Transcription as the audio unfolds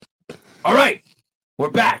All right,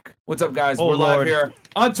 we're back. What's up, guys? We're live here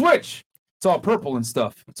on Twitch. It's all purple and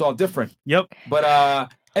stuff. It's all different. Yep.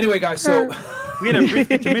 But anyway, guys, so we had a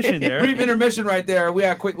brief intermission there. Brief intermission right there. We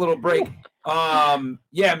had a quick little break.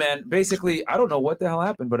 Yeah, man. Basically, I don't know what the hell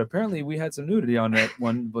happened, but apparently we had some nudity on that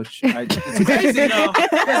one, which it's crazy, because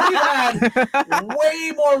we had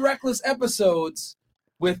way more reckless episodes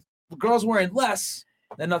with girls wearing less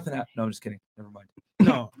than nothing happened. No, I'm just kidding. Never mind.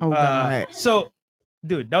 No. So,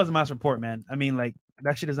 dude, that was a mass report, man. I mean, like,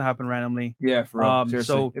 that shit doesn't happen randomly. Yeah, for real.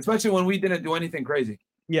 Seriously. So, especially when we didn't do anything crazy.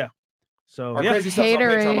 Yeah. So, our crazy stuff's on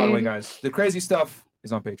Patreon, by the way, guys. The crazy stuff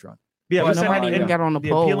is on Patreon. Yeah, but nobody even got on the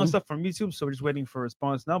poll. Appeal and stuff from YouTube, so we're just waiting for a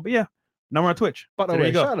response now. But yeah, now we're on Twitch. By the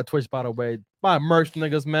way, shout out to Twitch, by the way. Buy merch,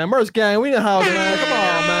 niggas, man. Merch gang, we in the house, man. Come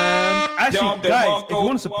on, man. Actually, guys, if you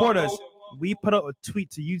want to support us, we put out a tweet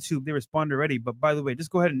to YouTube. They responded already. But by the way, just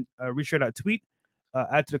go ahead and reshare that tweet,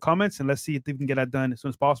 add to the comments, and let's see if we can get that done as soon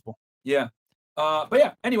as possible. Yeah. But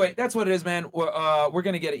yeah, anyway, that's what it is, man. We're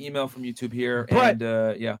going to get an email from YouTube here. And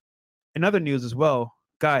yeah. In other news as well,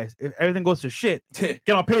 guys, if everything goes to shit, get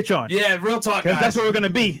on Patreon. Yeah, real talk, guys. That's where we're going to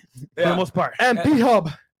be for the most part. And P-Hub.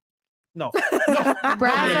 No. On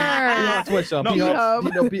Twitch, on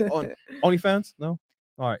OnlyFans? No?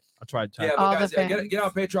 All right, I'll try it. Yeah, but guys, get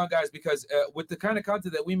on Patreon, guys, because with the kind of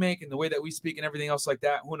content that we make and the way that we speak and everything else like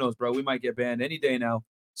that, who knows, bro? We might get banned any day now.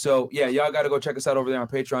 So yeah, y'all got to go check us out over there on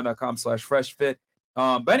patreon.com/freshfit.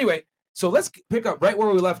 But anyway, so let's pick up right where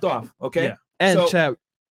we left off, okay? Yeah. And chat,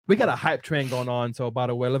 we got a hype train going on. So by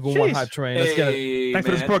the way, level 1 hype train. Let's get it. Thanks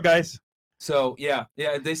for the support, guys. So yeah,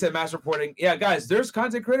 they said mass reporting. Yeah, guys, there's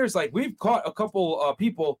content creators, like we've caught a couple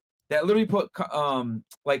people that literally put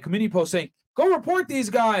like community posts saying, go report these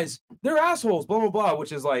guys, they're assholes, blah blah blah,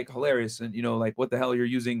 which is like hilarious. And like, what the hell you're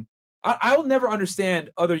using? I'll never understand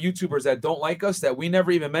other YouTubers that don't like us, that we never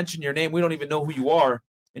even mention your name, we don't even know who you are,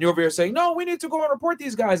 and you're over here saying, no, we need to go and report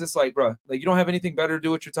these guys. It's like, bro, like, you don't have anything better to do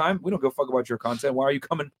with your time? We don't give a fuck about your content. Why are you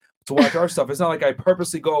coming to watch our stuff? It's not like I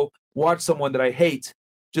purposely go watch someone that I hate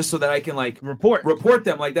just so that I can like report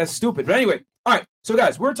them. Like, that's stupid. But anyway, all right. So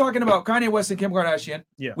guys, we're talking about Kanye West and Kim Kardashian.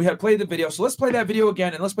 Yeah. We had played the video. So let's play that video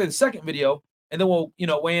again, and let's play the second video, and then we'll,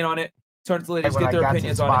 weigh in on it, turn to the ladies, get their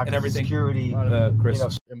opinions on it and everything. Security,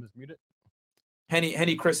 Chris.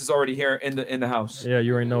 Henny Chris is already here in the house. Yeah,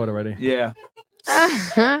 you already know it already. Yeah.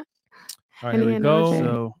 All right, here we go.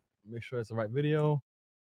 So make sure it's the right video.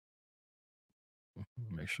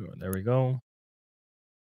 Make sure. There we go.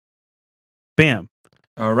 Bam.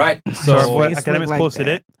 All right. So our boy Academics posted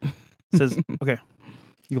it. Says, okay,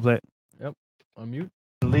 you can play it. Yep. Unmute.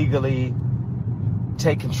 Legally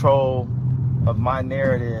take control of my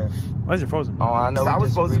narrative. Why is it frozen? Oh, I know. I was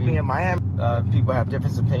supposed to be in Miami. People have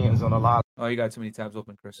different opinions on a lot. Oh, you got too many tabs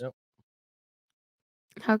open, Chris. Yep.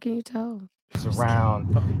 How can you tell? It's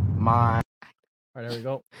around my. All right, there we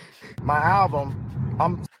go. My album.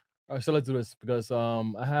 All right, so let's do this because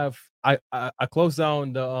I closed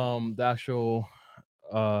down the actual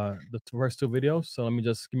the first two videos. So let me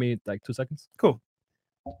just give me like 2 seconds. Cool.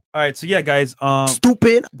 All right, so yeah, guys.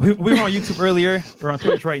 Stupid. We were on YouTube earlier. We're on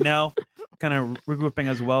Twitch right now, kind of regrouping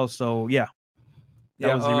as well. So yeah,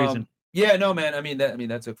 that was the reason. Yeah, no, man. I mean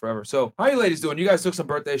that took forever. So how are you ladies doing? You guys took some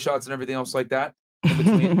birthday shots and everything else like that in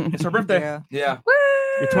between. It's her birthday. Yeah.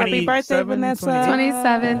 You're Happy birthday, Vanessa.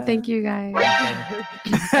 27. Thank you, guys.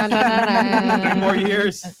 3 more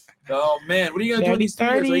years. Oh man, what are you gonna do in these 3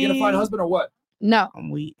 years? Are you gonna find a husband or what? No.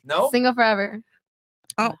 I'm weak. No. Single forever.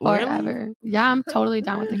 Oh, Forever. really? Yeah, I'm totally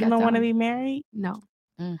down with the You don't want to be married? No.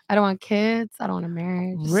 I don't want kids. I don't want a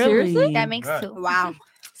marriage. Really? Seriously? That makes two. Wow.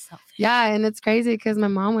 Yeah, and it's crazy because my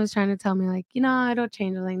mom was trying to tell me, like, I don't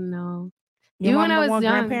change. I'm like, no. Your Even mom when I don't was want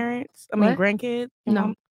young. grandparents? I mean, What? grandkids? Your No.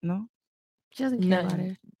 mom- No? She doesn't care about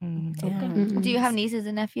it. Do you have nieces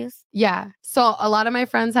and nephews? Yeah. So a lot of my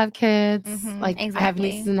friends have kids. Like, I have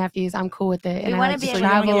exactly. nieces and nephews. I'm cool with it. You And I wanna like be to a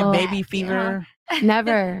travel. You get baby fever?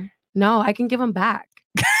 Never. No, I can give them back.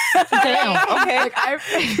 Damn. Okay. Like,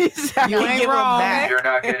 You ain't wrong. You're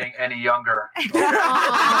not getting any younger. Exactly.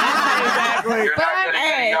 You're not getting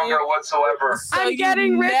any younger whatsoever. I'm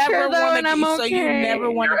getting richer though, and I'm okay. So you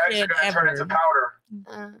never want Your a eggs are kid gonna turn into ever.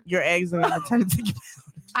 powder. Your eggs are gonna turn into.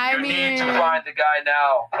 I You mean, need to find the guy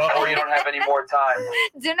now, or you don't have any more time.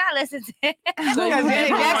 Do not listen to him. just dropped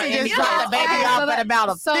the baby off at about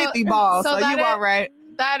a 50 ball, so that you is- all right.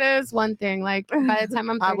 that is one thing. Like, by the time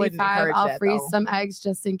I'm I wouldn't 35, encourage I'll that, freeze though. some eggs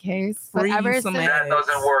just in case. But Freeze ever some since, That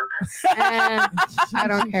doesn't work. I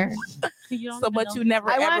don't care. So, but you never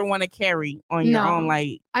I ever want- want to carry on your No. own,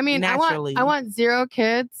 like I mean, naturally. I want 0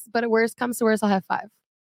 kids, but at worst comes to worst, I'll have 5.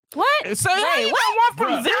 What? So you went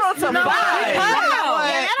from 0 to 5. Yeah,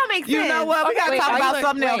 that don't make sense. You know what? We gotta talk about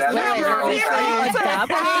something else.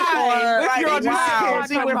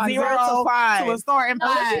 She went 0 to 5. To a start and 5.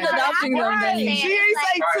 She's adopting them. Then She didn't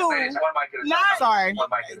say 2. Sorry.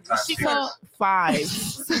 She said 5.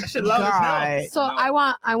 God. So I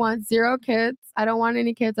want 0 kids. I don't want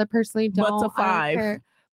any kids. I personally don't. But to 5. I don't care.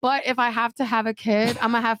 But if I have to have a kid,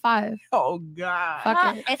 I'm gonna have 5. Oh God.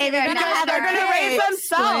 Fuck it. It's either not They're gonna raise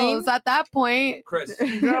themselves at that point. Chris.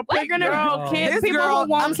 They're gonna. This girl,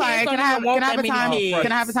 I'm sorry. Can I have a time?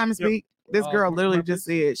 Can I have a time to speak? This girl literally just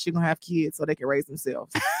said she gonna have kids so they can raise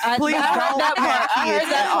themselves. Please don't have kids.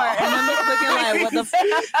 And I'm just looking like, what the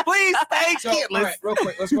Please stay So, all kidless. right, real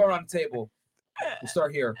quick, let's go around the table. We'll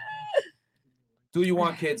start here. Do you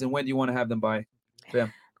want kids, and when do you want to have them by?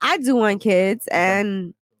 Bam. I do want kids,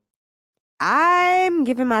 and I'm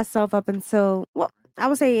giving myself up until, well, I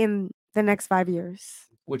would say in the next 5 years.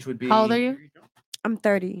 Which would be. How old are you? I'm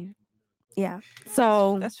 30. Yeah.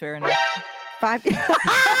 So That's fair enough. 5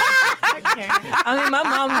 I mean, my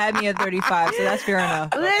mom had me at 35, so that's fair enough.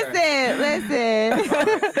 Listen.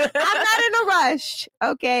 I'm not in a rush,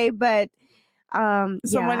 okay? But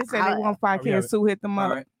Somebody said they want 5 kids, so hit them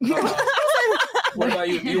All up. right. What about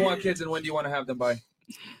you? Do you want kids, and when do you want to have them by?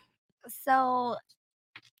 So, all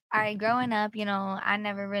right, growing up, I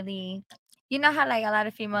never really, how like a lot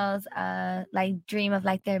of females like dream of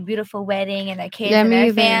like their beautiful wedding and their kids and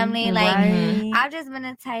their family. Like I've just been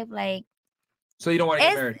a type like. So you don't want to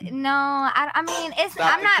get married? No, I mean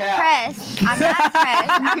I'm not pressed. I'm not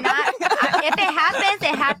pressed. If it happens,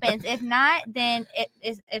 it happens. If not, then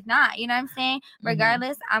if not. You know what I'm saying?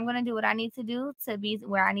 Regardless, I'm gonna do what I need to do to be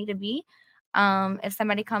where I need to be. If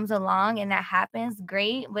somebody comes along and that happens,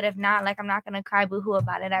 great. But if not, like I'm not gonna cry boohoo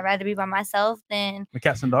about it. I'd rather be by myself than The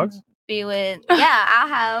cats and dogs. be with. Yeah, I'll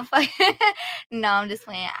have. No, I'm just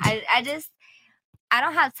playing. I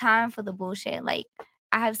don't have time for the bullshit. Like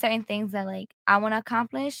I have certain things that like I want to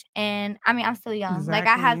accomplish, and I mean I'm still young. Exactly. Like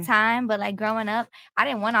I have time, but like growing up, I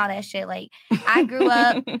didn't want all that shit. Like I grew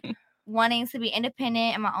up wanting to be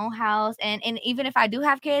independent in my own house, and even if I do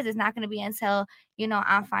have kids, it's not going to be until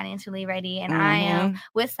I'm financially ready and I am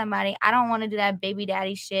with somebody. I don't want to do that baby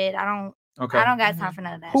daddy shit. I don't got time for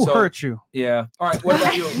none of that. Who hurt you? Yeah. All right. What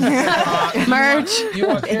about you? Merch. You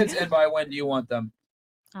want kids, and by when do you want them?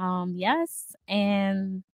 Yes,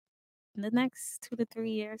 and in the next 2 to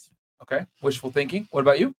 3 years. Okay. Wishful thinking. What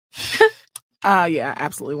about you? Yeah, I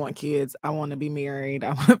absolutely want kids. I want to be married.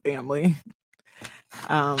 I want a family.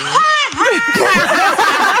 Exactly.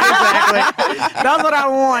 That's what I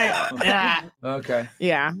want. Yeah. Okay.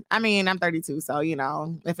 Yeah. I mean, I'm 32, so if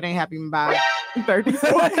it ain't happening by 34,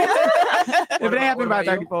 if it ain't happening by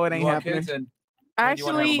 34, it ain't happening.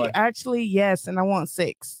 Actually, yes, and I want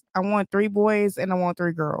 6. I want 3 boys and I want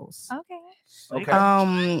 3 girls. Okay.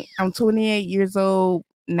 I'm 28 years old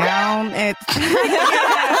now.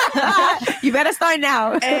 You better start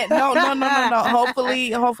now. No.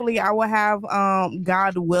 Hopefully I will have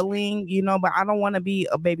God willing, but I don't want to be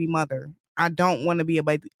a baby mother. I don't want to be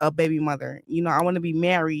a baby mother. I want to be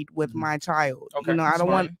married with my child. Okay. I don't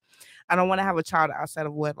want to have a child outside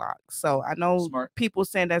of wedlock. So I know people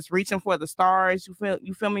saying that's reaching for the stars.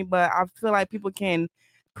 You feel me? But I feel like people can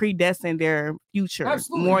predestine their future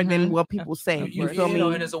more than what people say. You feel me?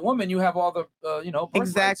 And as a woman, you have all the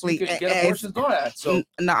exactly. You could get abortions, all that. So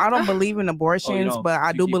no, I don't believe in abortions, but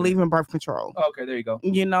I do believe in birth control. Okay, there you go.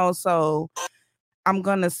 So I'm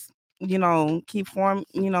gonna keep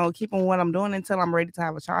keeping what I'm doing until I'm ready to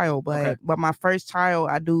have a child. But my first child,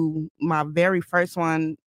 I do my very first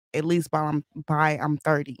one at least by I'm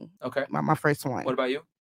 30. Okay. My first one. What about you?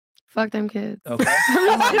 Fuck them kids. Okay.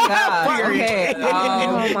 Oh my God. Okay.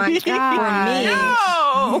 Oh my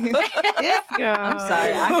God. For me. I'm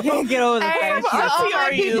sorry. I can't get over the fact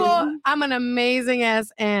I'm an amazing ass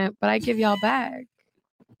aunt, but I give y'all back.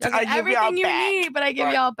 Everything you need, but I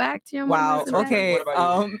give y'all back to your mom. Wow. Okay. What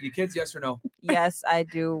about you? You kids, yes or no? Yes, I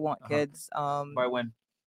do want kids. By when?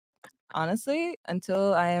 Honestly,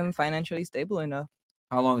 until I am financially stable enough.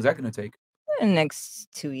 How long is that going to take? In the next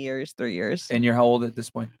 2 years, 3 years. And you're how old at this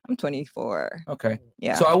point? I'm 24. Okay.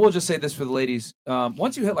 Yeah. So I will just say this for the ladies.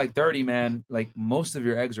 Once you hit like 30, man, like most of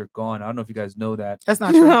your eggs are gone. I don't know if you guys know that. That's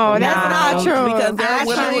not true. No, that's not true. Because they're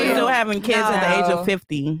still having kids at the age of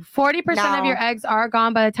 50. 40% of your eggs are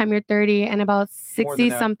gone by the time you're 30, and about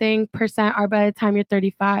 60-something% are by the time you're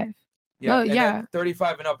 35. Yeah, Oh, yeah.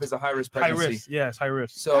 35 and up is a high risk pregnancy. High risk, yes, high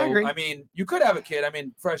risk. So I mean, you could have a kid. I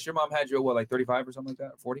mean, Fresh, your mom had you at what, like 35 or something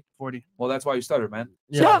like that? 40? 40. Well, that's why you stuttered, man.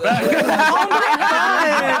 Yeah. Oh my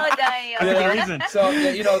God. That's the reason. So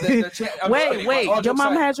Wait, your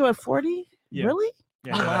mom had you at 40? Yeah. Really?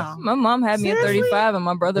 Yeah. Oh, wow. My mom had me at Seriously? 35 and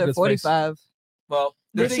my brother at 45. Well,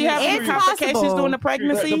 did she have any complications during the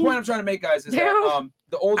pregnancy? The point I'm trying to make, guys, is that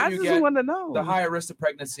the older I you just get, want to know. the higher risk of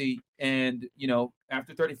pregnancy, and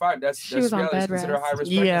after 35, that's was on reality. It's bed considered a high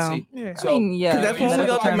risk Yeah. pregnancy. Yeah. So I mean, yeah, that's when we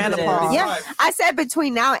go to 35 menopause. Yeah, I said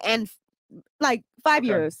between now and like 5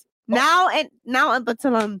 years. Now up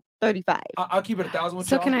until I'm 35. I'll keep it 1,000 with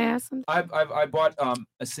So y'all. can I ask something? I bought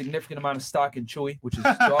a significant amount of stock in Chewy, which is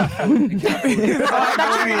dog food and cat food.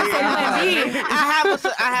 I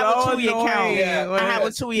have a Chewy account. Yeah, I have a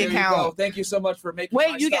Chewy there you go. account. Thank you so much for making.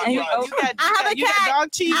 Wait, my you got stock you rise. got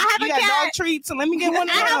dog treats. I have You a got cat. dog treats. So let me get one.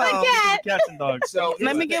 I have a cat. Cats and dogs. So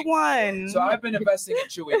Let me get one. So I've been investing in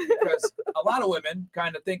Chewy because a lot of women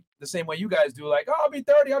kind of think the same way you guys do. Like, oh, I'll be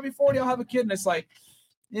 30, I'll be 40, I'll have a kid, and it's like,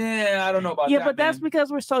 yeah, I don't know about that. Yeah, but that's man. because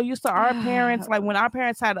we're so used to our parents. Like when our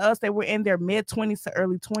parents had us, they were in their mid-20s to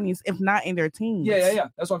early 20s, if not in their teens. Yeah.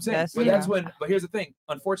 That's what I'm saying. That's- But here's the thing.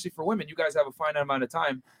 Unfortunately for women, you guys have a finite amount of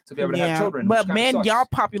time to be able to have children. But which kinda men, sucks. y'all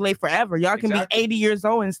populate forever. Y'all can Exactly. be 80 years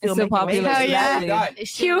old and still Still make babies. populate. Hell yeah.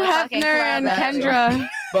 Hugh Hefner and Kendra.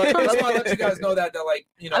 But I just want to let you guys know that like,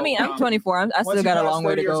 I mean, I'm 24. I once still you got a pass long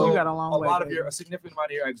way 30 to years go. old, You got a long way to go. a significant amount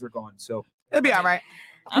of your eggs are gone. So It'll be all right.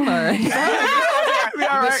 I'm all right. Be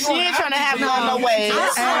all right. She ain't trying to have no ways.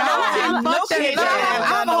 No kids.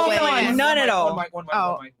 None at all.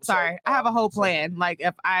 Oh, sorry. I have a whole plan. Like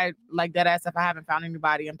if I like that ass, if I haven't found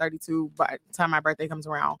anybody, I'm 32. By the time my birthday comes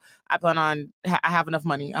around, I plan on I have enough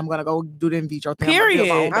money. I'm gonna go do the in vitro thing. Period.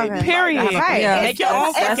 Period. Right. Make your own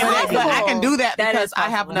It's fucking baby. possible. I can do that That because is I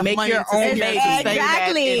have enough possible. money Make your to own save baby. that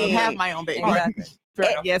Exactly. and have my own baby. Exactly.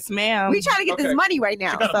 Yes, ma'am. We trying to get this money right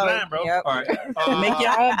now. You got a So plan, bro. Yep. All right. Make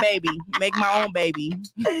your own baby. Make my own baby.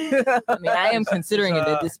 I mean, I am considering it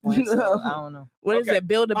at this point. So I don't know. What is it?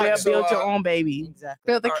 Build a All bear, right, so, build your own baby. Exactly.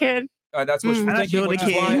 Build a All right. kid. That's what you're Not thinking, build a which is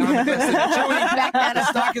kid. why I'm invested in Chewy. Back that The up.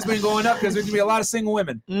 stock has been going up because there's gonna be a lot of single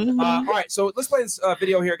women. All right, so let's play this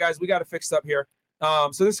video here, guys. We got it fixed up here. So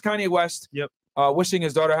this is Kanye West. Yep. Wishing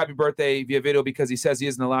his daughter happy birthday via video because he says he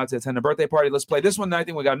isn't allowed to attend a birthday party. Let's play this one. Then I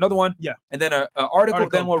think we got another one. Yeah. And then an article.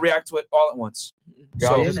 Then we'll react to it all at once.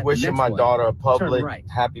 Y'all So- just wishing my daughter a public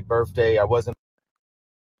happy birthday. I wasn't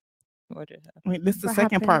What did happen? Wait, this is the What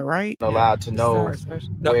second happened? part, right? allowed to know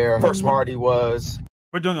No, where her first one. party was.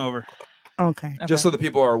 We're doing it over. Okay. Just so the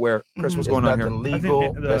people are aware. Chris, what's There's going on here? nothing I think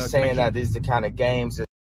legal. the They're saying connection- that these are the kind of games that's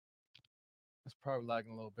It's probably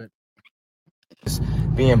lagging a little bit.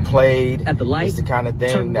 being played. At the light, It's the kind of thing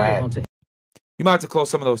turn right that onto You might have to close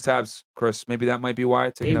some of those tabs, Chris. Maybe that might be why.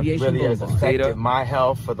 Taking up Aviation really has Boulevard. affected Data. my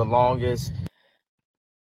health for the longest.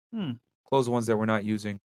 close the ones that we're not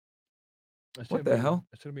using. It What shouldn't the be- hell?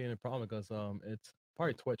 It shouldn't be any problem because it's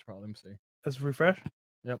probably Twitch problem. Let me see. Let's refresh.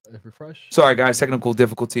 Yep, if refresh. Sorry, guys. Technical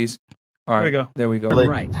difficulties. All right. There we go. There we go. Public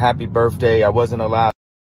Right. happy birthday. I wasn't allowed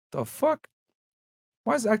The fuck?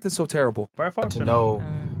 Why is it acting so terrible? Firefox. to know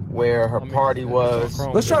where her I mean, party it's on was.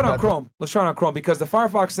 Chrome. Let's try it on Nothing- Chrome. Let's try it on Chrome because the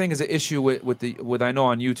Firefox thing is an issue with I know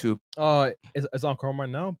on YouTube. It's on Chrome right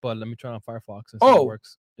now, but let me try it on Firefox and see if Oh. it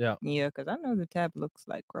works. Yeah. Yeah, because I know the tab looks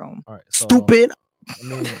like Chrome. All right. So, Stupid. I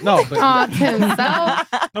mean, no, but Aw, Tim,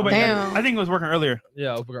 so No, but Damn. I think it was working earlier.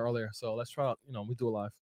 yeah, we got earlier. So let's try out. We do it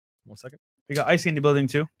live. 1 second. We got Icy in the building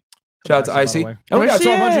too. Shout out to By the Icy. way. And we got Where's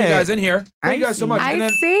so she much of you at? guys in here. Thank you guys so much. I And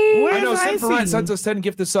then see. I know Where's Sin for Rent Icy? sent us 10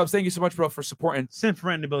 gifted subs. Thank you so much, bro, for supporting. Sin for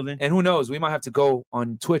rent in the building. And who knows? We might have to go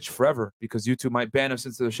on Twitch forever because YouTube might ban us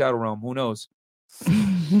into the shadow realm. Who knows?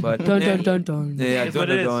 But Dun, yeah, dun, dun, dun. yeah, It's what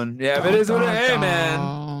dun, it dun, is. dun. Yeah, if it is what it is. Hey,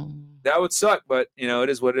 man. That would suck, but it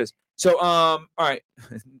is what it is. So, all right.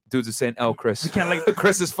 Dudes are saying L, Chris. We can't like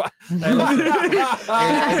Chris is fine.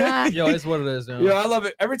 Yo, it's what it is. Yeah, I love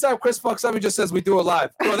it. Every time Chris fucks up, he just says we do it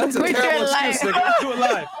live. Bro, that's a We do terrible it live. excuse. Nigga. do it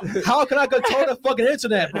live. How can I control the fucking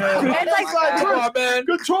internet? It's like, Come on, man.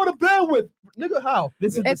 Control the bandwidth, nigga. How?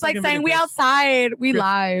 This is it's like saying we outside, we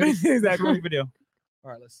live. exactly video.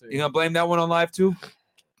 All right, let's see. You gonna blame that one on live too?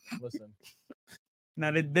 Listen,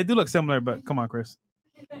 Now they do look similar, but come on, Chris.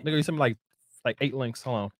 nigga, you sent me like 8 links.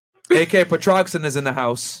 Hold on. AK Petroxin is in the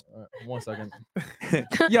house. All right, 1 second.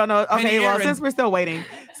 Yo, no. Minnie Okay, well, Aaron. since we're still waiting,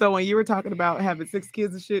 so when you were talking about having 6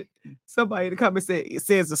 kids and shit, somebody to come and say it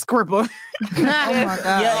says the scripper.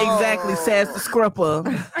 Yeah, exactly. Says the scripper.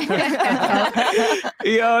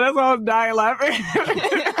 Yo, that's all I'm dying laughing.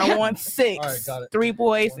 I want 6. All right, got it. 3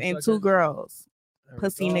 boys 1 and 2 second. girls. There we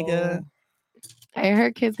Pussy go. nigga. I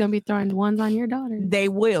heard kids gonna be throwing ones on your daughter. They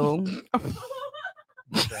will.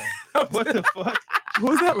 Okay. What the fuck?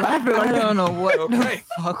 Who's that laughing? I don't know what Okay.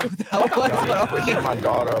 the fuck that Y'all was. wishing my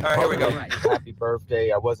daughter a All right, here we go. public happy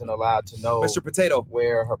birthday. I wasn't allowed to know Mr. Potato.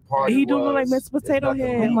 where her party He was. do look like Mr. There's Potato nothing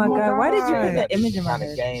Head. legal. Oh my God, why did you Saying put that these image in my kind of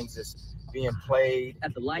head? games is being played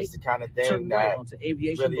is the kind of thing that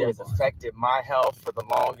really has affected my health for the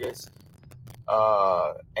longest.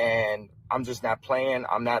 And I'm just not playing.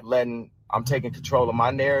 I'm taking control of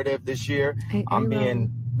my narrative this year. I'm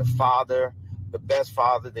being the father, the best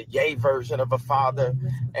father, the yay version of a father.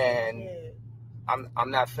 And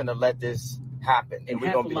I'm not finna let this happen. And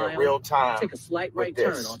we're gonna be in real time with this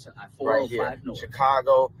right here.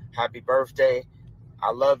 Chicago, happy birthday.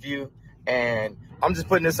 I love you. And I'm just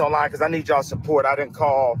putting this online because I need y'all support. I didn't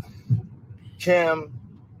call Kim,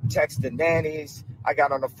 text the nannies. I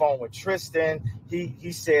got on the phone with Tristan.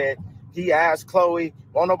 He said, he asked Chloe,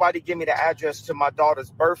 won't nobody give me the address to my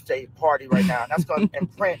daughter's birthday party right now? And that's going to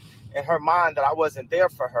imprint in her mind that I wasn't there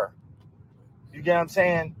for her. You get what I'm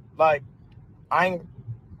saying? Like,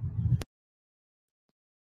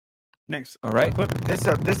 Next. All right. This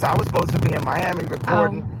I was supposed to be in Miami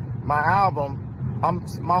recording my album.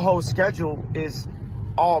 My whole schedule is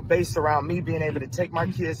all based around me being able to take my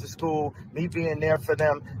kids to school, me being there for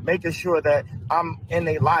them, making sure that I'm in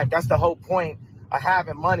their life. That's the whole point of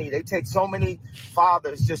having money. They take so many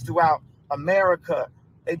fathers just throughout America.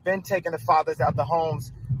 They've been taking the fathers out the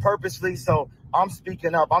homes purposely. So I'm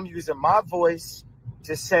speaking up. I'm using my voice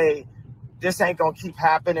to say, this ain't going to keep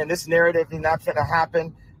happening. This narrative is not going to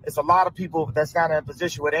happen. It's a lot of people that's not in a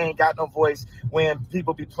position where they ain't got no voice when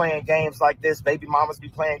people be playing games like this. Baby mamas be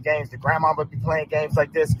playing games. The grandmama be playing games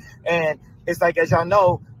like this. And it's like, as y'all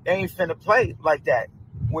know, they ain't finna play like that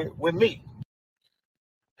with me.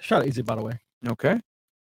 Shout out Easy, by the way. Okay.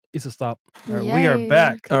 It's a stop. All right, we are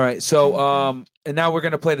back. All right. So, and now we're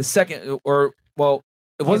going to play the second, wasn't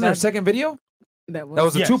there a second video? That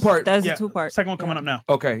was a two-part. That was a two-part. Second one coming up now.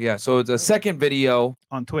 Okay, yeah. So it's a second video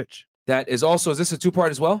on Twitch. That is also, is this a two-part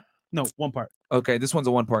as well? No, one part. Okay, this one's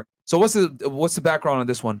a one part. So what's the background on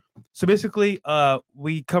this one? So basically,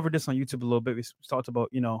 we covered this on YouTube a little bit. We talked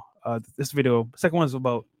about, this video. Second one is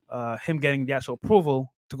about him getting the actual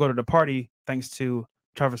approval to go to the party thanks to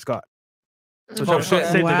Travis Scott. So Travis Scott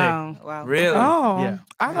saved the day. Wow. Really? Oh, Yeah.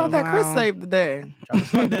 I thought that Chris saved the day.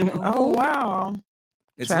 Oh, wow.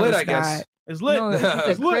 It's Travis lit, I guess. Scott. It's lit. No,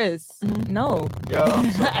 it's Chris. No. Yo, so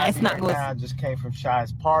it's not right now, I just came from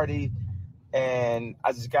Shy's party, and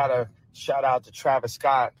I just got to shout out to Travis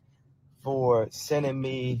Scott for sending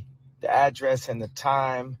me the address and the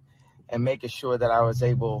time and making sure that I was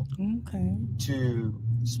able to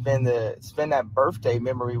spend that birthday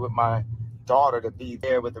memory with my daughter, to be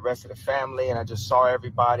there with the rest of the family. And I just saw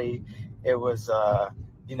everybody. It was,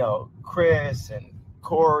 Chris and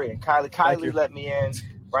Corey and Kylie. Kylie let me in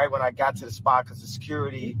right when I got to the spot because the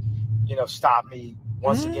security, stopped me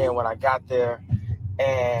once again when I got there.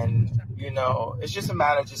 And, it's just a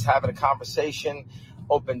matter of just having a conversation,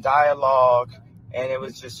 open dialogue. And it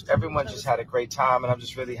was just, everyone just had a great time. And I'm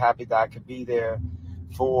just really happy that I could be there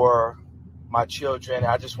for my children.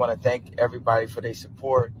 I just want to thank everybody for their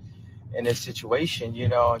support in this situation,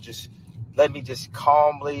 and just let me just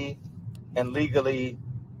calmly and legally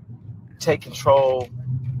take control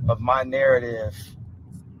of my narrative.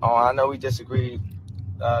 I know we disagree.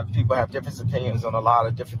 People have different opinions on a lot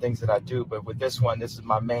of different things that I do, but with this one, this is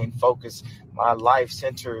my main focus. My life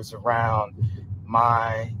centers around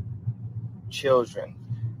my children,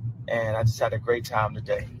 and I just had a great time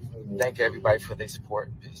today. Thank everybody for their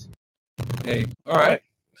support. Peace. Hey, all right.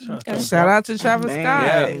 Shout out to Travis Scott.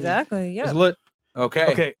 Yeah. Exactly. Yeah. It's lit. Okay.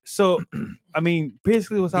 Okay. So,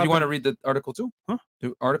 basically, what's happening. You want to read the article too? Huh?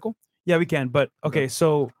 The article? Yeah, we can. But okay,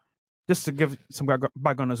 so just to give some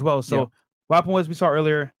background as well. So what happened was we saw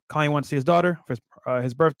earlier, Kanye wanted to see his daughter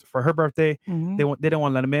for her birthday. Mm-hmm. They didn't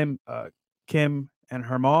want to let him in. Kim and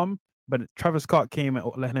her mom, but Travis Scott came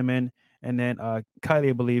and let him in, and then Kylie,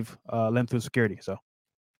 I believe, let him through security. So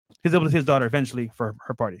he's able to see his daughter eventually for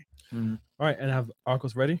her party. Mm-hmm. All right, and have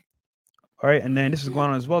articles ready. All right, and then this is going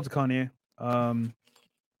on as well to Kanye. All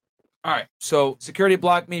right, so security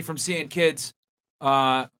blocked me from seeing kids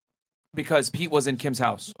because Pete was in Kim's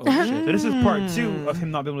house. Oh, shit. So this is part 2 of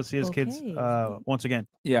him not being able to see his kids once again.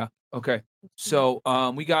 Yeah. Okay. So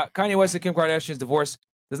we got Kanye West and Kim Kardashian's divorce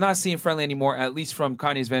does not seem friendly anymore, at least from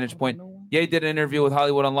Kanye's vantage point. Ye did an interview with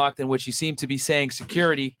Hollywood Unlocked in which he seemed to be saying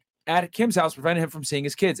security at Kim's house prevented him from seeing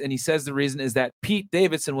his kids, and he says the reason is that Pete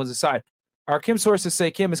Davidson was aside. Our Kim sources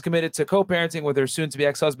say Kim is committed to co-parenting with her soon-to-be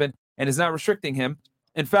ex-husband and is not restricting him.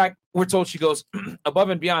 In fact, we're told she goes above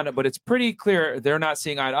and beyond it, but it's pretty clear they're not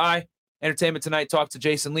seeing eye to eye. Entertainment Tonight talked to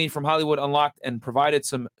Jason Lee from Hollywood Unlocked and provided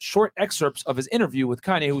some short excerpts of his interview with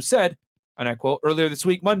Kanye, who said, and I quote, "Earlier this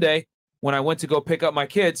week, Monday, when I went to go pick up my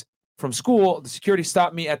kids from school, the security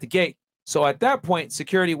stopped me at the gate. So at that point,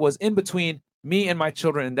 security was in between me and my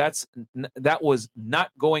children, and that was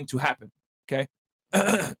not going to happen." Okay.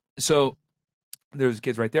 So There's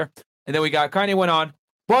kids right there. And then we got Kanye went on,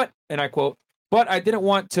 and I quote, but I didn't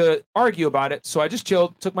want to argue about it, so I just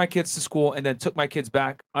chilled, took my kids to school, and then took my kids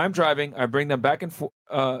back. I'm driving. I bring them back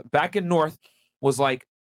in North. Was like,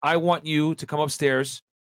 I want you to come upstairs.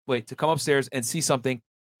 To come upstairs and see something.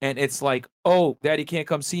 And it's like, oh, Daddy can't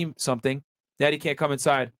come see something. Daddy can't come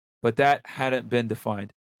inside. But that hadn't been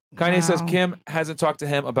defined. Kanye says Kim hasn't talked to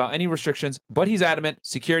him about any restrictions, but he's adamant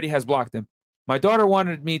security has blocked him. My daughter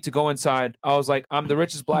wanted me to go inside. I was like, I'm the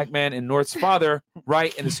richest black man in North's father,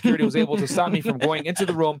 right? And the security was able to stop me from going into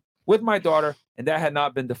the room with my daughter, and that had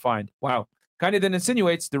not been defined. Wow. Kanye then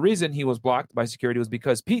insinuates the reason he was blocked by security was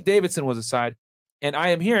because Pete Davidson was aside, and I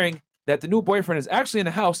am hearing that the new boyfriend is actually in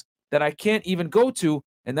a house that I can't even go to,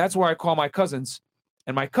 and that's where I call my cousins.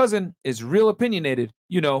 And my cousin is real opinionated,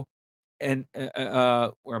 and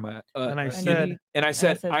where am I? And I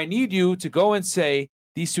said, I need you to go and say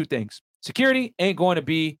these two things. Security ain't going to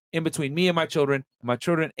be in between me and my children. My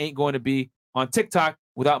children ain't going to be on TikTok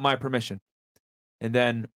without my permission. And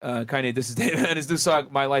then Kanye, this is David and his new song,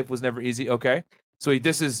 My Life Was Never Easy. Okay. So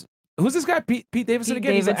this is, who's this guy? Pete Davidson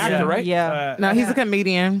again? He's an actor, right? Yeah. No, he's a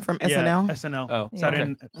comedian from SNL. SNL. Oh,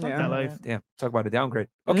 Saturday Night Live. Damn. Talk about a downgrade.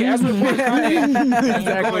 Okay. As reported, Kanye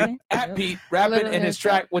exactly. At Pete, rapping in his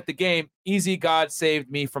track with the game, Easy God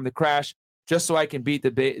Saved Me from the Crash, just so I can beat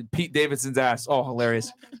Pete Davidson's ass. Oh,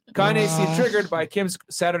 hilarious. Kanye seemed triggered by Kim's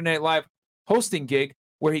Saturday Night Live hosting gig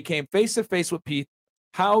where he came face-to-face with Pete.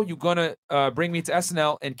 How you gonna bring me to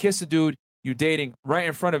SNL and kiss a dude you dating right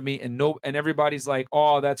in front of me and everybody's like,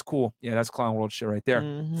 oh, that's cool. Yeah, that's clown world shit right there.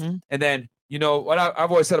 Mm-hmm. And then, what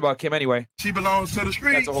I've always said about Kim anyway. She belongs to the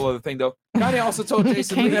streets. That's a whole other thing, though. Kanye also told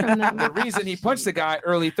Jason Lee the reason he punched the guy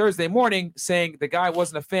early Thursday morning, saying the guy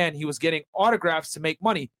wasn't a fan. He was getting autographs to make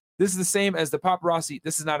money. This is the same as the paparazzi.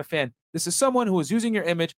 This is not a fan. This is someone who is using your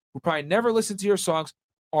image, who probably never listened to your songs,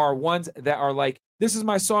 are ones that are like, this is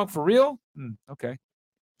my song for real? Okay.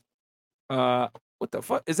 What the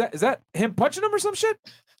fuck? Is that him punching him or some shit?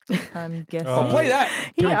 I'm guessing. Oh, play that.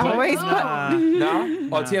 He always no?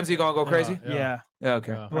 Oh, TMZ gonna go crazy? Yeah.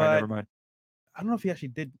 Okay. All right, never mind. I don't know if he actually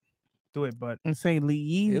did do it, but say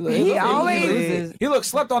Lee. He always he looks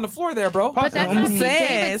slept on the floor there, bro. But that's not Pete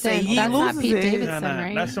Davidson. That's not Pete Davidson,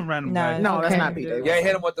 right? That's some random guy. No, that's not Pete Davidson. Yeah, he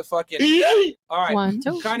hit him with the fucking. All right.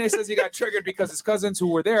 Kanye says he got triggered because his cousins who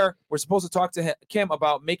were there were supposed to talk to Kim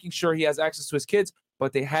about making sure he has access to his kids,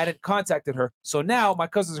 but they hadn't contacted her. So now my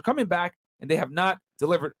cousins are coming back and they have not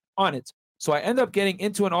delivered on it. So I end up getting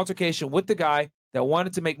into an altercation with the guy that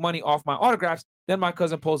wanted to make money off my autographs. Then my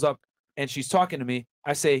cousin pulls up and she's talking to me.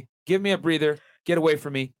 I say, give me a breather, get away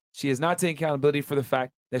from me. She is not taking accountability for the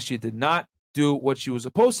fact that she did not do what she was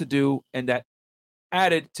supposed to do. And that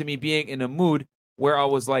added to me being in a mood where I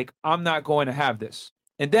was like, I'm not going to have this.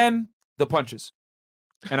 And then the punches.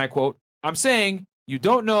 And I quote, I'm saying, you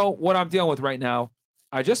don't know what I'm dealing with right now.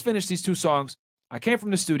 I just finished these 2 songs. I came from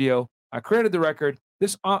the studio. I created the record,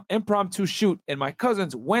 this impromptu shoot, and my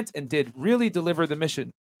cousins went and did really deliver the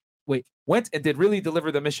mission. Man,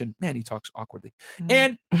 he talks awkwardly.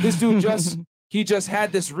 And this dude just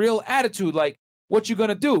had this real attitude, like, what you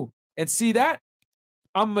gonna do? And see that?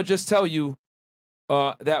 I'm gonna just tell you,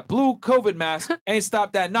 that blue COVID mask ain't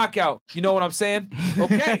stopped that knockout. You know what I'm saying?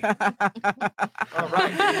 Okay. All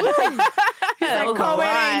right.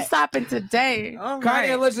 COVID ain't stopping today.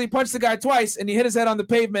 Kanye allegedly punched the guy twice and he hit his head on the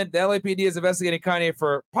pavement. The LAPD is investigating Kanye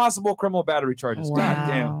for possible criminal battery charges. Wow. God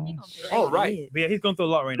damn. All right. But yeah, he's going through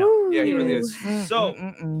a lot right now. Yeah, he really is. So,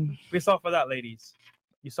 we saw for that, ladies.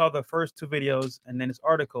 You saw the first 2 videos and then this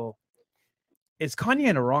article. Is Kanye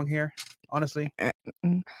in the wrong here? Honestly.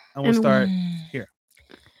 And we'll start here.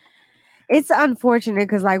 It's unfortunate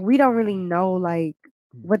because we don't really know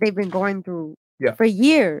what they've been going through for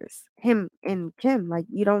years. Him and Kim,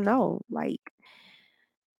 you don't know. I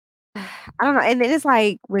don't know. And then it's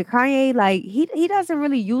with Kanye, he doesn't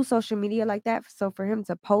really use social media like that. So for him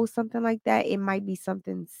to post something like that, it might be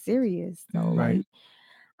something serious. So right.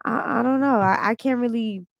 I don't know. I can't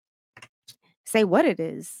really say what it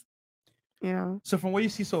is. So from what you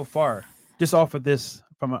see so far, just off of this,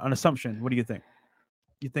 from an assumption, what do you think?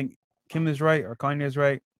 You think Kim is right or Kanye is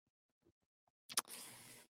right?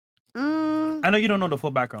 I know you don't know the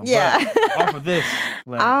full background. Yeah. But off of this,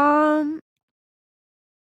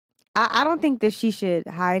 I don't think that she should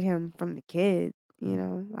hide him from the kid.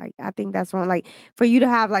 I think that's wrong. For you to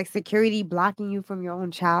have security blocking you from your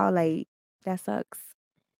own child, that sucks.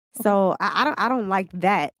 So I don't like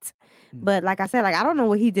that. But like I said, I don't know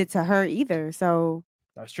what he did to her either. So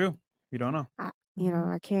that's true. You don't know. I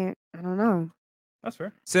don't know. That's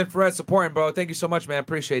fair. Sin for supporting, bro. Thanks so much, man.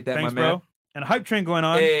 Appreciate that, Thanks, my man. Bro. And a hype train going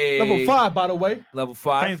on. Hey. Level 5, by the way. Level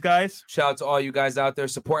 5. Thanks, guys. Shout out to all you guys out there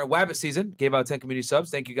supporting Wabbit season. Gave out 10 community subs.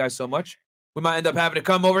 Thank you guys so much. We might end up having to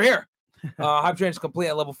come over here. Hype train is complete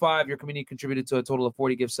at level 5. Your community contributed to a total of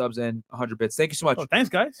 40 gift subs and 100 bits. Thank you so much. Oh, thanks,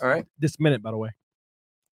 guys. All right. This minute, by the way.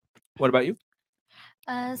 What about you?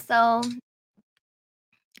 So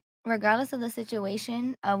regardless of the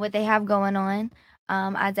situation, what they have going on,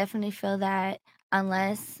 I definitely feel that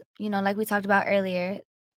unless, like we talked about earlier,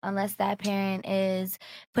 unless that parent is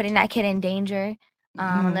putting that kid in danger,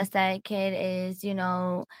 unless that kid is,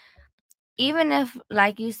 even if,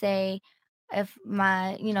 like you say, if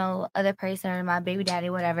my, other person or my baby daddy,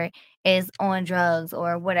 whatever, is on drugs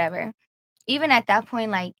or whatever, even at that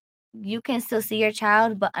point, like, you can still see your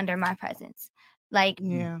child, but under my presence. Like,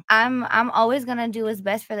 I'm always gonna do what's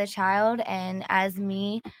best for the child. And as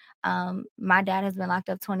me, my dad has been locked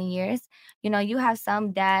up 20 years. You have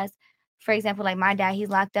some dads, for example, like my dad, he's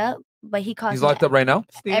locked up, but he calls He's me locked up right now?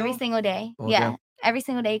 every single day. Oh, yeah, damn. every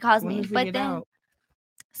single day he calls When me. does he But get then, out?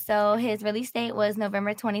 so his release date was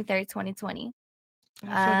November 23rd, 2020.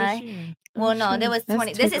 this year. Well, no, there was That's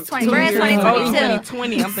 20. This is 20. 2 We're in years. 2022.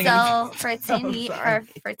 2020. I'm thinking. So for 10 sorry.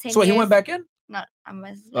 for 10 So years. he went back in? No, I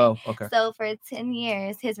must. Oh, okay. So for 10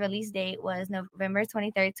 years, his release date was November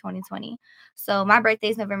 23rd, 2020. So my birthday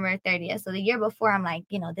is November 30th. So the year before, I'm like,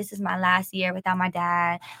 this is my last year without my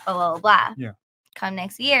dad, blah, blah, blah. Yeah. Come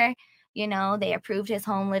next year, they approved his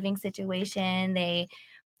home living situation. They,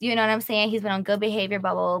 you know what I'm saying? He's been on good behavior,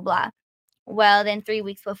 blah, blah, blah, blah. Well, then 3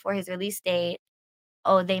 weeks before his release date,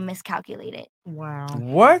 they miscalculated. Wow.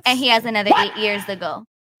 What? And he has another 8 years to go.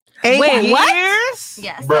 8 Wait, years? what?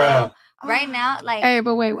 Yeah. Bruh. So right now, like, Hey,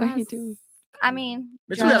 but wait, what he do? I mean,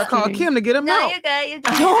 But you gotta call Kim to get him no, out. you're good. You're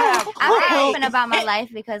good. I'm very open about my life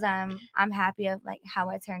because I'm happy of like how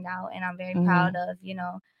I turned out, and I'm very proud of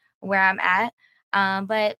where I'm at.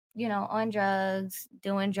 But on drugs,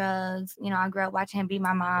 doing drugs. I grew up watching him beat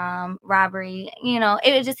my mom, robbery.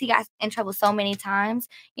 It was just he got in trouble so many times.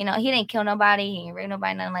 He didn't kill nobody, he didn't rape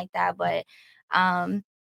nobody, nothing like that. But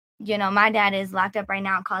my dad is locked up right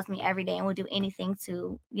now and calls me every day and will do anything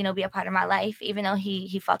to, be a part of my life, even though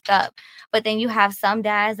he fucked up. But then you have some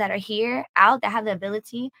dads that are out that have the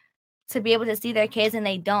ability to be able to see their kids and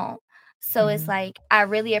they don't. So it's like, I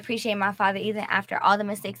really appreciate my father, even after all the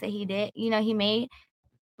mistakes that he did, he made,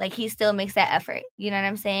 like he still makes that effort. You know what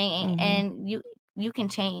I'm saying? And you can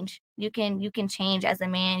change. You can change as a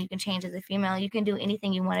man. You can change as a female. You can do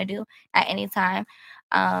anything you want to do at any time.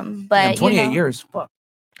 But 28 years. Fuck.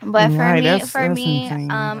 But Right, for that's me, insane.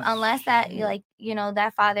 unless that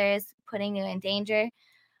that father is putting you in danger,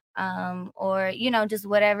 or just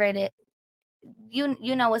whatever it is,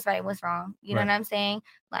 you know what's right and what's wrong. You know what I'm saying?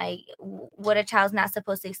 Like what a child's not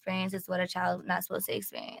supposed to experience is what a child's not supposed to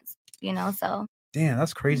experience. So. Damn,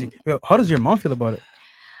 that's crazy. Yo, how does your mom feel about it?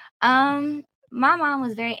 My mom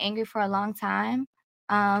was very angry for a long time.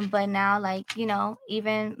 But now, like,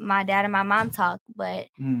 even my dad and my mom talk, but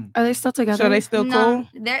Are they still together? So they still cool?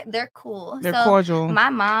 They're cool. They're cordial. My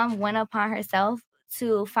mom went upon herself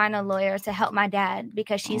to find a lawyer to help my dad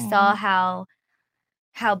because she saw how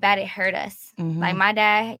bad it hurt us. Like my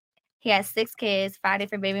dad, he has 6 kids, 5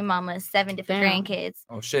 different baby mamas, 7 different grandkids.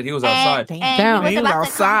 Oh shit, he was outside. And he was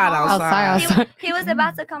outside. He was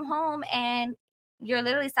about to come home, and you're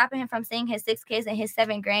literally stopping him from seeing his 6 kids and his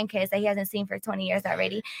 7 grandkids that he hasn't seen for 20 years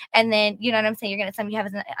already. And then, you know what I'm saying? You're going to tell me you have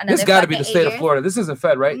another. This got to be the state of Florida. This isn't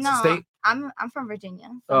Fed, right? It's No, a state? I'm from Virginia.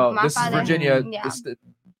 So my this father, is Virginia. Yeah. It's the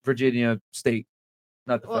Virginia state,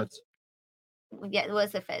 not the Feds. Yeah, it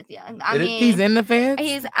was the Feds. Yeah, He's in the Feds.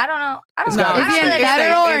 I don't know. Is he in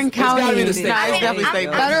federal or in county? It's gotta be the state. It's definitely state.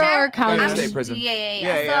 Federal or county? State prison.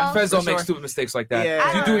 Yeah. So, Feds don't make stupid mistakes like that.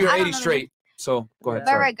 Yeah. You do your I don't 80 know. straight. So go ahead.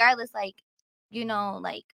 But Sorry. regardless, like,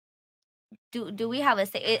 like, do we have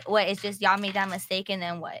what? It's just y'all made that mistake, and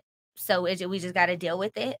then what? So we just got to deal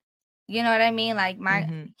with it. You know what I mean? Like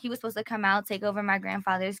he was supposed to come out, take over my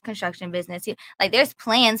grandfather's construction business. Like there's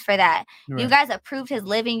plans for that. Right. You guys approved his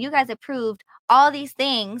living. You guys approved all these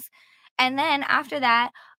things. And then after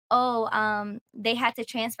that, they had to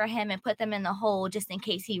transfer him and put them in the hole just in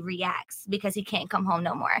case he reacts because he can't come home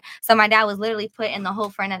no more. So my dad was literally put in the hole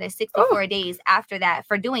for another 64 days after that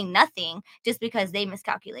for doing nothing just because they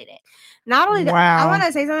miscalculated. Not only that, I want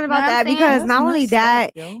to say something about that because not only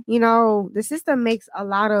that, the system makes a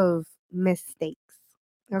lot of mistakes.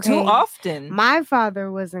 Okay? Too often. My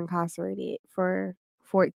father was incarcerated for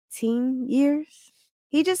 14 years.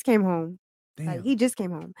 He just came home. Damn. Like he just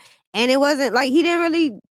came home. And it wasn't like he didn't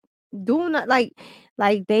really do not like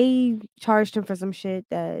they charged him for some shit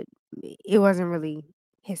that it wasn't really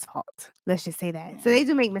his fault. Let's just say that. So they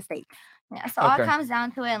do make mistakes. Yeah, so all comes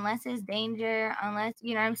down to it, unless it's danger, unless,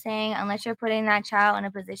 you know what I'm saying, unless you're putting that child in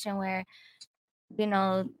a position where, you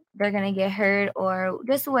know, they're going to get hurt or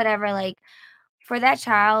just whatever, like, for that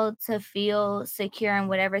child to feel secure in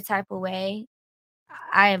whatever type of way,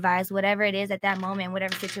 I advise whatever it is at that moment,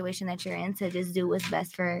 whatever situation that you're in, to just do what's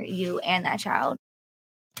best for you and that child.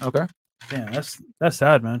 Okay. Yeah, that's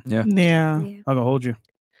sad, man. Yeah. I'm gonna hold you.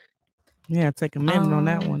 Yeah, take a minute on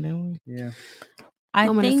that one, then we. Yeah. I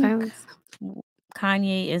think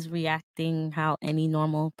Kanye is reacting how any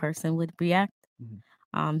normal person would react.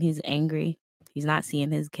 He's angry. He's not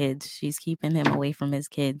seeing his kids. She's keeping him away from his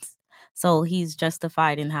kids. So he's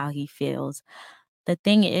justified in how he feels. The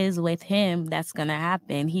thing is with him, that's going to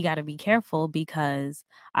happen. He got to be careful because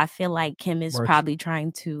I feel like Kim is probably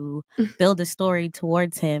trying to build a story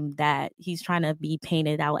towards him that he's trying to be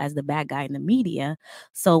painted out as the bad guy in the media.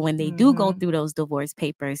 So when they do go through those divorce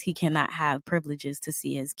papers, he cannot have privileges to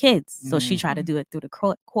see his kids. So she tried to do it through the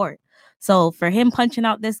court. So for him punching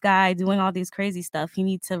out this guy, doing all these crazy stuff, he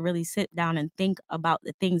needs to really sit down and think about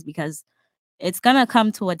the things, because it's going to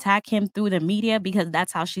come to attack him through the media, because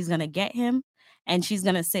that's how she's going to get him. And she's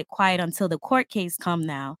going to sit quiet until the court case come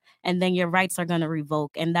now. And then your rights are going to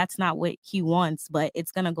revoke. And that's not what he wants, but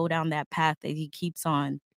it's going to go down that path that he keeps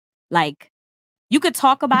on. Like, you could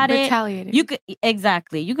talk about it. You could,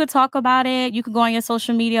 exactly. You could talk about it. You could go on your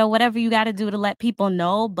social media, whatever you got to do to let people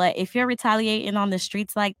know. But if you're retaliating on the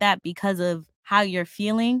streets like that because of how you're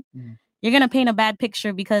feeling, you're going to paint a bad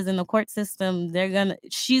picture, because in the court system,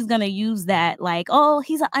 she's going to use that like, oh,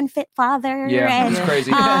 he's an unfit father. Yeah, and, that's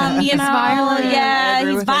crazy. You know, He's violent.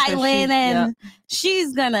 yeah, he's violent, and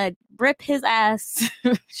she's going to rip his ass.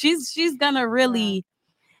 she's going to really.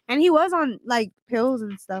 And he was on like pills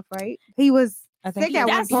and stuff, right? He was sick at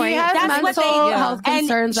one point. He has mental health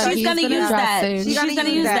concerns that she's going to use that. She's going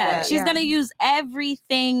to use that. She's going to use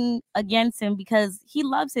everything against him because he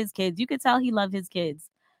loves his kids. You could tell he loves his kids.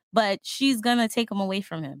 But she's gonna take him away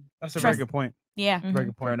from him. That's a very good point. Yeah, very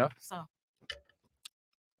good point. Fair enough. So,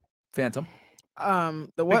 Phantom.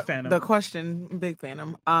 The question, big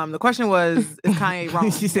Phantom. The question was, is Kanye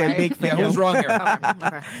wrong? She said, right? "Big Phantom." Yeah, who's wrong here?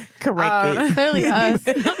 Okay. Correct. Clearly us.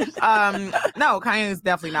 No, Kanye is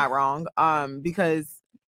definitely not wrong. Because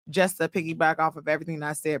just to piggyback off of everything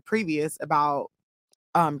I said previous about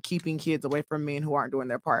keeping kids away from men who aren't doing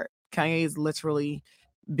their part, Kanye is literally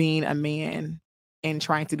being a man and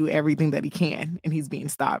trying to do everything that he can, and he's being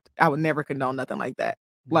stopped. I would never condone nothing like that.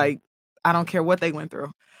 Like, I don't care what they went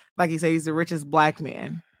through. Like he said, he's the richest black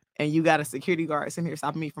man, and you got a security guard sitting here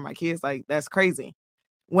stopping me from my kids. Like, that's crazy.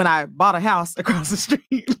 When I bought a house across the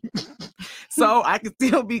street, so I could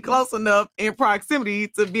still be close enough in proximity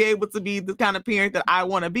to be able to be the kind of parent that I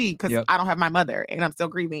want to be, because I don't have my mother, and I'm still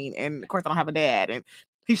grieving, and of course I don't have a dad, and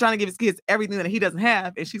he's trying to give his kids everything that he doesn't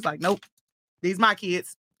have, and she's like, nope, these my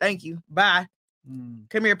kids. Thank you. Bye.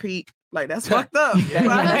 Come here, Pete. Like, that's fucked up.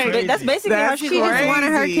 That's basically how she just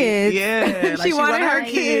wanted her kids. Yeah, like she wanted her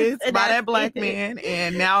kids by that black man,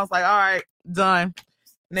 and now it's like, all right, done.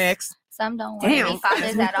 Next. Some don't want to be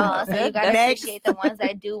fathers at all, so you gotta appreciate the ones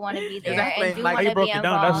that do want to be there and do like want you to broke be it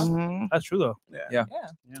down. involved. That's true though. Yeah.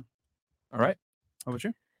 All right. How about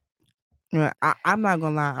you? Yeah, I'm not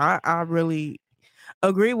gonna lie. I really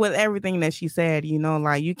agree with everything that she said. You know,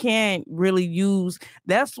 like, you can't really use.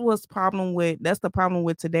 That's the problem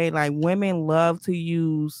with today. Like, women love to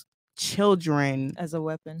use children as a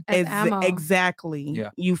weapon. As ammo. Exactly. Yeah.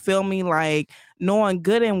 You feel me? Like, knowing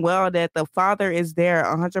good and well that the father is there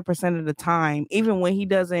 100% of the time, even when he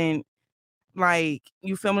doesn't. Like,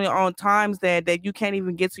 you feel me, on times that you can't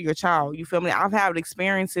even get to your child. You feel me? I've had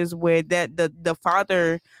experiences where that the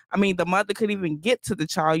mother couldn't even get to the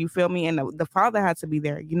child. You feel me? And the father had to be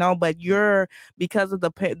there. You know, but because of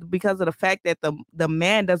the fact that the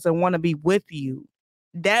man doesn't want to be with you.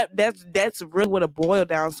 That's really what it boils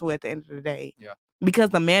down to at the end of the day. Yeah. Because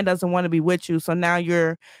the man doesn't want to be with you, so now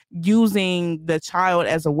you're using the child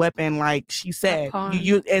as a weapon, like she said,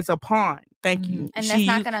 you as a pawn. Thank you. And that's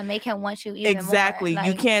not gonna make him want you even exactly. more.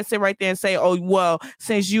 You can't sit right there and say, "Oh, well,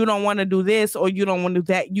 since you don't want to do this or you don't want to do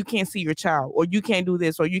that, you can't see your child, or you can't do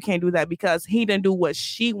this or you can't do that," because he didn't do what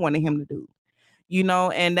she wanted him to do. You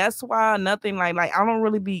know, and that's why nothing like I don't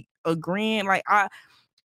really be agreeing. Like, I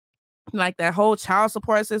like that whole child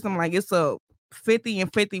support system. Like, it's a 50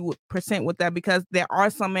 and 50% with that, because there are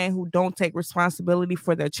some men who don't take responsibility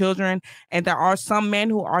for their children, and there are some men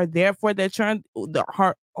who are there for their children,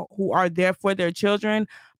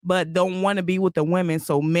 but don't want to be with the women.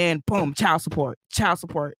 So men, boom, child support.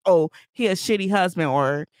 Oh, he a shitty husband,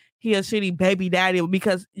 or he a shitty baby daddy,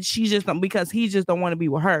 because he just don't want to be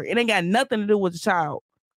with her. It ain't got nothing to do with the child.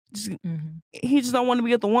 He just don't want to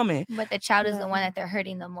be with the woman. But the child is the one that they're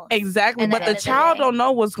hurting the most. Exactly. But the child don't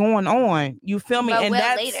know what's going on. You feel me? But And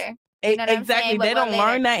that's later. You know exactly. They don't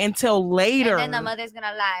learn that until later. And then the mother's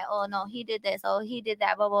gonna lie. Oh no, he did this. Oh, he did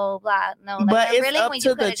that. Blah blah blah. No, like, but it's really, up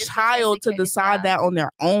to the child to decide that on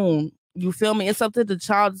their own. You feel me? It's up to the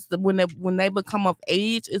child when they become of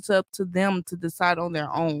age. It's up to them to decide on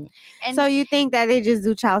their own. And so you think that they just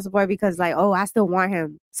do child support because, like, oh, I still want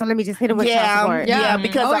him, so let me just hit him with child support? Yeah,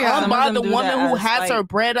 because the woman who has her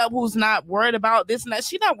bread up, who's not worried about this and that.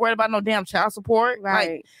 She's not worried about no damn child support. Right?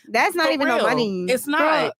 Like, that's not even no money. It's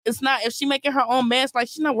not. It's not. If she making her own mess, like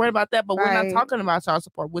she's not worried about that. But we're not talking about child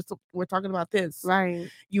support. We're talking about this. Right?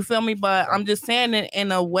 You feel me? But I'm just saying it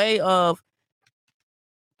in a way of.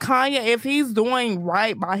 Kanye, if he's doing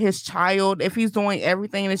right by his child, if he's doing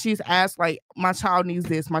everything that she's asked, like, my child needs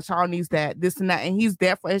this, my child needs that, this and that, and he's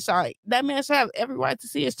there for his child, that man should have every right to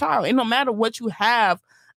see his child. And no matter what you have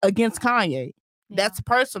against Kanye, that's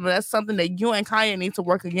personal. That's something that you and Kanye need to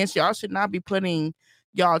work against. Y'all should not be putting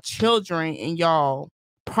y'all children in y'all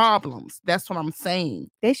problems. That's what I'm saying.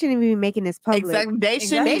 They shouldn't even be making this public. Exactly. They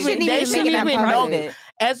shouldn't even know.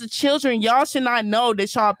 As a children, y'all should not know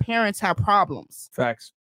that y'all parents have problems.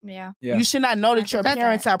 Facts. Yeah. You should not know that your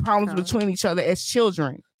parents have problems between each other as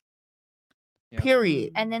children. Yeah.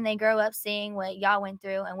 Period. And then they grow up seeing what y'all went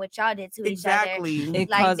through and what y'all did to each other. It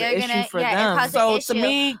like they're gonna for them. So to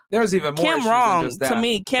me, there's even more Kim wrong. To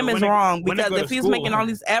me, Kim is wrong because if he's making all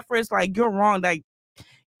these efforts, like, you're wrong. Like,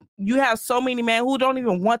 you have so many men who don't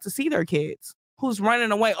even want to see their kids. Who's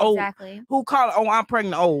running away? Exactly. Who call? Oh, I'm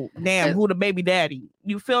pregnant. Oh, damn. Who the baby daddy?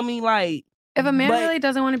 You feel me? Like. If a man really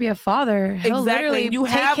doesn't want to be a father, he'll literally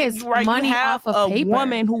take his money off of paper.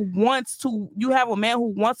 Woman who wants to, you have a man who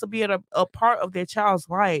wants to be a part of their child's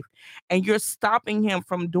life, and you're stopping him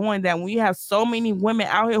from doing that when you have so many women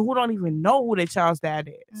out here who don't even know who their child's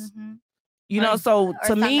dad is. Mm-hmm. You know, so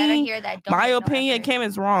to me, my opinion, Kim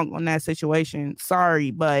is wrong on that situation.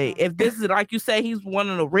 Sorry, but if this is, like you say, he's one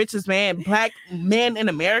of the richest black men in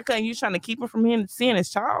America, and you're trying to keep him from him seeing his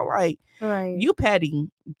child, like, you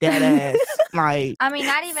petty, dead ass. Like, I mean,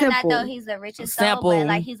 not even that though. He's the richest soul, but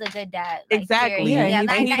like, he's a good dad. Like, exactly. Yeah,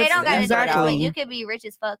 like, it don't gotta do that. Like, you could be rich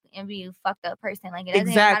as fuck and be a fucked up person. Like, it doesn't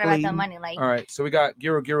even matter about the money. Like, all right. So we got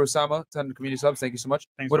Giro Sama, 10 community subs. Thank you so much.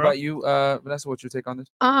 Thanks, what about you, Vanessa? What's your take on this?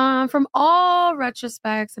 From all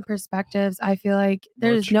retrospects and perspectives, I feel like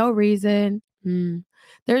there's no reason.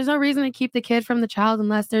 There's no reason to keep the kid from the child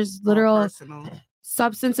unless there's literal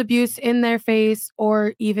substance abuse in their face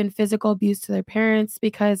or even physical abuse to their parents,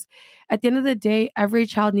 because at the end of the day, every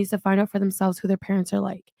child needs to find out for themselves who their parents are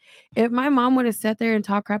like. If my mom would have sat there and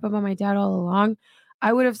talked crap about my dad all along,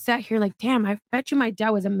 I would have sat here like, damn, I bet you my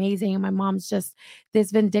dad was amazing and my mom's just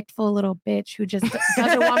this vindictive little bitch who just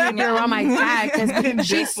doesn't want me to be around my dad because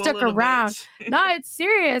she stuck around. No, it's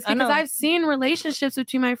serious, because I've seen relationships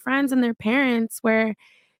between my friends and their parents where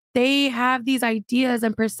they have these ideas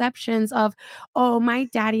and perceptions of, oh, my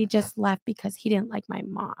daddy just left because he didn't like my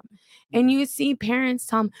mom. And you see parents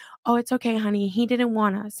tell them, oh, it's okay, honey. He didn't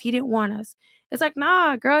want us. He didn't want us. It's like,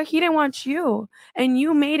 nah, girl, he didn't want you. And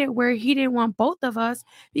you made it where he didn't want both of us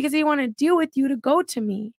because he wanted to deal with you to go to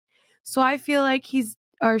me. So I feel like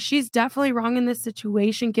she's definitely wrong in this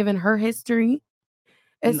situation, given her history,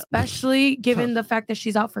 especially given the fact that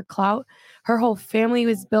she's out for clout. Her whole family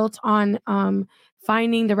was built on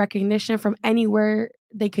finding the recognition from anywhere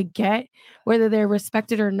they could get, whether they're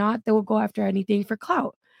respected or not. They will go after anything for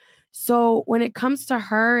clout. So when it comes to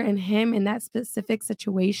her and him in that specific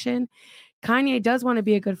situation, Kanye does want to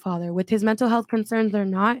be a good father. With his mental health concerns or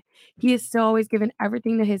not, he is still always given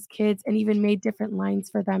everything to his kids and even made different lines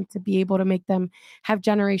for them to be able to make them have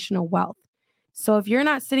generational wealth. So if you're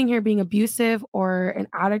not sitting here being abusive or an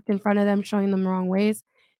addict in front of them, showing them the wrong ways,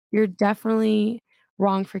 you're definitely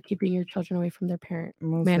wrong for keeping your children away from their parent,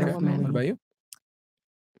 man or woman. What about you?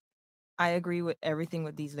 I agree with everything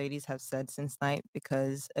what these ladies have said since night,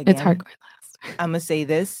 because again, it's hard going last. I'm gonna say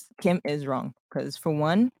this: Kim is wrong, because for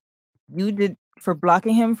one, for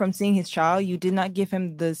blocking him from seeing his child, you did not give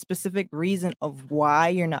him the specific reason of why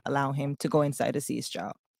you're not allowing him to go inside to see his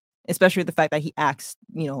child, especially the fact that he asked,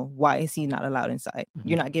 why is he not allowed inside? Mm-hmm.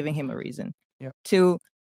 You're not giving him a reason. Yep. Two,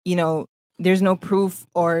 there's no proof,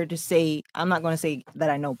 or to say, I'm not going to say that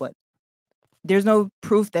I know, but there's no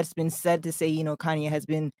proof that's been said to say, Kanye has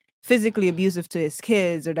been physically abusive to his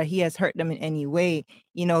kids or that he has hurt them in any way.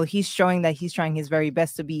 He's showing that he's trying his very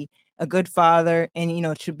best to be a good father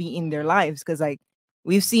and, to be in their lives. Because like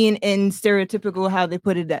we've seen in stereotypical how they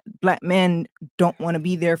put it that black men don't want to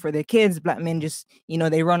be there for their kids. Black men just,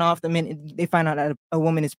 they run off the minute they find out that a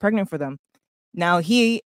woman is pregnant for them. Now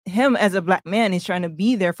he him as a black man is trying to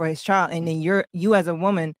be there for his child, and then you as a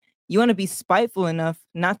woman, you want to be spiteful enough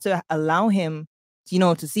not to allow him,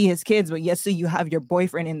 to see his kids, but yes, so you have your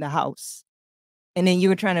boyfriend in the house, and then you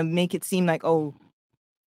were trying to make it seem like, oh,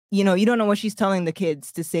 you don't know what she's telling the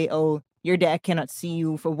kids to say, oh, your dad cannot see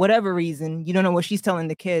you for whatever reason. You don't know what she's telling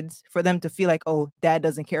the kids for them to feel like, oh, dad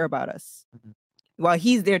doesn't care about us. While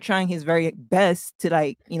he's there trying his very best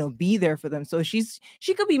to be there for them. So she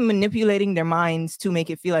could be manipulating their minds to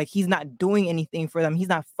make it feel like he's not doing anything for them. He's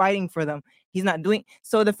not fighting for them. He's not doing.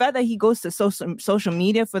 So the fact that he goes to social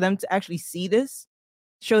media for them to actually see this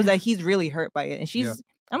shows that he's really hurt by it. And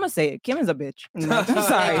I'm gonna say it. Kim is a bitch. I'm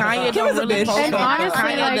sorry. Kanye Kim is a bitch. And honestly,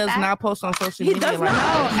 Kanye does not post on social media. He does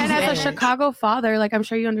not. And as a Chicago father, I'm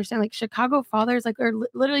sure you understand, Chicago fathers are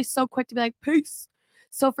literally so quick to be like, peace.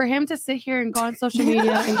 So for him to sit here and go on social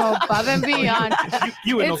media and go above and beyond,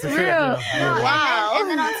 you would know for sure. Wow. And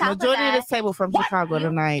then on top Majority of this table from Chicago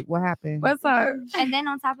tonight. What happened? What's up? And then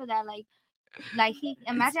on top of that, he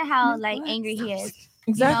imagine how angry he is.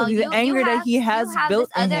 Exactly, the anger that he has built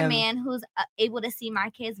this in other him. man who's able to see my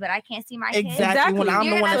kids, but I can't see my kids. Exactly. When I'm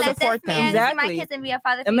the one to support them. See my kids and be a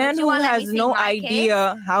father. A man who has no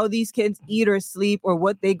idea how these kids eat or sleep or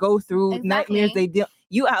what they go through, nightmares they deal.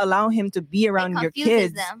 You allow him to be around your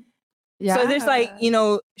kids. Yeah. So there's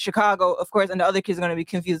Chicago, of course, and the other kids are going to be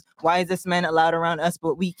confused. Why is this man allowed around us,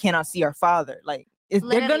 but we cannot see our father?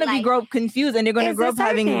 They're going to grow up confused, and they're going to grow up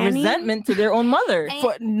having resentment to their own mother.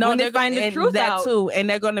 When they find the truth out too, and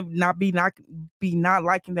they're going to not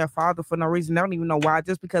liking their father for no reason. They don't even know why,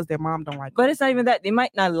 just because their mom don't like. But it's not even that. They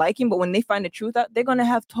might not like him, but when they find the truth out, they're going to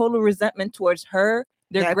have total resentment towards her,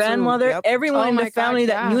 their grandmother, everyone in the family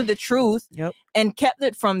that knew the truth and kept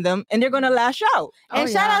it from them, and they're going to lash out. And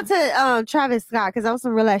shout out to Travis Scott, because that was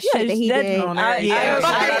some real ass shit that he did. I gave him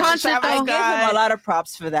a lot of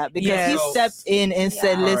props for that, because he stepped in and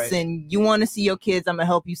said, listen, you want to see your kids, I'm going to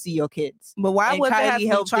help you see your kids. But why would that have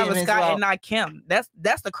to be Travis Scott and not Kim?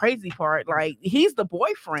 That's the crazy part. He's the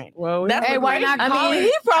boyfriend. Well, why not?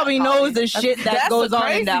 He probably knows the shit that goes on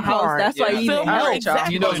in that house. That's why he even helped.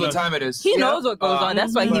 He knows what time it is. He knows what goes on.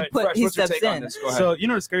 That's why he steps in. So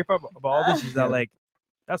the scary part about all this is that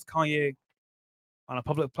that's Kanye on a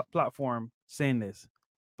public platform saying this,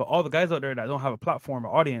 but all the guys out there that don't have a platform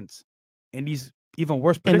or audience in these even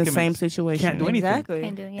worse predicaments, in the same situation, can't do anything.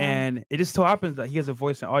 Exactly. And it just so happens that he has a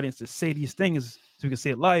voice and audience to say these things so we can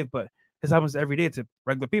say it live, but this happens every day to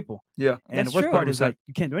regular people. Yeah. And the worst part is that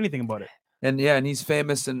you can't do anything about it. And and he's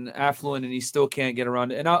famous and affluent, and he still can't get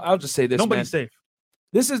around it. And I'll just say this, nobody's safe.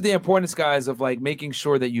 This is the importance, guys, of making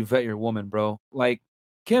sure that you vet your woman, bro.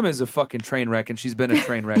 Kim is a fucking train wreck, and she's been a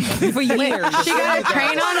train wreck for years. She got a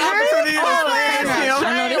train on her. She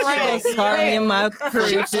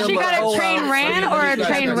got a train ran or a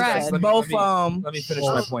train wreck. Both. Let me finish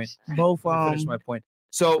my point. Finish my point.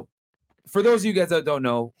 So, for those of you guys that don't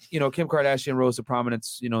know, Kim Kardashian rose to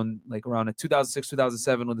prominence, around 2006,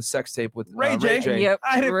 2007 with a sex tape with Ray J. Yep,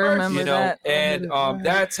 I remember that. And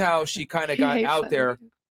that's how she kind of got out there.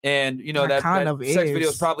 And that sex video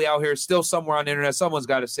is probably out here still somewhere on the internet. Someone's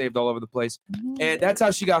got it saved all over the place. And that's how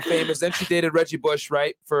she got famous. Then she dated Reggie Bush,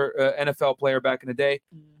 right, for NFL player back in the day.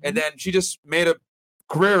 And then she just made a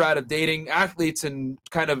career out of dating athletes and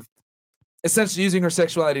kind of essentially using her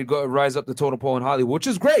sexuality to rise up the totem pole in Hollywood, which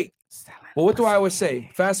is great. But what do I always say?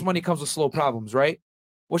 Fast money comes with slow problems, right?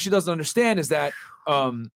 What she doesn't understand is that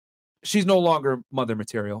she's no longer mother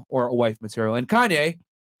material or a wife material. And Kanye,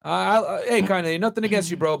 hey Kanye, nothing against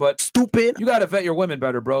you, bro, but stupid. You gotta vet your women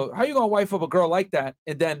better, bro. How you gonna wife up a girl like that,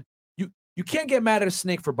 and then you can't get mad at a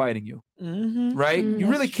snake for biting you, right? You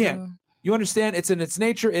really can't. You understand? It's in its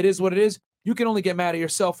nature. It is what it is. You can only get mad at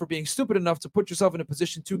yourself for being stupid enough to put yourself in a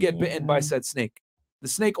position to get bitten by said snake. The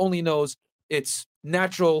snake only knows its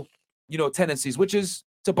natural, tendencies, which is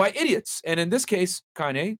to bite idiots. And in this case,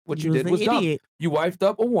 Kanye, what you did was dumb. You wifed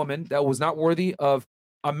up a woman that was not worthy of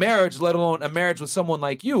a marriage, let alone a marriage with someone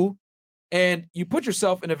like you, and you put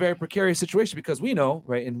yourself in a very precarious situation because we know,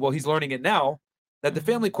 right, and he's learning it now, that the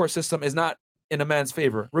family court system is not in a man's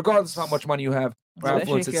favor, regardless of how much money you have, or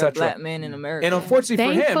influence, etc. Black man in America. And unfortunately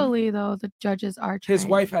for him, thankfully though, the judges are trained. His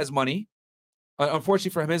wife has money.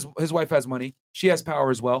 Unfortunately for him, his wife has money. She has power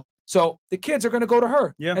as well. So the kids are going to go to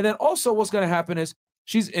her. Yeah. And then also what's going to happen is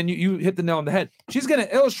you hit the nail on the head. She's going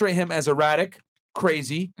to illustrate him as erratic,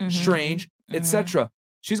 crazy, strange, etc.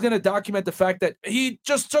 She's going to document the fact that he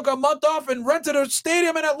just took a month off and rented a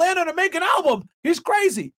stadium in Atlanta to make an album. He's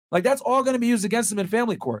crazy. That's all going to be used against him in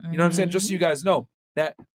family court. You know what I'm saying? Just so you guys know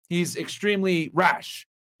that he's extremely rash,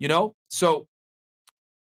 So,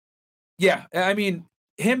 yeah, I mean,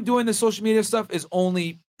 him doing the social media stuff is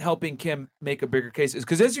only helping Kim make a bigger case is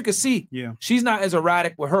because, as you can see, she's not as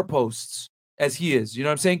erratic with her posts as he is. You know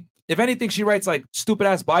what I'm saying? If anything, she writes like stupid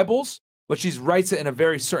ass Bibles, but she writes it in a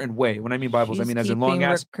very certain way. When I mean Bibles, I mean as in long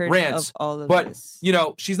ass rants. But you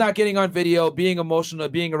know, she's not getting on video, being emotional,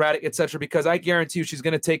 being erratic, etc. Because I guarantee you, she's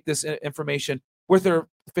going to take this information with her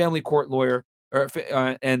family court lawyer,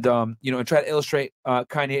 and try to illustrate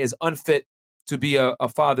Kanye is unfit to be a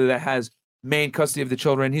father that has main custody of the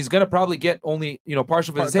children. He's going to probably get only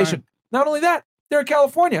partial visitation. Not only that, they're in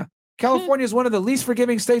California. California is one of the least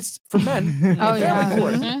forgiving states for men in family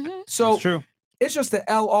court. So true. It's just the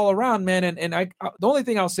L all around, man. And I the only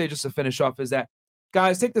thing I'll say just to finish off is that,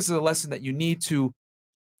 guys, take this as a lesson that you need to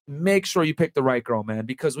make sure you pick the right girl, man.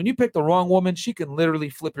 Because when you pick the wrong woman, she can literally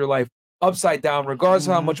flip your life upside down, regardless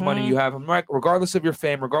of how much money you have, regardless of your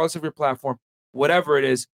fame, regardless of your platform, whatever it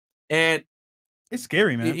is. And it's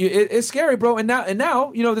scary, man. It's scary, bro. And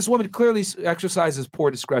now, this woman clearly exercises poor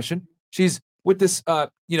discretion. She's with this,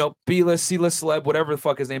 B-list, C-list celeb, whatever the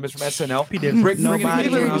fuck his name is from SNL. Nobody.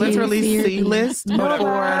 Literally C-list before her.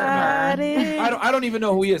 I don't even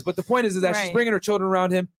know who he is. But the point is that she's bringing her children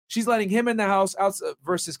around him. She's letting him in the house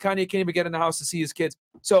versus Kanye can't even get in the house to see his kids.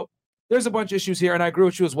 So there's a bunch of issues here. And I agree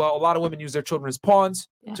with you as well. A lot of women use their children as pawns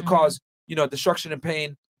to cause, destruction and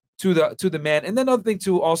pain to the man. And then another thing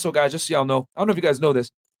too, also, guys, just so y'all know, I don't know if you guys know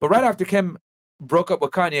this, but right after Kim broke up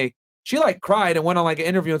with Kanye, she cried and went on an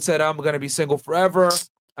interview and said, "I'm going to be single forever.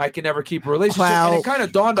 I can never keep a relationship." And it kind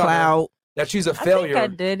of dawned on her that she's a failure. I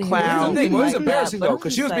think I did. Here's the thing. It was embarrassing though,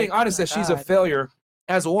 because she was being honest that she's a failure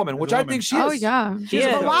as a woman, which I think she is. Oh yeah.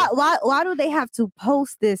 Why do they have to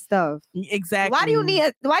post this stuff? Exactly. Why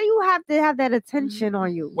do you have to have that attention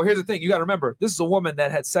on you? Well, here's the thing. You got to remember, this is a woman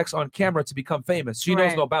that had sex on camera to become famous. She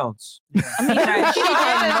knows no bounds. I mean, she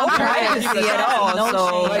had no privacy at all.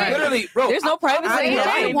 So literally, bro, there's no privacy.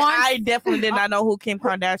 I definitely did not know who Kim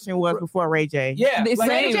Kardashian was before Ray J. Yeah,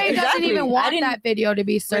 Ray J doesn't even want that video to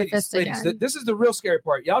be surfaced again. This is the real scary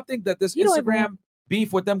part. Y'all think that this Instagram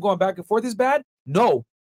beef with them going back and forth is bad? No.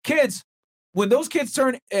 Kids, when those kids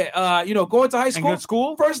turn, go into high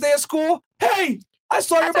school, first day of school, hey, I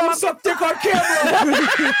saw your mom suck dick on camera.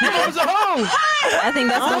 I was a hoe. I think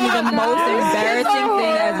that's gonna be the most embarrassing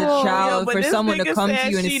thing as a child for someone to come to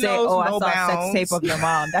you and say, "Oh, I saw sex tape of your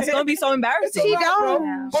mom." That's gonna be so embarrassing. She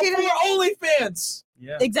don't. She didn't. OnlyFans.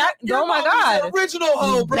 Yeah. Exactly. Oh my God. The original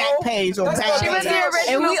hoe, bro. Back page or back She was the original.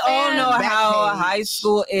 And we all know how high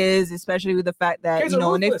school is, especially with the fact that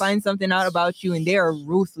when they find something out about you and they are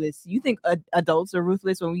ruthless. You think adults are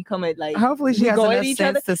ruthless when we come at Hopefully she has enough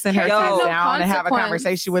sense to send her kids down and have a consequence.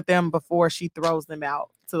 conversation with them before she throws them out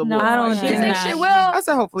to the world. I don't think she will. I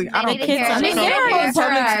said hopefully. I don't think so. She's in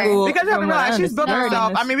public school because you have to realize she's built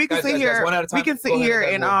herself. I mean, we can sit here. We can sit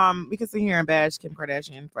here and bash Kim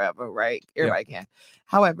Kardashian forever, right? Everybody can.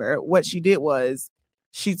 However, what she did was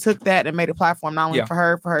she took that and made a platform not only for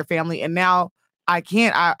her family, and now I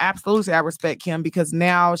absolutely respect Kim because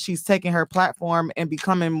now she's taking her platform and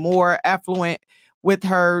becoming more affluent with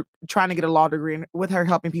her trying to get a law degree and with her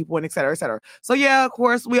helping people and et cetera, et cetera. So yeah, of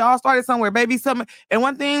course, we all started somewhere, baby. And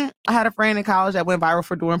one thing, I had a friend in college that went viral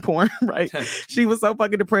for doing porn, right? She was so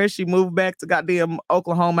fucking depressed. She moved back to goddamn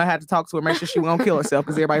Oklahoma. I had to talk to her, make sure she won't kill herself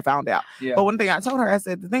because everybody found out. Yeah. But one thing I told her, I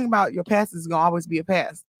said, the thing about your past is gonna always be a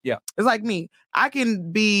past. Yeah. It's like me. I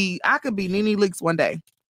could be Nene Leakes one day.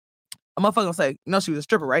 A motherfucker gonna say, she was a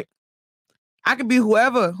stripper, right? I could be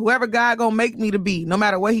whoever God gonna make me to be. No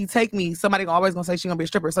matter where he take me, somebody always gonna say she gonna be a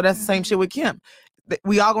stripper. So that's the same shit with Kim.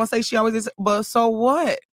 We all gonna say she always is, but so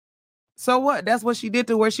what? So what? That's what she did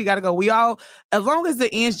to where she gotta go. We all, as long as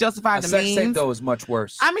the ends justify the means. Sex tape though is much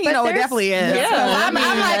worse. I mean, it definitely is. Yeah, I'm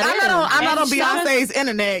not on Beyonce's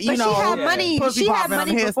internet. She had money. She had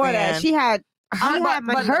money before that. She had.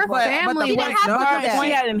 Her family. She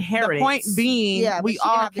had inheritance. The point being, we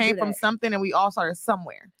all came from something and we all started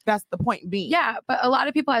somewhere. That's the point being. Yeah, but a lot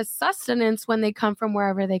of people have sustenance when they come from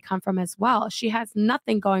wherever they come from as well. She has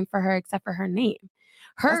nothing going for her except for her name.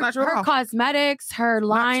 Her cosmetics, her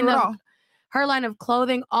line of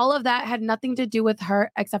clothing, all of that had nothing to do with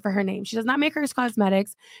her except for her name. She does not make her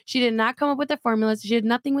cosmetics. She did not come up with the formulas. She had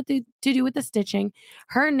nothing to do with the stitching.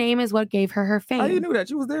 Her name is what gave her fame. Oh, you knew that?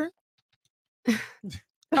 She was there?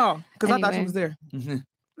 Oh, because I thought she was there.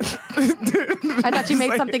 I thought you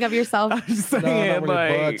made something of yourself. I'm just saying,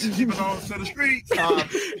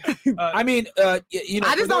 I mean, you know,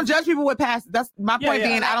 I just don't judge people with past. That's my point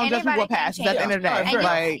being, I don't judge people with past. At the end of the day,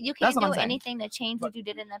 and you can't do anything to change what you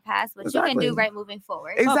did in the past, but you can do right moving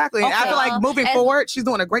forward. Exactly. I feel like moving forward, she's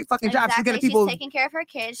doing a great fucking job. She's getting people. She's taking care of her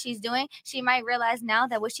kids. She might realize now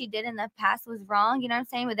that what she did in the past was wrong. You know what I'm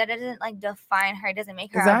saying? But that doesn't like define her. It doesn't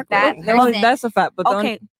make her a bad person. Well, that's a fact. But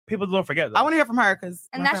Okay. People don't forget. I want to hear from her because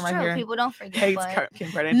that's true. People don't forget. Hates Kim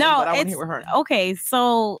Kardashian, No, but I want to hear with her. Okay,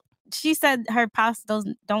 so she said her past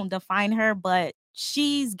don't define her, but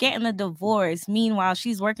she's getting a divorce. Meanwhile,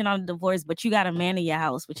 she's working on a divorce, but you got a man in your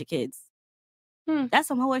house with your kids. That's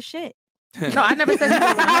some whole shit. No, I never said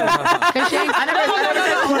that.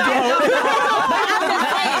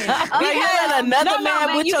 Another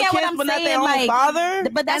man with your kids, but not their own father.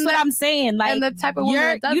 But that's what I'm saying. Like, and the type of woman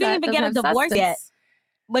that does you didn't even get a divorce yet.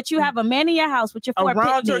 But you have a man in your house with your 4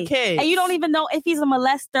 around your kids, and you don't even know if he's a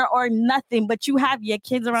molester or nothing. But you have your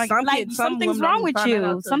kids around. Something's wrong with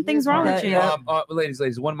you. Something's wrong with you.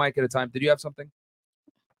 Ladies, one mic at a time. Did you have something?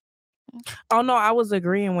 Oh no, I was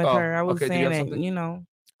agreeing with her. I was saying that, you know.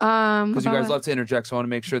 Because you guys love to interject, so I want to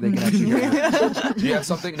make sure they can actually hear you. Do you have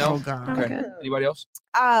something? No? Oh, God. Okay. Anybody else?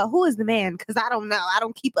 Who is the man? Because I don't know. I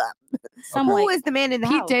don't keep up. Who is the man in the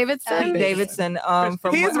Pete house? Davidson. Davidson.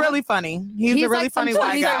 He's really funny. He's a really like funny some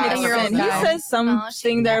white guy. He says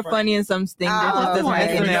something that are funny and some things that just doesn't make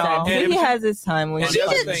any sense. But he has his time when she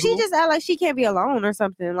just act like she can't be alone or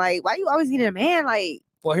something. Like, why you always need a man? Like.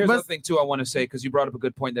 Well, here's the thing, too, I want to say, because you brought up a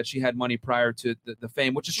good point that she had money prior to the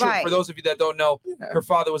fame, which is true. Right. For those of you that don't know, her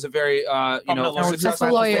father was a very,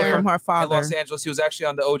 successful lawyer from her father in Los Angeles. He was actually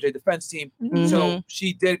on the OJ defense team. Mm-hmm. So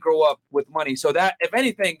she did grow up with money. So that, if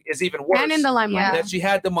anything, is even worse. And in the limelight. That she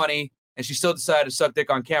had the money and she still decided to suck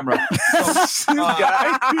dick on camera. So,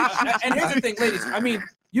 and here's the thing, ladies. I mean,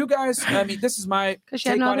 you guys, this is my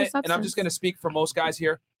take on it. And I'm just going to speak for most guys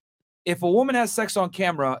here. If a woman has sex on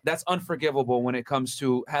camera, that's unforgivable when it comes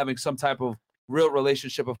to having some type of real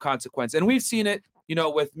relationship of consequence. And we've seen it, you know,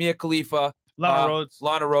 with Mia Khalifa, Lana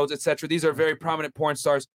Rhoades, etc. These are very prominent porn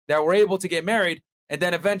stars that were able to get married. And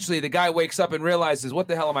then eventually the guy wakes up and realizes, what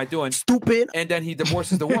the hell am I doing? Stupid. And then he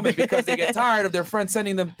divorces the woman because they get tired of their friends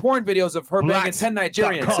sending them porn videos of her banging 10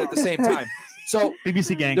 Nigerians at the same time. So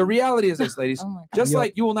BBC gang. The reality is this, ladies. Just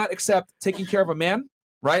like you will not accept taking care of a man,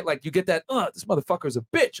 right? Like you get that, this motherfucker's a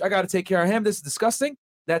bitch. I got to take care of him. This is disgusting.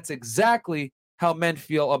 That's exactly how men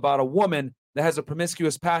feel about a woman that has a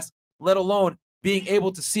promiscuous past, let alone being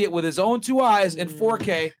able to see it with his own 2 eyes in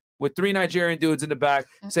 4K with 3 Nigerian dudes in the back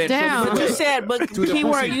saying, but you said,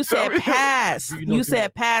 keyword, you said past. You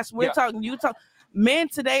said past. We're talking, men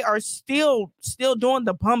today are still doing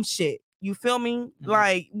the bum shit. You feel me? Mm-hmm.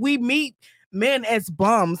 Like we meet men as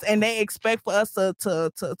bums and they expect for us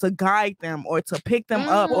to guide them or to pick them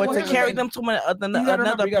up or to carry them to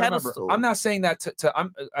another pedestal. I'm not saying that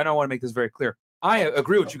I don't want to make this very clear. I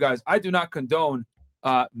agree with you guys. I do not condone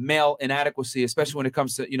male inadequacy, especially when it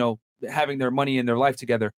comes to, you know, having their money and their life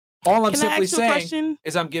together. All I'm simply saying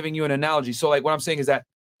is I'm giving you an analogy. So like what I'm saying is that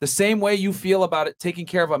the same way you feel about it, taking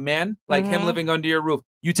care of a man, like him living under your roof,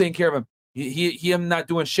 you taking care of him, him not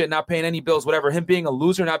doing shit, not paying any bills, whatever, him being a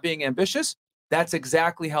loser, not being ambitious. That's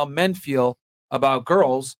exactly how men feel about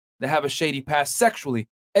girls that have a shady past sexually,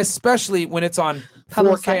 especially when it's on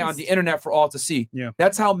 4K on the internet for all to see. Yeah.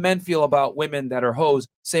 That's how men feel about women that are hoes,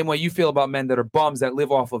 same way you feel about men that are bums that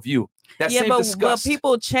live off of you. That same disgust. But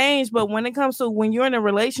people change. But when it comes to when you're in a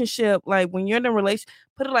relationship, put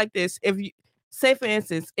it like this. If you say, for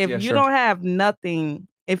instance, if you don't have nothing,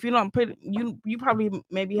 if you don't put you probably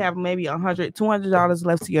have $100, $200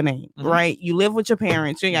 left to your name, right? You live with your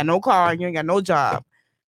parents, you ain't got no car, you ain't got no job.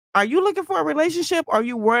 Are you looking for a relationship? Or are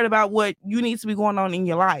you worried about what you need to be going on in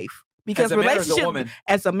your life? Because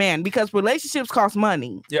as a man, because relationships cost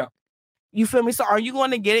money. Yeah. You feel me? So are you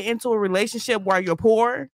going to get into a relationship while you're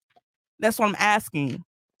poor? That's what I'm asking.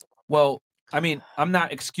 Well, I mean, I'm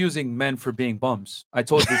not excusing men for being bums. I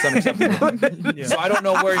told you it's unacceptable. So I don't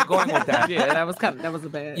know where you're going with that. Yeah, that was a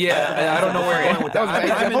bad. Yeah, I don't know where you're going with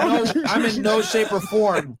that. I'm in no shape or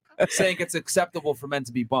form saying it's acceptable for men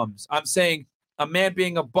to be bums. I'm saying a man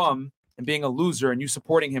being a bum and being a loser and you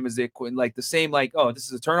supporting him is the same,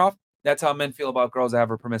 this is a turnoff. That's how men feel about girls that have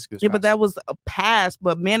a promiscuous past. But that was a past.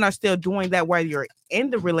 But men are still doing that while you're in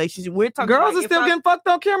the relationship. We're talking girls are still getting fucked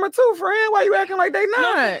on camera too, friend. Why you acting like they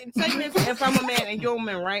not? If I'm a man and you're a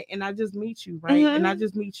man, right? And I just meet you, right? And I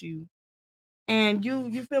just meet you, and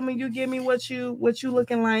you feel me? You give me what you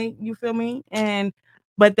looking like. You feel me?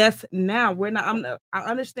 But that's now we're not. I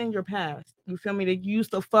understand your past. You feel me? That you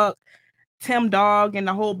used to fuck Tim Dog and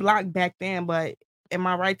the whole block back then, but am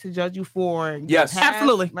I right to judge you for your Yes. past?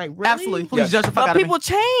 Absolutely. Like, really? Absolutely. Please judge the fuck But out of me. people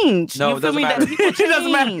change. No, you it feel doesn't me? matter. That people It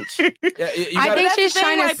doesn't matter. change. I think she's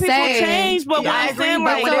trying to people say change, but Yeah, what I I'm agree, saying,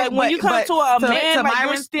 but like when you come but to a to man, like you're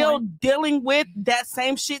Myron's still point- dealing with that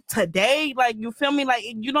same shit today. Like you feel me? Like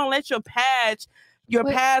you don't let your past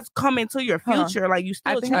come into your Huh. future. Like you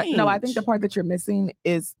still change. I think the part that you're missing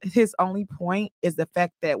is his only point is the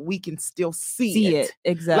fact that we can still see it.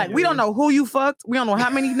 Exactly. Like we don't know who you fucked, we don't know how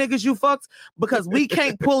many niggas you fucked because we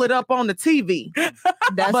can't pull it up on the TV.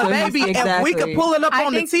 That's But what he's- baby, if we could pull it up I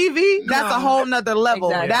on the think- TV, that's a whole nother level.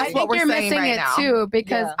 Exactly. That's I what think we're you're saying missing right it now. too,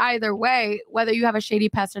 because Yeah. either way, whether you have a shady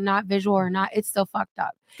past or not, visual or not, it's still fucked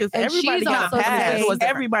up. Because And everybody she's got a also past. saying-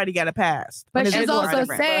 Everybody got a past. But his she's visual is also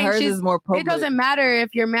different. saying hers she's, is more public. it doesn't matter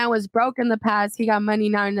if your man was broke in the past, he got money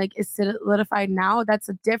now and like is solidified now. That's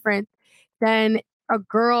a different than a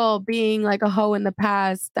girl being like a hoe in the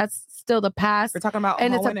past. That's still the past. We're talking about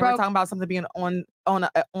And it's a hoeing, and we're broke- talking about something being on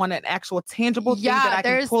an actual tangible thing that Yeah, I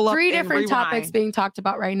can there's pull up 3 and different topics rewind. being talked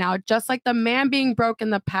about right now. Just like the man being broke in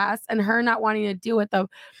the past and her not wanting to deal with the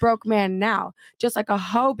broke man now. Just like a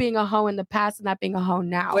hoe being a hoe in the past and not being a hoe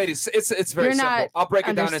now. Ladies, it's very You're simple. not I'll break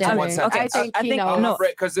it down into one understanding. sentence. I think he knows.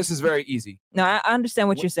 Because this is very easy. No, I understand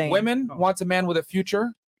what you're saying. Women want a man with a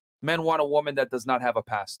future. Men want a woman that does not have a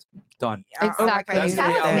past. Done. Exactly. That's the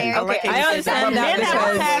reality. I understand that Men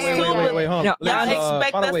have a past because too. Wait, hold on. No, Y'all Let's,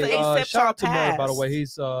 expect by the us way, to accept shout out y'all to Murder, by the past. way.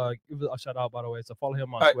 He's give a shout out, by the way. So follow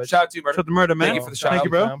him on All right, Twitch. shout out to you, Murder. Shut the murder, man. Thank you for the shout Thank out. you,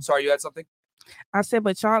 bro. Sorry, you had something? I said,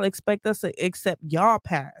 but y'all expect us to accept y'all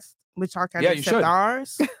past, but y'all can't Yeah, you accept should.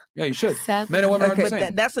 ours. Yeah, you should. Sadly. Men and women are Okay, the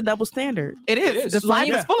same. that's a double standard. It It is. is. This life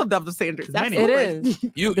Yeah. is full of double standards. Many. it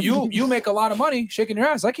Absolutely. is. You make a lot of money shaking your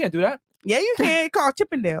ass. I can't do that. Yeah, you can't call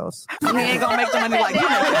Chippendales. We ain't gonna make the money like you.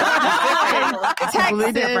 It's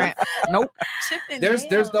completely different. Nope. Here's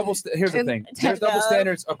the thing. There's double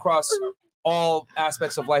standards across all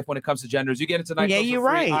aspects of life when it comes to genders. You get into night Yeah, clubs for you're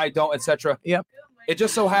free, right. I don't, etc. Yep. It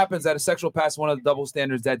just so happens that a sexual past is one of the double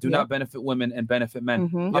standards that do not benefit women and benefit men.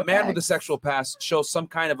 Mhm. A man with a sexual past shows some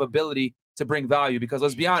kind of ability to bring value because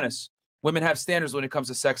let's be honest, women have standards when it comes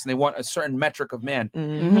to sex and they want a certain metric of man.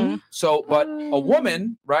 Mm-hmm. So, but a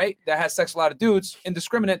woman, right, that has sex with a lot of dudes,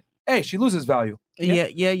 indiscriminate, hey, she loses value. Yeah,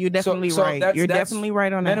 you're definitely So right. that's- You're that's- definitely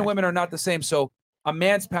right on Men that. and women are not the same. So a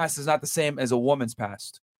man's past is not the same as a woman's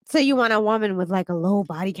past. So you want a woman with like a low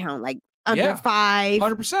body count, like under Yeah. 5,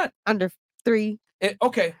 100%. under 3.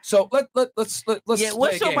 Okay, so let's Yeah, play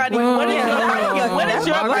what's a your game. body? What is your What is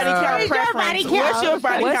body count What's your preference? body count? What's your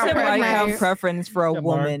body What's count your body count preference preference for a Yeah,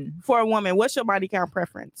 Mark. woman? for a woman? What's your body count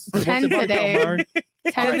preference? 10 today. 10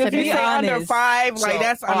 If you today. say under honest. 5, So, like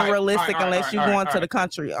that's all right, unrealistic all right, unless all you right, go all into right. the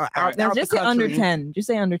country. Or right. Now out just the say under country. 10. Just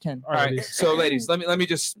say under 10. All right, so ladies, let me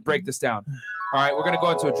just break this down. All right, we're gonna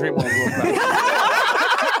go into a dream world real quick.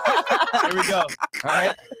 Here we go. All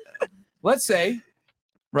right, let's say,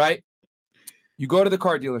 right, you go to the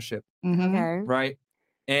car dealership, Mhm. Okay. right,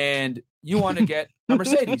 and you want to get a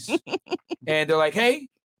Mercedes, and they're like, hey,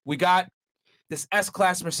 we got this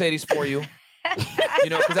S-Class Mercedes for you,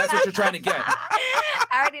 because that's what you're trying to get.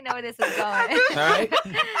 I already know where this is going. All right.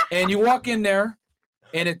 And you walk in there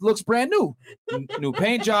and it looks brand new. New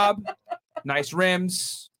paint job, nice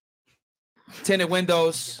rims, tinted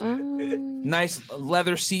windows, nice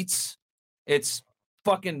leather seats. It's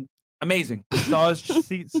fucking amazing. Massage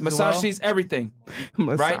seats. as Massage well. seats, everything.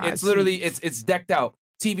 Right? It's Massage literally seats. it's decked out.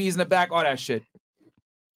 TVs in the back, all that shit.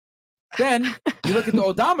 Then you look at the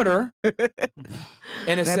odometer and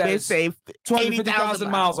it That bitch says say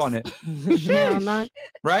 250,000 miles on it. Hell no.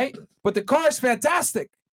 Right? But the car is fantastic.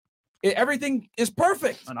 Everything is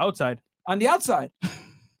perfect On the outside. on the outside,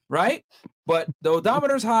 right? But the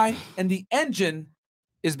odometer's high and the engine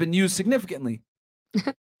has been used significantly.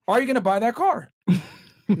 Are you going to buy that car?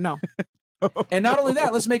 No. And not only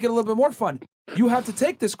that, let's make it a little bit more fun. You have to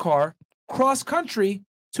take this car cross country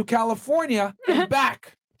to California and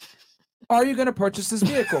back. Are you going to purchase this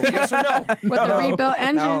vehicle? Yes or no? With the rebuilt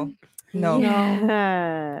engine. No.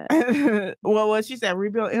 Well, what she said,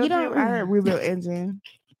 rebuild engine. don't- I heard rebuild engine.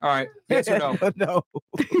 All right. Yes or no? No.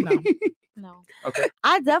 No. Okay.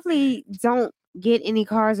 I definitely don't get any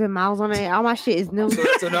cars with miles on it. All my shit is new. So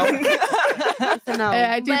that's a no? It's a no.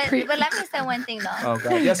 I do But let me say one thing though. Oh,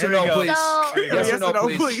 God. Yes or Here we no, go. please? So Yes or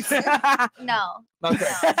no, please? no.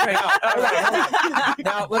 Okay.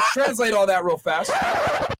 Now, let's translate all that real fast.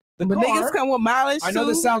 The But car, niggas come with mileage. I know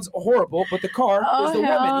this too. sounds horrible, but the car Oh, is the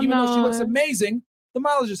hell woman. Even though she looks no. amazing, the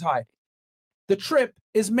mileage is high. The trip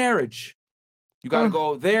is marriage. You got to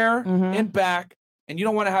go there Mhm. and back, and you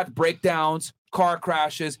don't want to have breakdowns, car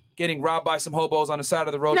crashes, getting robbed by some hobos on the side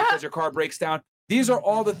of the road because your car breaks down. These are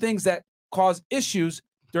all the things that cause issues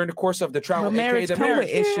during the course of the travel. But marriage the come with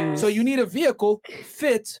issues. So you need a vehicle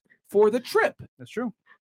fit for the trip. That's true.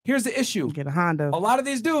 Here's the issue. Get a Honda. A lot of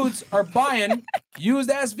these dudes are buying used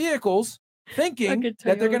ass vehicles thinking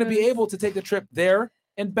that they're going to be able to take the trip there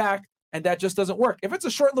and back, and that just doesn't work. If it's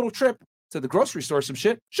a short little trip to the grocery store, some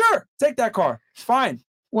shit, sure, take that car. It's fine.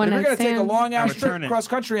 If you're going to take a long ass trip cross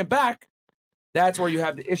country and back, that's where you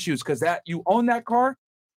have the issues, because that you own that car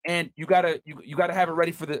and you gotta have it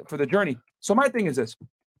ready for the journey. So my thing is this.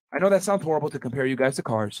 I know that sounds horrible to compare you guys to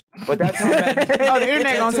cars, but that's how men. The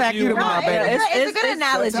internet gonna sack you tomorrow, baby. It's a good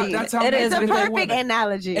analogy. It's a perfect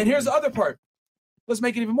analogy. And here's the other part. Let's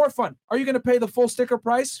make it even more fun. Are you going to pay the full sticker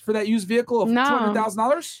price for that used vehicle of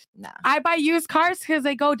 $200,000? No. I buy used cars because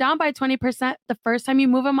they go down by 20% the first time you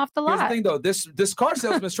move them off the lot. Here's the thing, though. This car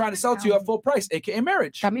salesman is trying to sell to you at full price, aka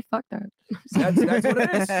marriage. Got me fucked up. That's what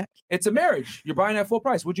it is. It's a marriage. You're buying at full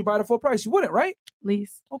price. Would you buy it at full price? You wouldn't, right?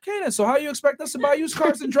 Lease. Okay, then. So how you expect us to buy used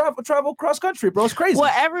cars and travel cross country, bro? It's crazy.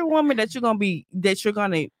 Well, every woman that you're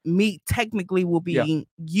gonna meet technically will be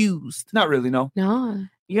used. Not really, no. No.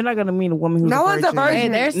 You're not gonna meet a woman who's no one's a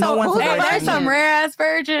virgin. Hey, there's some rare ass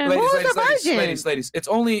virgin. Ladies, Who's a virgin? Ladies. It's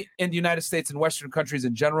only in the United States and Western countries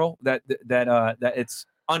in general that it's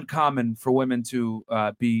uncommon for women to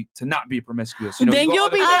not be promiscuous. You know, then you'll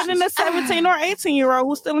be dating a 17 or 18-year-old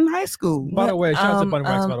who's still in high school. By the way, shout out to Bunny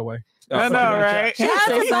Rex, by the way. I know, right? Shout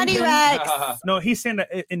out to Bunny Rex. No, he's saying that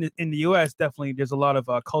in the U.S. definitely there's a lot of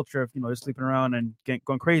culture of just sleeping around and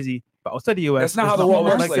going crazy. But outside the U.S., that's not how the world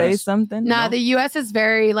works. Say something. Nah, the U.S. is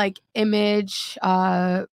very like image,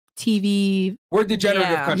 TV. We're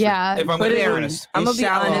degenerative country. Yeah, if I'm gonna be honest, I'm gonna be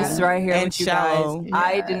honest right here with you guys. Yeah.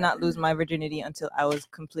 I did not lose my virginity until I was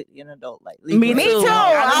completely an adult. Like me too.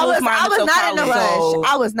 I was not in a rush.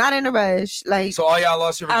 I was not in a rush. Like so, all y'all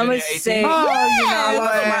lost your virginity at 18.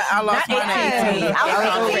 I lost mine at 18. I was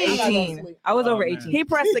over 18. I was over 18. He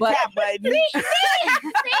pressed the cap button.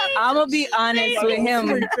 I'm gonna be honest with him.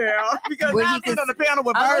 Because I'm on the panel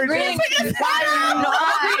with virgins.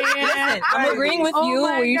 I'm agreeing with you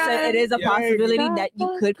where you said it is a possibility that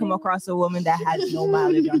you could come across a woman that has no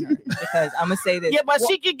mileage on her. Because I'm gonna say this. Yeah, but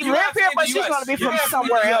she can live here, but she's gonna be from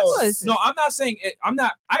somewhere else. No, I'm not saying it.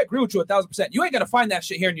 I agree with you 1,000%. You ain't gonna find that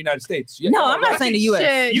shit here in the United States. No, I'm not saying the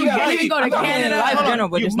U.S. You can go to Canada. Life in general,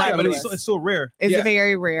 but it's so rare. It's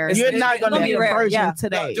very rare. You're not gonna be a virgin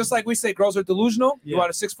today. Just like we say, girls are delusional. You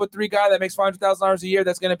want a 6'3" guy that makes $500,000 a year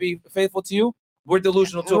that's gonna be faithful to you. We're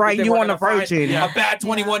delusional too. Right, you want a virgin. A bad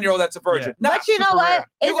 21-year-old that's a virgin. Yeah. But you know what?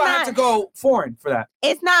 You're going to have to go foreign for that.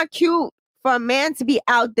 It's not cute for a man to be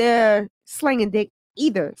out there slinging dick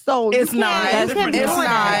either. So it's not. It's not.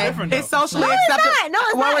 It's socially acceptable. No,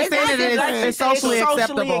 it's not. It's socially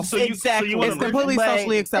acceptable. Exactly. It's completely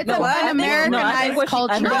socially acceptable. It's an Americanized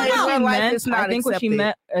culture. I think what she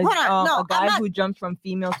meant is a guy who jumped from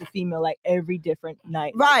female to female like every different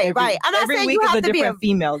night. Right. I'm not every saying week you is have a to be different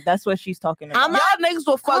female. That's what she's talking about. Y'all niggas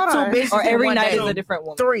will fuck 2 bitches or every night is a different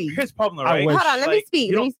woman. 3. Here's the problem, right? Hold on, let me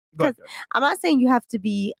speak. I'm not saying you have to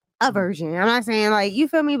be a virgin. I'm not saying like you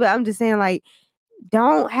feel me, but I'm just saying like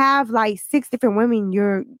don't have like 6 different women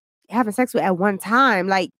you're having sex with at one time.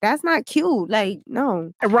 Like that's not cute. Like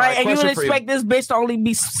no. Right, and you would expect this bitch to only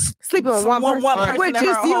be sleeping with one person, which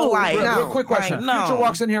is you. Real quick question. Future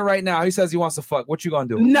walks in here right now. He says he wants to fuck. What you gonna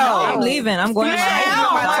do? No, I'm leaving. I'm going.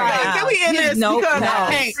 Can we end this? No, Can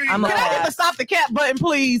I get the stop the cat button,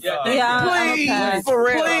 please? Yeah, please, for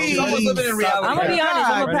real. Someone's living in reality. I'm gonna be honest.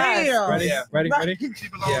 I'm a pass. Ready? Yeah.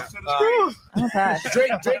 I'm a pass.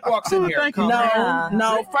 Drake walks in here.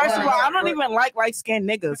 No. First of all, I don't even like light-skinned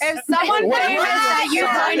niggas. If someone famous that you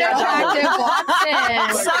find attractive walks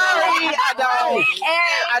in, sorry,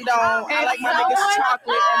 I don't. I like my niggas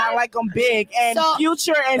chocolate and I like them big. And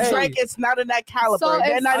Future and Drake, it's not in that caliber.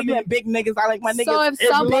 They're not even big niggas. I like my niggas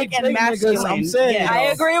big and masculine. I'm saying,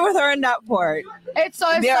 I agree with her in that part. If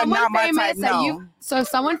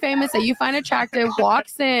someone famous that you find attractive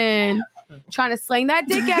walks in, trying to sling that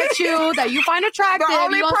dick at you that you find attractive, the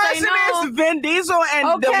only person is Vin Diesel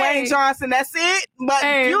and Dwayne Johnson. That's it. But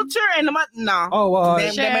Future and no. Oh,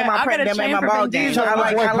 they made my ball game.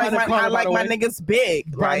 I like my niggas big.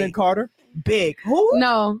 Brandon Carter. Big. Who?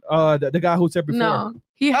 No. The guy who said before. No.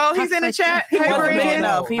 He's in the chat. He wasn't big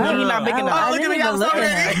enough. He's not big enough. Look at me. Look, I was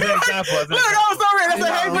so ready. I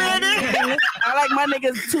said, hey, Brandon. I like my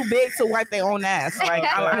niggas too big to wipe their own ass. Like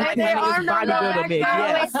I like my niggas bodybuilder big.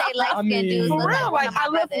 Yes. I mean, For real, like I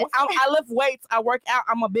lift weights. I work out.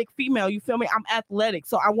 I'm a big female. You feel me? I'm athletic,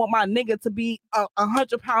 so I want my nigga to be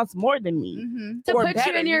 100 pounds more than me. To put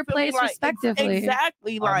you in your place respectively.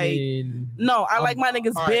 Exactly. Like no, I like my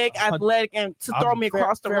niggas big, athletic, and to throw me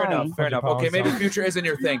across the room. Fair enough. Okay, maybe Future isn't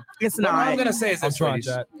your thing. It's not. What I'm gonna say is this,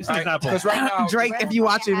 because right now, Drake, if you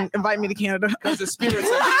watching, invite me to Canada. Because the spirits.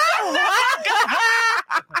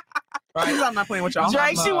 Right. I'm not playing with y'all.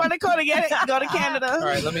 Drake, she want to go to Canada. All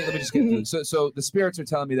right, let me just get through. So the spirits are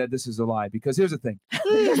telling me that this is a lie, because here's the thing.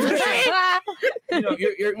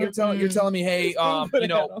 You're telling me, hey,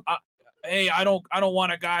 hey, I don't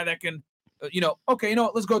want a guy that can, okay,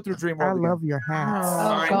 let's go through dream world. I love your hats.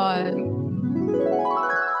 Oh God.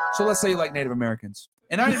 So let's say you like Native Americans,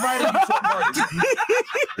 and I invited you to a party.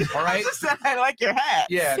 All right. I like your hat.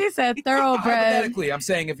 Yeah. She said thoroughbred. Hypothetically, I'm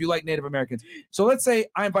saying if you like Native Americans. So let's say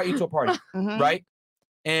I invite you to a party, right?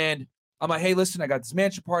 And I'm like, hey, listen, I got this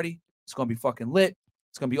mansion party. It's gonna be fucking lit.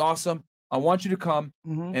 It's gonna be awesome. I want you to come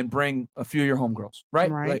and bring a few of your homegirls,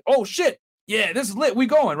 right? Like, oh shit, yeah, this is lit. We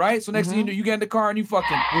going, right? So next thing you know, you get in the car and you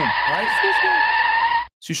fucking boom, right?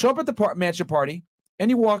 So you show up at the mansion party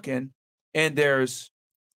and you walk in, and there's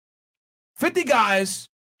 50 guys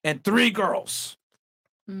and 3 girls.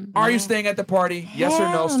 Are you staying at the party? Yes or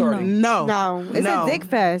no? Starting? No. It's a dick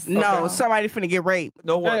fest. No, somebody finna get raped.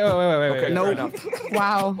 No one. Wait. Okay, no.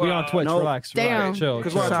 Wow. We on Twitch. Relax. Damn. Chill.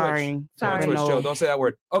 Because we're on Twitch. Sorry. Twitch, chill. Don't say that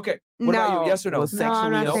word. Okay. What about you? Yes or no? No,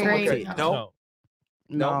 I'm not saying Okay.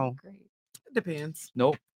 No. It depends.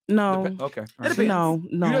 Nope. No. Okay. It depends. No.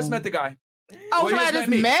 You just met the guy. Oh, so I just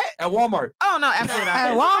met? At Walmart. Oh, no, absolutely not.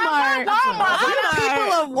 At Walmart. Why the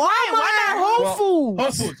people of Walmart? Why not Whole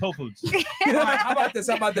Foods. Right, how about this?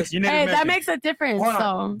 Hey, that makes a difference.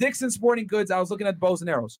 So Dixon Sporting Goods. I was looking at bows and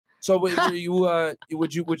arrows. So would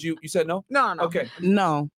you said no? No. Okay.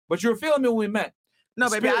 No. But you were feeling me when we met. No,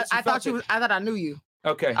 baby. I thought I knew you.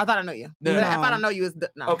 Okay. I thought I knew you. No. If I don't know you, it's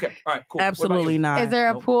no. Okay. All right. Cool. Absolutely not. is there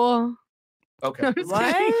a pool? Okay. What?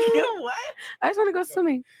 What? I just want to go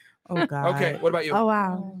swimming. Oh God. Okay. What about you? Oh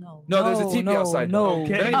wow. No, there's a teepee outside. No.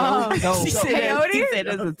 Okay. No. She said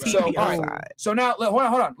there's a teepee outside. So now,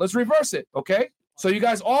 hold on. Let's reverse it. Okay. So you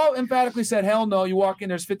guys all emphatically said, hell no. You walk in,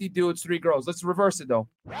 there's 50 dudes, 3 girls. Let's reverse it though.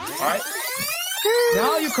 All right.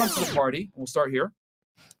 Now you come to the party. We'll start here.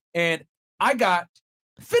 And I got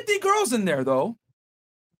 50 girls in there though.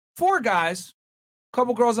 4 guys.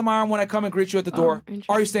 Couple girls on my arm when I come and greet you at the door.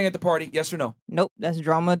 Are you staying at the party? Yes or no? Nope. That's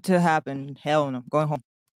drama to happen. Hell no. Going home.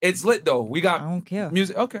 It's lit though. We got I don't care.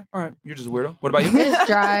 music. Okay. All right. You're just a weirdo. What about you? It's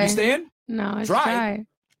dry. You staying? No, it's dry.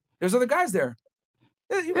 There's other guys there.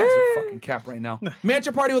 Yeah, you guys are fucking cap right now.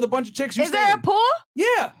 Mansion party with a bunch of chicks. Is there a pool?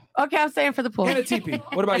 Yeah. Okay, I'm staying for the pool. And a teepee.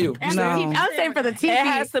 What about you? No. I'm saying for the teepee. It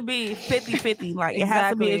has to be 50-50. Like it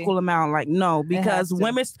has to be equal amount. Like no, because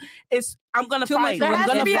women, I'm gonna fight. There I'm has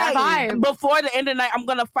gonna to be a fight. vibe. Before the end of the night, I'm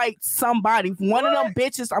gonna fight somebody. One of them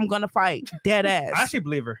bitches, I'm gonna fight. Dead ass. I actually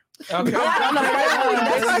believe her. Okay. I'm gonna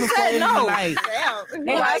fight. I said no. Like,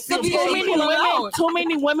 too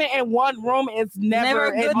many women in one room is never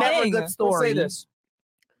a good story. We'll say this: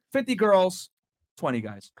 50 girls, 20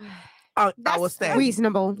 guys. I would stay.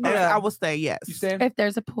 Reasonable. Yeah. I would stay. Yes. You staying? If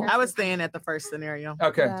there's a pool. I was staying at the first scenario.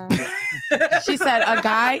 Okay. Yeah. She said a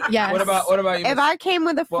guy. Yes. What about you? If I came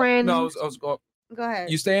with a friend, no, go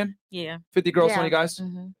ahead. You staying? Yeah. 50 girls, Yeah. 20 guys.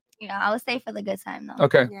 Mm-hmm. Yeah, I would stay for the good time though.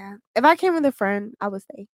 Okay. Yeah. If I came with a friend, I would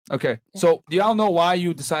stay. Okay. So do y'all know why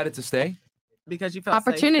you decided to stay? Because you felt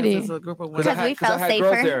Opportunity. safe, 'cause it's a group of women. Because we felt I had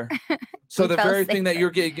girls safer. there. So the felt very thing that safer.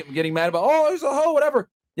 you're getting mad about, oh, there's a hoe, whatever.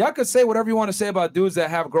 Y'all could say whatever you want to say about dudes that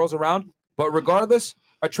have girls around, but regardless,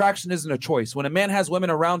 attraction isn't a choice. When a man has women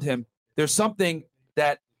around him, there's something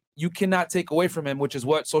that you cannot take away from him, which is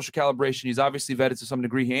what social calibration. He's obviously vetted to some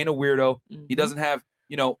degree. He ain't a weirdo. He doesn't have,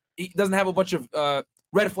 he doesn't have a bunch of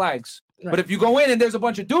red flags. Right. But if you go in and there's a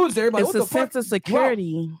bunch of dudes there, like, it's what a the fuck? sense of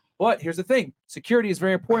security. Wow. But here's the thing: security is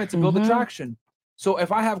very important to build attraction. So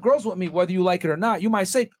if I have girls with me, whether you like it or not, you might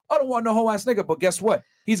say, I don't want no whole ass nigga. But guess what?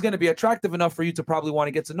 He's going to be attractive enough for you to probably want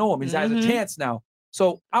to get to know him. He has a chance now.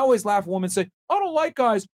 So I always laugh when women say, I don't like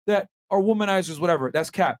guys that are womanizers, whatever.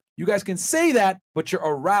 That's cap. You guys can say that, but you're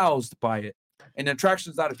aroused by it. And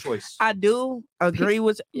attraction is not a choice. I do agree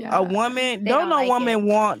with a woman. Don't no like woman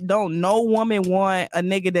want a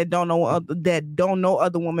nigga that don't know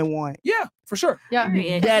other women want. Yeah. For sure. Yeah.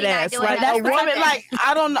 Dead ass. Like a woman, like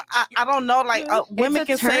I don't know. Like women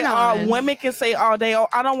can say all day, oh,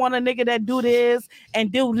 I don't want a nigga that do this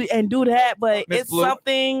and do that, but it's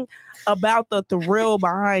something about the thrill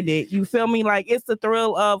behind it. You feel me? Like it's the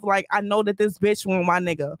thrill of like I know that this bitch want my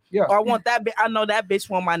nigga. Yeah. Or I want that bitch. I know that bitch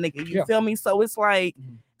want my nigga. You feel me? So it's like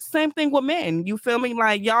same thing with men. You feel me?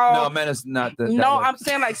 Like y'all. No, men is not that. No, I'm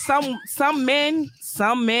saying like some men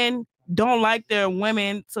don't like their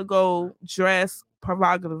women to go dress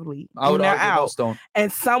provocatively. I would argue out. most don't.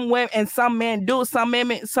 And some women and some men do. Some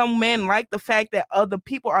men like the fact that other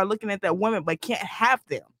people are looking at their women but can't have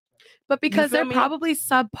them. But because they're probably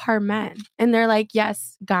subpar men. And they're like,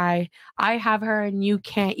 yes, guy, I have her and you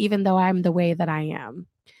can't, even though I'm the way that I am.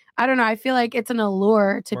 I don't know. I feel like it's an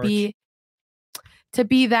allure to be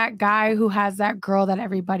that guy who has that girl that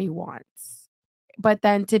everybody wants. But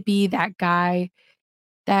then to be that guy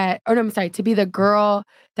to be the girl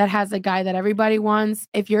that has a guy that everybody wants.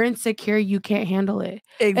 If you're insecure, you can't handle it.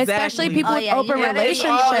 Exactly. Especially people with open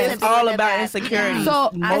relationships. It's all about insecurity. So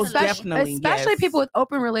most definitely, especially people with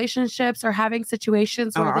open relationships or having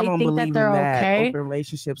situations where they think that they're okay. Open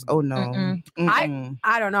relationships. Oh no.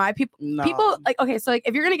 I don't know. People like, okay, so like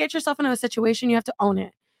if you're gonna get yourself into a situation, you have to own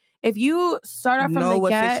it. If you start off from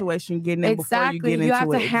the situation you're getting in before you get into it. You have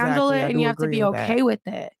to handle it and you have to be okay with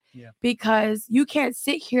it. Yeah. Because you can't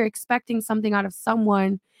sit here expecting something out of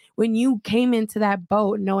someone when you came into that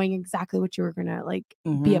boat knowing exactly what you were gonna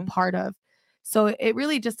be a part of. So it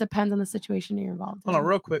really just depends on the situation you're involved in. Hold on,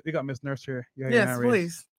 real quick. We got Miss Nurse here. Yes,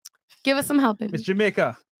 please. Give us some help, baby. Miss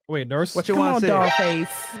Jamaica. Wait, Nurse. What you want to say? Doll face.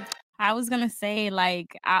 I was gonna say,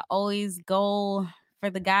 like, I always go for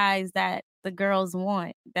the guys that the girls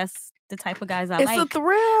want. That's the type of guys I like. It's a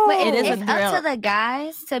thrill. But it is it's a thrill. up to the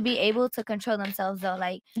guys to be able to control themselves, though.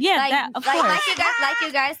 Like, of course. like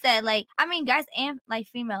you guys said, like, I mean, guys and like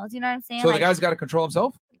females. You know what I'm saying? So like, the guy's got to control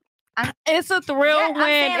himself. It's a thrill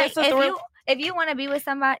it's a thrill. If you want to be with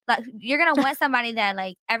somebody, like you're gonna want somebody that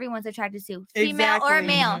like everyone's attracted to, female or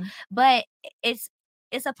male. But it's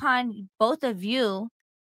upon both of you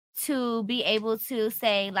to be able to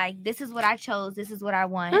say like, this is what I chose, this is what I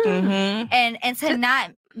want, and to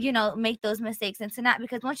not make those mistakes, and to not,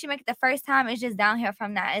 because once you make it the first time, it's just downhill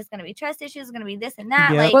from that. It's gonna be trust issues, it's gonna be this and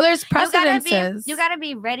that. Like, well, there's precedences. You gotta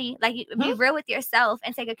be ready, like be real with yourself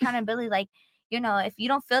and take accountability. Like, if you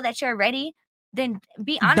don't feel that you're ready, then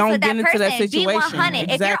be honest with that person. Be 100.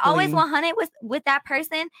 Exactly. If you're always 100 with that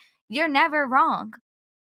person, you're never wrong.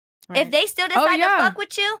 Right. If they still decide to fuck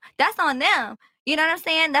with you, that's on them. You know what I'm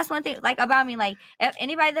saying? That's one thing like about me. Like, if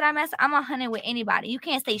anybody that I mess, I'm 100 with anybody. You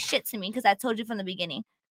can't say shit to me because I told you from the beginning.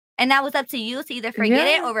 And that was up to you to either forget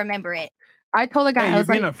it or remember it. I told a guy, I was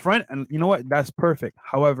being upfront, and you know what? That's perfect.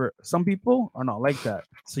 However, some people are not like that.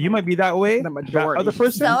 So you might be that way. The majority. Other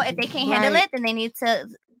person. So if they can't handle it, then they need to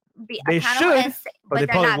be they accountable. Should, but they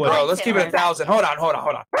they're not going to. Let's keep it 1,000. Hold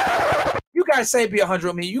on. You guys say be 100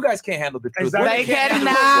 with me. You guys can't handle the truth. They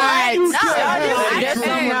cannot.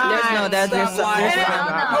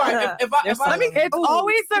 It's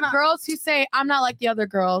always the girls who say, I'm not like the other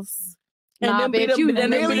girls. And then bitch, you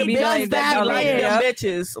really does that like them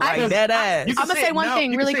bitches. Like that ass. I'm going to say one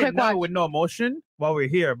thing really quick. With no emotion while we're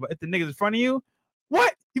here. But if the niggas in front of you,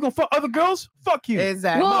 what? You gonna fuck other girls? Fuck you.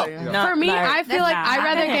 Exactly. Well, for me, I feel like I'd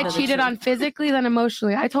rather get cheated on physically than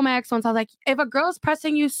emotionally. I told my ex once, I was like, if a girl's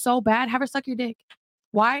pressing you so bad, have her suck your dick.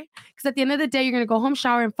 Why? Because at the end of the day, you're going to go home,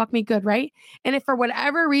 shower, and fuck me good, right? And if for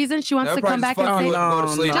whatever reason she wants to come back and say,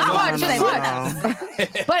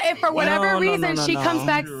 but if for whatever reason she comes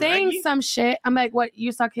back saying some shit, I'm like, what?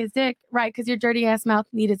 You suck his dick? Right, because your dirty ass mouth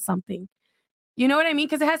needed something. You know what I mean?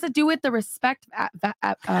 Because it has to do with the respect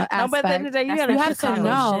aspect. No, but at the end of the day, you have to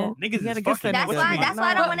know. That's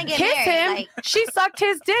why I don't want to get kiss married. Him. She sucked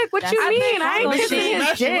his dick. What you mean? I ain't kissing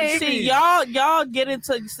his dick. See, y'all get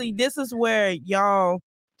into. See, this is where y'all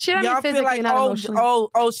feel like,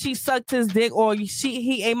 oh, she sucked his dick, or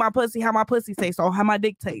he ate my pussy. How my pussy tastes, or how my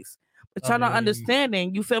dick tastes. But y'all not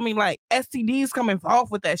understanding, you feel me? Like STDs come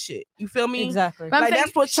involved with that shit. You feel me? Exactly. Like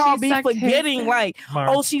that's what y'all be forgetting. Like,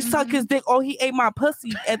 oh, she sucked his dick. Oh, he ate my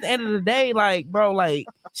pussy. At the end of the day, like, bro, like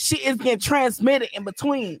shit is getting transmitted in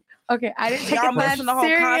between. Okay, I didn't take it that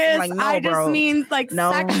serious. Like, no, I just mean like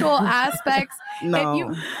sexual aspects.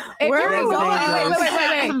 No.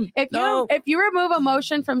 If you remove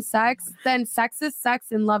emotion from sex, then sex is sex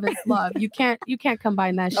and love is love. You can't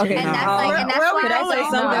combine that shit. Okay, and that's why could I say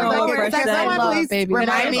something? Someone please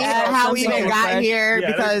remind me how we even got here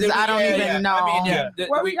because I don't even know.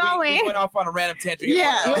 Where we going? We went off on a random tangent.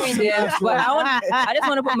 Yeah. But I just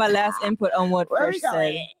want to put my last input on what Fresh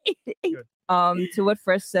said. To what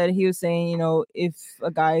Fresh said, he was saying, you know, if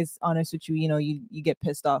a guy's honest with you, you know, you get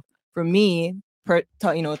pissed off. For me,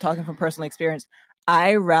 talking from personal experience,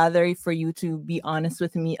 I rather for you to be honest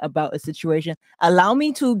with me about a situation. Allow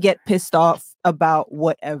me to get pissed off about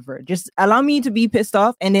whatever. Just allow me to be pissed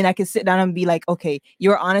off, and then I can sit down and be like, okay,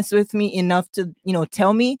 you're honest with me enough to, you know,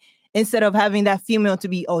 tell me. Instead of having that female to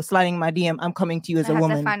be, sliding my DM, I'm coming to you as a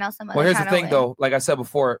woman. Well, here's the thing, though. Like I said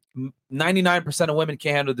before, 99% of women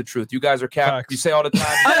can't handle the truth. You guys are capped. You say all the time.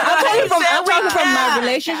 I'm talking from my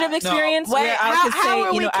relationship experience. No. Where I could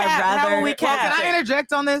say, you know, I'd rather. How we cap? Can I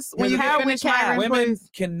interject on this? When you finish, women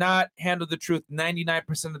cannot handle the truth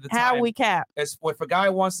 99% of the time. How we cap? If a guy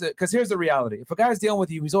wants to, because here's the reality: if a guy's dealing with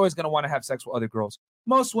you, he's always going to want to have sex with other girls.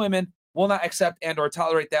 Most women will not accept and or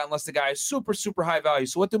tolerate that unless the guy is super, super high value.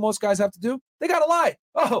 So what do most guys have to do? They got to lie.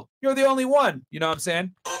 Oh, you're the only one. You know what I'm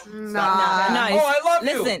saying? No. I love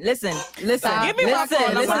you. Listen. Listen to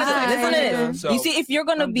this. You see, if you're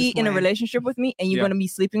going to be in a relationship with me and you're going to be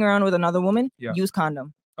sleeping around with another woman, use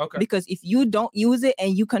condom. Okay. Because if you don't use it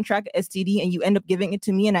and you contract STD and you end up giving it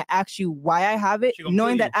to me and I ask you why I have it,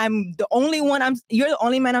 knowing that I'm the only one you're the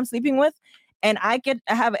only man I'm sleeping with, and I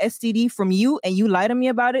have an STD from you and you lie to me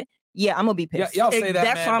about it, yeah, I'm gonna be pissed. Yeah, y'all say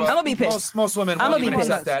that, man. I'm gonna be pissed. Most women won't even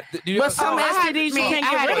accept that. But some STDs you can't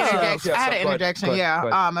get rid of. I had an interjection,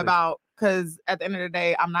 about because at the end of the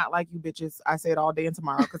day, I'm not like you bitches. I say it all day and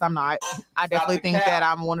tomorrow because I'm not. I definitely think that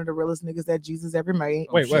I'm one of the realest niggas that Jesus ever made.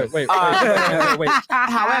 Wait. Wait. However,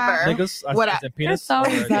 niggas, penis.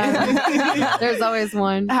 There's always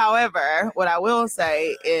one. However, what I will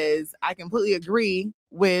say is I completely agree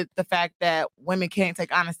with the fact that women can't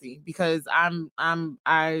take honesty, because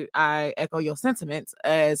I echo your sentiments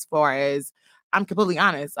as far as I'm completely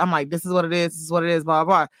honest. I'm like, this is what it is, blah, blah,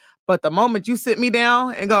 blah. But the moment you sit me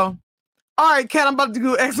down and go, all right, Kat, I'm about to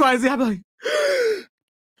do X, Y, Z, I'm like,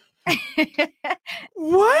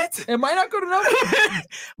 what? Am I not good enough?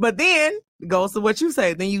 But then it goes to what you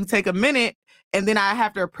say. Then you take a minute, and then I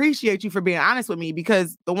have to appreciate you for being honest with me,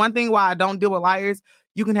 because the one thing why I don't deal with liars,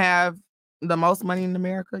 you can have the most money in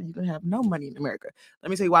America, you can have no money in America. Let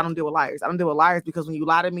me tell you why I don't deal with liars. I don't deal with liars because when you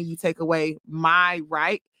lie to me, you take away my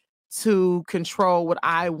right to control what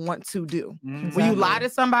I want to do. Exactly. When you lie to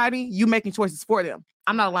somebody, you making choices for them.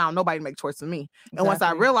 I'm not allowing nobody to make choices for me. Exactly. And once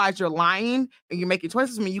I realize you're lying and you're making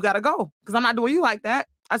choices for me, you got to go, because I'm not doing you like that.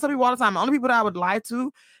 I tell people all the time, the only people that I would lie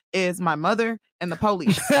to is my mother and the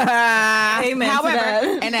police. Amen.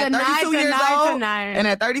 However, and at 32 years old,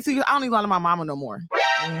 I don't even lie to my mama no more.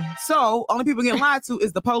 So only people getting lied to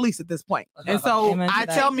is the police at this point. And so I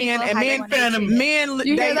tell men, and men,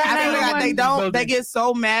 they get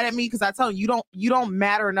so mad at me because I tell them, you don't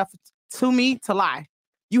matter enough to me to lie.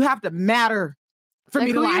 You have to matter for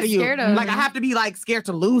me to lie to you. Like I have to be like scared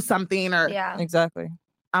to lose something or exactly.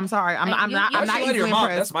 I'm sorry. I'm not easily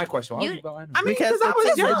impressed. That's my question. Because I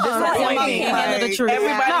was young.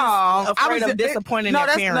 Everybody's afraid of disappointing their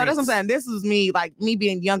parents. No, that's what I'm saying. This was me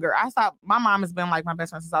being younger. My mom has been like my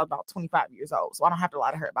best friend since I was about 25 years old. So I don't have to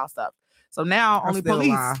lie to her about stuff. So now only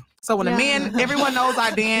police. So when the men, everyone knows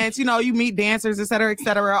I dance, you meet dancers, et cetera, et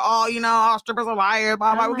cetera. All strippers are liars,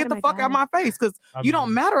 blah, blah. Get the fuck out of my face, because you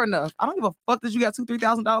don't matter enough. I don't give a fuck that you got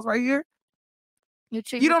 $2,000-$3,000 right here.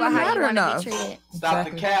 You don't matter enough. Stop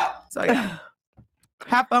the cap. So yeah.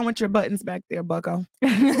 Have fun with your buttons back there, bucko.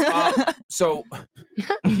 So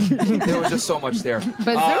there was just so much there.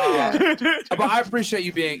 But I appreciate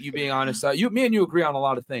you being honest. Me and you agree on a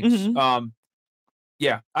lot of things. Mm-hmm.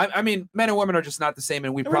 Yeah, I mean, men and women are just not the same,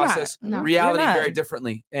 and we process reality very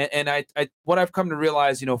differently. And I what I've come to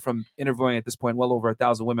realize, from interviewing at this point well over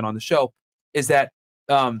 1,000 women on the show, is that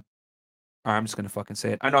I'm just gonna fucking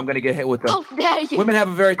say it. I know I'm gonna get hit with them. Women have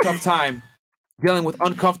a very tough time dealing with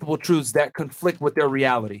uncomfortable truths that conflict with their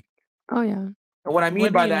reality. Oh yeah. And what I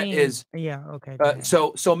mean by that is,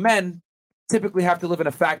 so men typically have to live in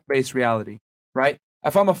a fact-based reality, right?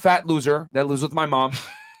 If I'm a fat loser that lives with my mom,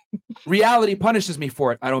 reality punishes me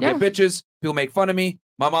for it. I don't get bitches. People make fun of me.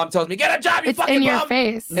 My mom tells me, "Get a job, you fucking bum." It's in your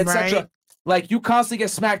face, etc. Right? Like you constantly get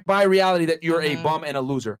smacked by reality that you're a bum and a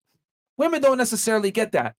loser. Women don't necessarily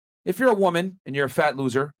get that. If you're a woman and you're a fat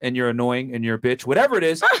loser and you're annoying and you're a bitch, whatever it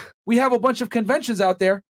is, we have a bunch of conventions out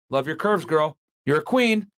there. Love your curves, girl. You're a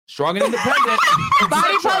queen, strong and independent.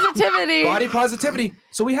 Body positivity. Body positivity.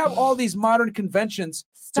 So we have all these modern conventions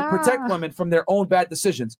to protect women from their own bad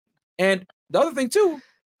decisions. And the other thing too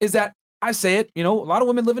is that I say it, a lot of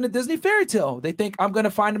women live in a Disney fairy tale. They think I'm going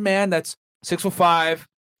to find a man that's 6'5",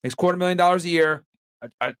 makes $250,000 a year,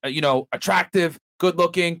 attractive, good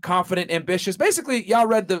looking, confident, ambitious. Basically, y'all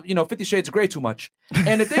read the 50 Shades of Grey too much.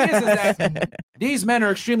 And the thing is that these men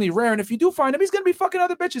are extremely rare. And if you do find him, he's gonna be fucking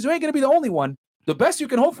other bitches. You ain't gonna be the only one. The best you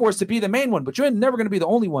can hope for is to be the main one, but you're never gonna be the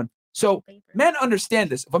only one. So men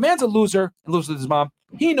understand this. If a man's a loser and loses with his mom,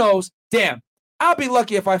 he knows, damn, I'll be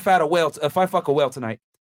lucky if I fuck a whale tonight.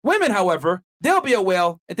 Women, however, they'll be a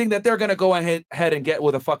whale and think that they're gonna go ahead and get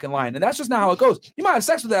with a fucking lion. And that's just not how it goes. You might have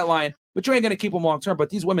sex with that lion, but you ain't gonna keep him long term.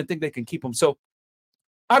 But these women think they can keep him. So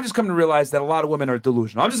I've just come to realize that a lot of women are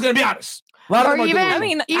delusional. I'm just gonna be honest. A lot of them are delusional. I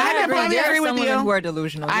mean, I completely agree with you. Who are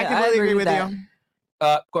delusional. I completely agree with you.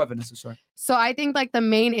 Go ahead, Vanessa. Sorry. So I think like the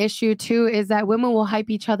main issue too is that women will hype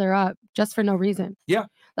each other up just for no reason. Yeah.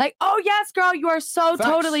 Like, oh yes, girl, you are so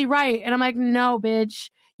totally right. And I'm like, no, bitch.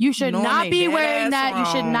 You should not be wearing that. You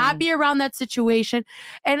should not be around that situation.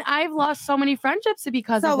 And I've lost so many friendships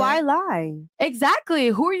because of it. So why lie? Exactly.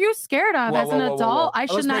 Who are you scared of as an adult? I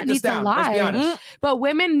should not need to lie. But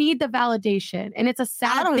women need the validation. And it's a sad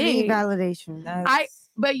thing. I don't need validation.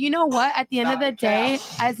 But you know what? At the end of the day,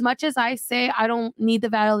 as much as I say I don't need the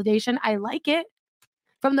validation, I like it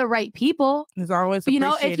from the right people. It's always, but,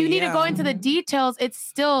 if you need to go into the details, it's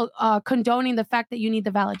still condoning the fact that you need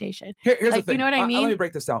the validation. Here's like, the thing. You know what I mean? Let me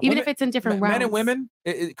break this down. Even women, if it's in different realms. Men and women,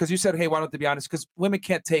 because you said, hey, why don't they be honest? Because women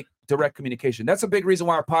can't take direct communication. That's a big reason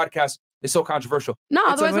why our podcast is so controversial. No,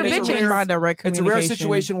 otherwise we're bitches. It's a rare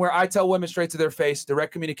situation where I tell women straight to their face,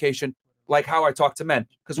 direct communication, like how I talk to men,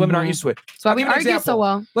 because women aren't used to it. So we argue so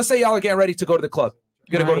well. Let's say y'all are getting ready to go to the club.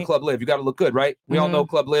 You're gonna go to Club Live. You got to look good, right? We all know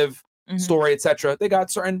Club Live. Story, etc. They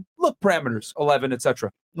got certain look parameters, 11,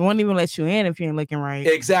 etc. They won't even let you in if you ain't looking right.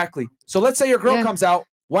 Exactly. So let's say your girl comes out,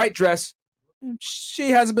 white dress. She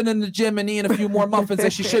hasn't been in the gym and eating a few more muffins than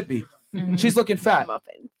she should be. She's looking fat.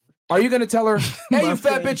 Are you going to tell her, hey, you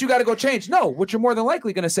fat bitch, you got to go change? No. What you're more than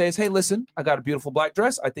likely going to say is, hey, listen, I got a beautiful black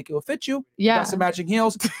dress. I think it will fit you. Yeah. Got some matching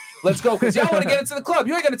heels. Let's go. Because y'all want to get into the club.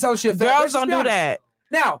 You ain't going to tell her she a fat Girls don't do that.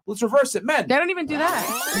 Now, let's reverse it. Men. They don't even do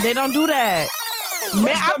that. They don't do that.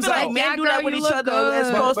 Men, I feel like men do that with each other as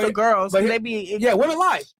opposed to girls. But they be women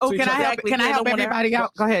lie. Oh, can I help everybody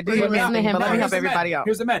out? Go ahead. Do your man thing, but let me help everybody out.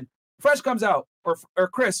 Here's the men. Fresh comes out, or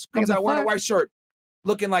Chris comes out wearing a white shirt,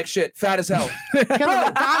 looking like shit, fat as hell.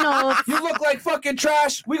 You look like fucking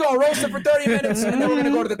trash. We gonna roast it for 30 minutes, and then we're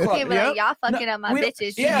gonna go to the club. Okay, but y'all fucking up my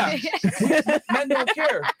bitches. Yeah, men don't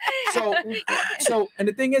care. So, and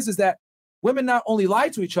the thing is that women not only lie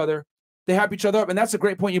to each other, they hype each other up, and that's a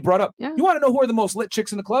great point you brought up. Yeah. You want to know who are the most lit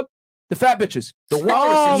chicks in the club? The fat bitches. The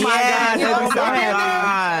oh my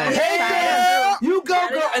God! Hey girl, you go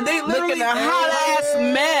girl, and they literally a hot ass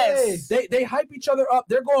mess. They hype each other up.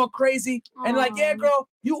 They're going crazy, and like, yeah, girl,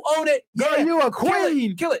 you own it. Girl, yeah, you a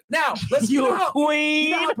queen. Kill it. Now, let's you a queen.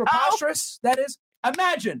 You know how preposterous that is?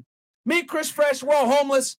 Imagine me, Chris Fresh, we're all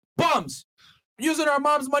homeless bums. Using our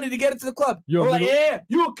mom's money to get into the club. We're like, yeah,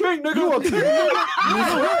 you a king, nigga. You a king,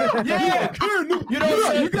 nigga. Yeah, you know what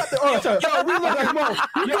I'm saying? You got the yo, we look like Mo.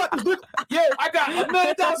 You got this. Yo, I got $1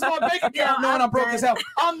 million in my bank account knowing I'm broke as hell.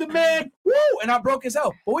 I'm the man. Woo, and I'm broke as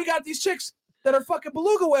hell. But we got these chicks that are fucking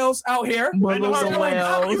beluga whales out here. Beluga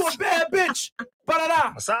whales. You a bad bitch.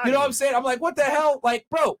 Ba-da-da. You know what I'm saying? I'm like, what the hell? Like,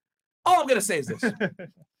 bro, all I'm gonna say is this.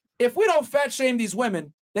 If we don't fat shame these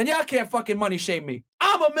women, then y'all can't fucking money shame me.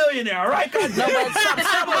 I'm a millionaire, all right? God damn it. But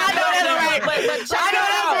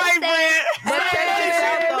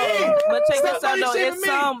check this out,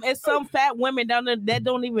 though. It's some fat women down there that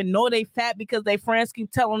don't even know they fat because their friends keep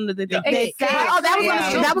telling them that they fat. Oh,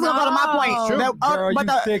 that was gonna go to my point.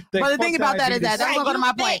 But the thing about that is that's gonna go to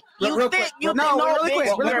my point. Really quick.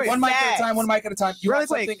 One mic at a time. One mic at a time. You had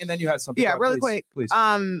something, and then you had something. Yeah, really quick. Please.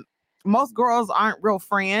 Most girls aren't real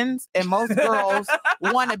friends, and most girls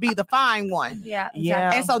want to be the fine one. Yeah.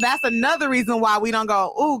 And so that's another reason why we don't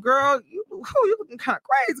go, "Ooh, girl, you looking kind of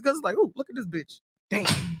crazy," because it's like, "Ooh, look at this bitch." Damn.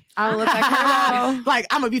 I don't look like her. Like,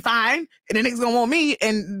 I'm gonna be fine, and the niggas gonna want me,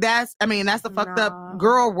 and that's the fucked up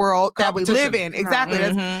girl world that we live in. Exactly.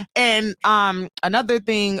 And another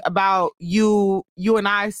thing about you and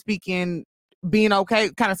I speaking, being okay,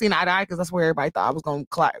 kind of seeing eye to eye, because that's where everybody thought I was gonna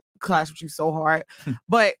clash with you so hard,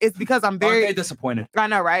 but it's because I'm very disappointed. I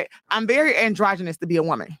know, right? I'm very androgynous to be a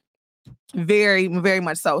woman. Very, very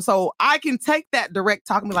much so. So I can take that direct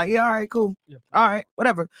talk and be like, yeah, all right, cool. Yeah. All right,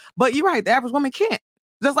 whatever. But you're right, the average woman can't.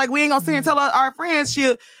 Just like we ain't gonna sit and tell our friends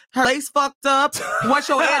her lace fucked up, what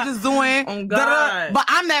your edge is doing. Oh, God. But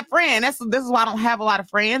I'm that friend. This is why I don't have a lot of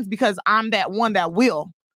friends, because I'm that one that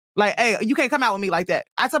will. Like, hey, you can't come out with me like that.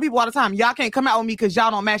 I tell people all the time, y'all can't come out with me because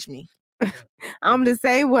y'all don't match me. I'm the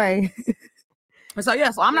same way. So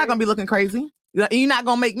yeah, so I'm not gonna be looking crazy. You're not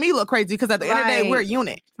gonna make me look crazy because at the end of the day, we're a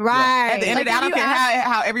unit. Right. At the end of the day, I don't care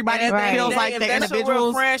how everybody feels like they're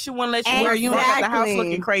individuals. Friend, she wouldn't let you wear a unit at the house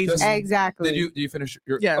looking crazy. Exactly. Did you finish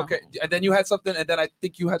your? Yeah. Okay. And then you had something, and then I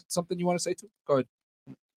think you had something you want to say too. Go ahead.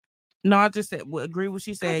 No, I just said agree with what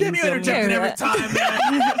she said. Damn, you interjecting every time,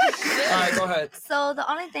 man. All right, go ahead. So the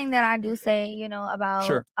only thing that I do say,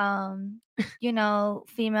 about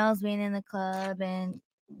females being in the club and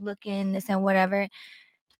looking this and whatever,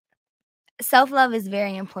 self-love is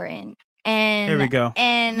very important. And here we go.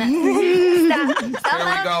 And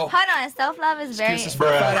self-love. Hold on, self-love is very. Here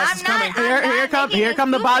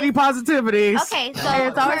come the body positivities. Okay, so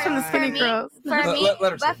it's always from the skinny girls. For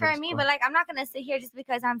me, but like I'm not gonna sit here just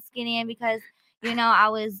because I'm skinny and because I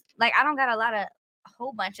was like I don't got a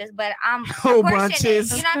whole bunches, but I'm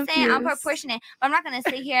proportionate. You know what I'm saying? I'm proportionate, but I'm not gonna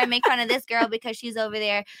sit here and make fun of this girl because she's over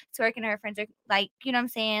there twerking her friends, like you know what I'm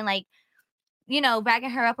saying, like.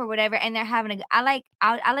 Backing her up or whatever, and they're having I like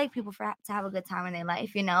people to have a good time in their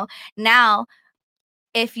life, Now,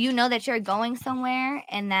 if you know that you're going somewhere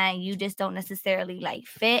and that you just don't necessarily like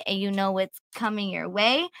fit and what's coming your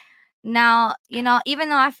way, now, even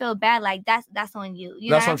though I feel bad, like that's on you.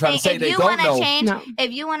 That's what I'm trying to say. If you want to change,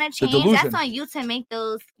 if you want to change, that's on you to make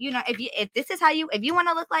those, if this is how if you want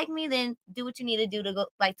to look like me, then do what you need to do to go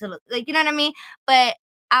to look like, you know what I mean? But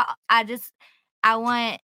I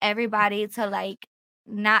want everybody to like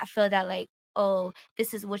not feel that like, oh,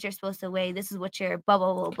 this is what you're supposed to weigh, this is what you're blah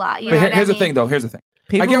blah blah blah. Here's the thing though. Here's the thing.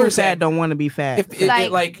 People who are sad don't want to be fat.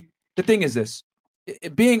 Like the thing is this.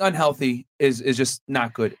 Being unhealthy is just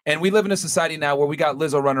not good. And we live in a society now where we got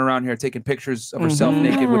Lizzo running around here taking pictures of herself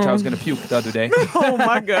naked, which I was gonna puke the other day. Oh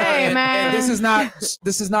my god. Hey, man. And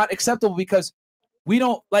this is not acceptable because we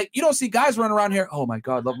don't you don't see guys running around here. Oh my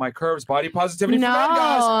God, love my curves, body positivity for men,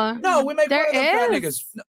 guys. No, we make fun of them fat niggas.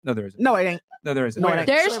 No, there isn't. No, it ain't. No, there isn't.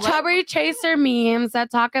 There's chubby chaser memes that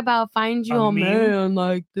talk about find you a man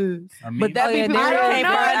like this. But that be people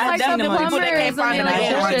I'm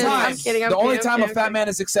kidding. The only time a fat man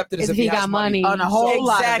is accepted is if he has money. On a whole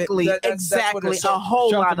lot of it. Exactly. A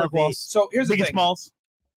whole lot of it. So here's the thing.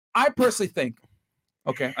 I personally think,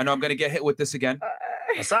 okay, I know I'm going to get hit with this again,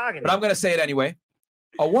 but I'm going to say it anyway.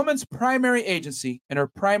 A woman's primary agency and her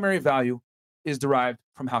primary value is derived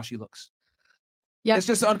from how she looks. Yeah, it's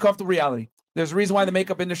just an uncomfortable reality. There's a reason why the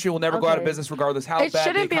makeup industry will never go out of business, regardless how bad the economy is. It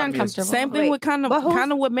shouldn't be uncomfortable. Same thing with kind of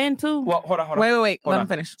with men too. Well, hold on. Wait. Let me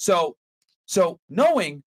finish. So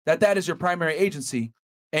knowing that is your primary agency,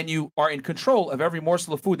 and you are in control of every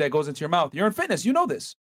morsel of food that goes into your mouth, you're in fitness. You know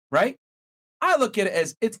this, right? I look at it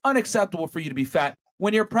as it's unacceptable for you to be fat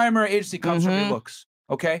when your primary agency comes from your looks.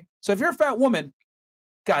 Okay, so if you're a fat woman,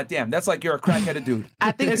 goddamn, that's like you're a crackheaded dude.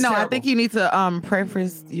 I think you need to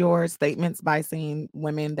preface your statements by saying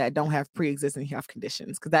women that don't have pre-existing health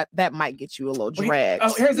conditions, because that might get you a little dragged.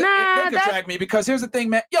 They could drag me because here's the thing,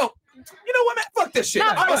 man. Yo, you know what, man? Fuck this shit.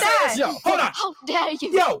 I'm gonna say this, yo. Hold on. How dare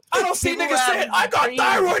you? Yo, I don't see niggas saying I got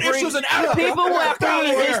thyroid issues and Africa. People who have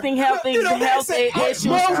pre-existing health issues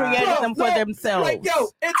created them for themselves. Like, yo,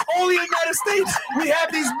 it's only in the United States we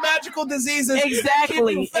have these magical diseases.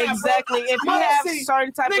 Exactly. If you have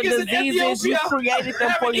certain type of diseases, you created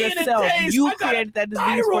them for yourself. You created that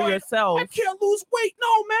disease for yourself. I can't lose weight.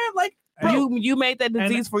 No, man. Like, you made that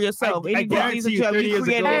disease for yourself. Any disease that you have, you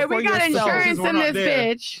created it for we got yourself. insurance in this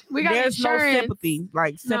bitch. We got There's insurance. no sympathy.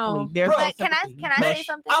 Like simply, there's Bro, no sympathy. Can I say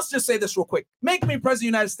something? I'll just say this real quick. Make me president of the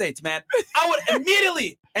United States, man. I would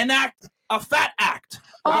immediately enact a fat act.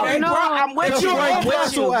 Oh, okay? no. Bro, I'm with you. I'm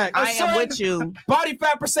with you. I am with you. Body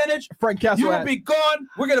fat percentage. Frank Castle. You will be gone.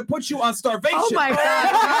 We're gonna put you on starvation. Oh my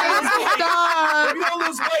God! If you don't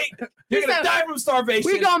lose weight, you're gonna die from starvation.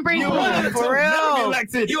 We gonna bring you for real.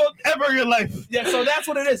 You will ever in your life. Yeah, so that's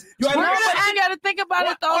what it is. You gotta think about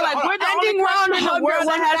it though. Like we're the only round in the world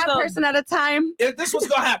one that has fat person at a time. If this was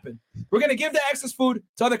gonna happen, we're gonna give the excess food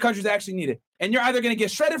to other countries that actually need it, and you're either gonna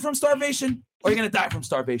get shredded from starvation or you're gonna die from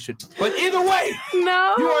starvation. But either way,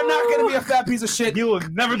 no, you are not gonna be a fat piece of shit. You will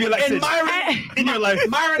never be like this in your life.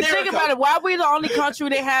 Think about it. Why are we the only country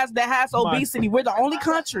that has obesity? We're the only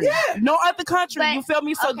country. Yeah. No other country. You feel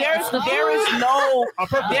me? So there is no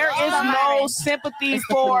sympathy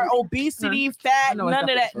for obesity, fat, none of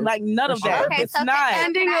that. Like none of that. Okay, it's not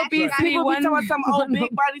ending obesity. People be talking about some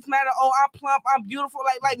big bodies matter. Oh, I'm plump. I'm beautiful.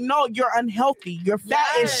 Like no, you're unhealthy. You're fat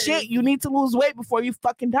as shit. You need to lose weight before you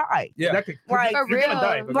fucking die. Yeah. Like, for real.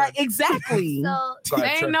 Like exactly. So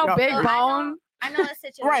ain't no big bone. I know a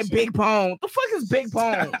situation. Right, big bone. The fuck is big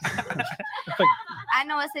bone? I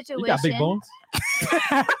know a situation. You got big bones.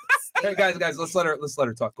 Hey guys, let's let her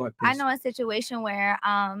talk. Go ahead, please. I know a situation where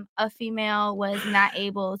a female was not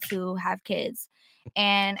able to have kids,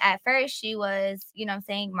 And at first she was, you know what I'm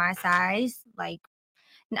saying, my size, like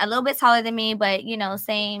a little bit taller than me, but you know,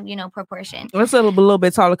 same, you know, proportion. Let's a little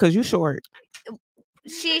bit taller because you short.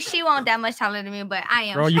 She won't that much taller than me, but I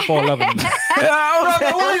am. Bro, you 4'11".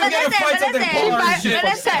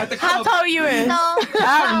 How tall you is?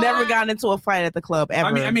 I've never gotten into a fight at the club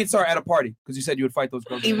ever. I mean, sorry, at a party because you said you would fight those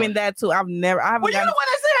girls. Even that too. I haven't Well, you don't want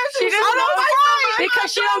to say that She shit. doesn't I don't fight fight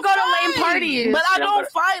because she don't go to lame parties. But I don't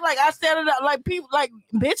fight. Like I said it up. Like people, like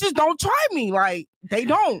bitches don't try me. Like they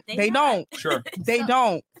don't. They don't. Sure. They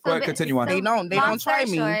don't. Go ahead, continue on. They don't. They don't try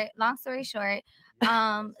me. Long story short,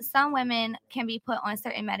 some women can be put on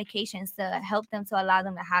certain medications to help them to allow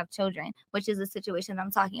them to have children, which is the situation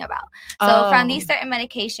I'm talking about. So from these certain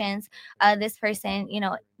medications, this person, you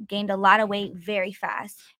know, gained a lot of weight very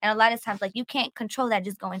fast. And a lot of times, like, you can't control that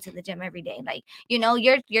just going to the gym every day. Like, you know,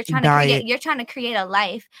 you're trying to create a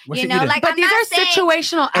life. What's you know, like, but these are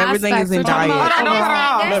situational everything aspects. is in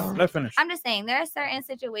diet. Let's finish. I'm just saying there are certain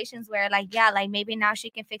situations where, like, yeah, like maybe now she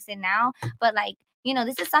can fix it now, but like, you know,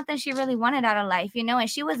 this is something she really wanted out of life, you know, and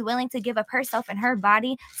she was willing to give up herself and her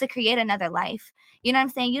body to create another life. You know what I'm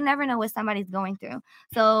saying? You never know what somebody's going through.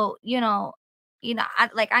 So, you know,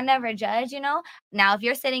 I never judge, you know. Now, if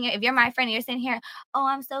you're my friend and you're sitting here, oh,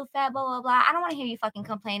 I'm so fat, blah, blah, blah. I don't want to hear you fucking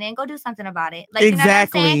complaining. Go do something about it. Like,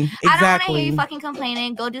 exactly. You know what I'm saying? I don't want to hear you fucking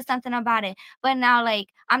complaining. Go do something about it. But now, like,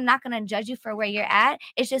 I'm not going to judge you for where you're at.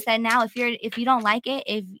 It's just that now if you don't like it,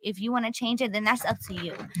 if you want to change it, then that's up to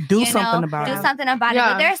you. Do something about it. Do something about it.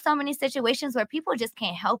 But there are so many situations where people just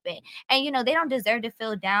can't help it. And, you know, they don't deserve to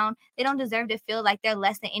feel down. They don't deserve to feel like they're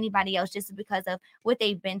less than anybody else just because of what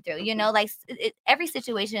they've been through. You know, like, every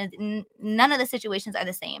situation, none of the situations are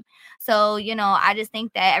the same. So, you know, I just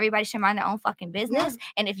think that everybody should mind their own fucking business. Yeah.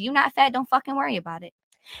 And if you're not fat, don't fucking worry about it.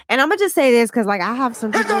 And I'm gonna just say this because, like, I have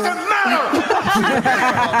some people. It doesn't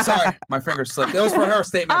matter. Sorry, my finger slipped. It was for her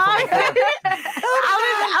statement. I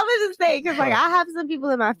was just saying because, like, I have some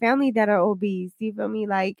people in my family that are obese. You feel me?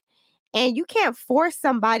 Like, and you can't force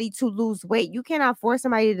somebody to lose weight. You cannot force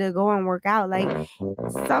somebody to go and work out. Like,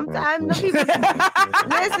 sometimes the people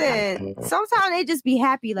listen. Sometimes they just be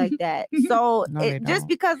happy like that. So just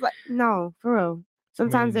because, like, no, for real.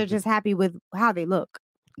 Sometimes they're just happy with how they look.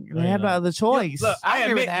 They have other choice. Look, I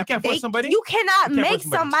admit you can't force somebody. You cannot make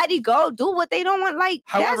somebody go do what they don't want. Like,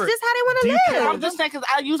 however, that's just how they want to live. I'm just saying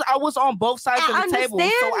because I was on both sides of the table,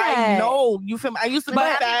 so I know. You feel me? I used to be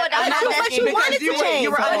fat. But you wanted to change. You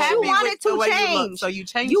were unhappy with the way you look, so you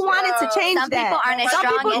changed. You wanted to change Some that. people aren't as Some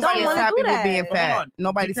strong people as don't you. want to happy do with that. being fat.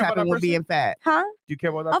 Nobody's happy with being fat. Huh? Do you care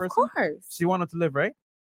about that Of person? course. She wanted to live, right?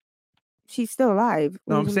 She's still alive.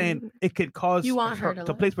 No, I'm saying it could cause You want her to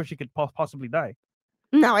to a place where she could possibly die.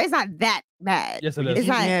 No, it's not that bad. Yes, it is. It's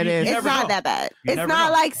not. Yeah, it is. It's not that bad. You It's never not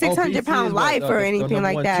know. like 600-pound life or anything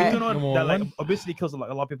like that. You know that, like, obesity kills a lot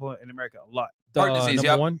of people in America. A lot. Heart disease,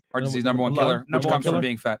 Heart disease, number one killer, which comes from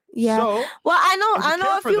being fat. Yeah. So, well, I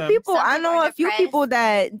know a few people. Some I people know are a few people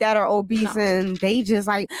that are obese and they just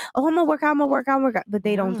like, oh, I'm gonna work out, but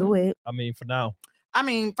they don't do it. I mean, for now. I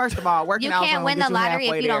mean, first of all, working You out can't win the lottery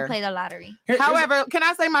if you don't play the lottery. However, can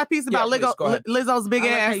I say my piece about Lizzo's big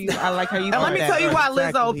ass? I like how you. And let me tell you why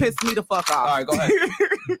Lizzo pissed me the fuck off. All right, go ahead.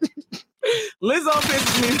 Lizzo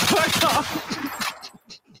pisses me the fuck off.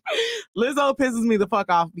 Lizzo pisses me the fuck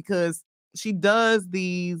off because she does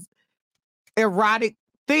these erotic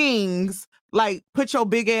things, like put your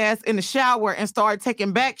big ass in the shower and start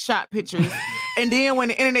taking back shot pictures. And then when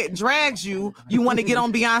the internet drags you, you want to get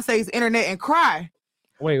on Beyonce's internet and cry.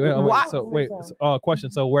 Wait. So,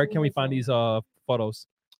 question. So, where can we find these photos?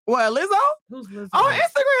 What, Lizzo? Who's Lizzo? On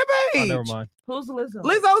Instagram page. Oh, never mind. Who's Lizzo?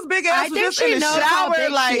 Lizzo's big ass was just in the shower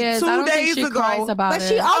like 2 days ago. But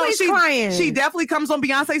she always crying. She definitely comes on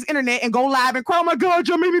Beyonce's internet and go live and cry. Oh my God,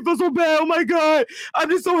 y'all made me feel so bad. Oh my God, I'm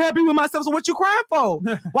just so happy with myself. So what you crying for?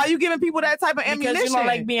 Why you giving people that type of ammunition? Because you don't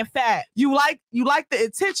like being fat. You like the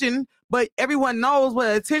attention, but everyone knows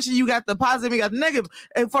what attention you got, the positive, you got the negative.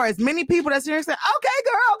 And for as many people that's here saying, okay,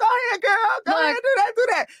 girl, go ahead, girl, go ahead, do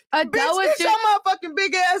that. Adele Bitch, get your motherfucking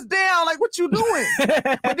big ass down. Like, what you doing?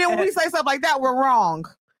 But then when we say stuff like that, we're wrong.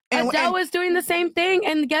 Adele was doing the same thing,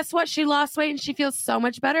 and guess what? She lost weight, and she feels so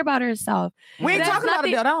much better about herself. We ain't talking about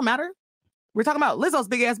Adele. That don't matter. We're talking about Lizzo's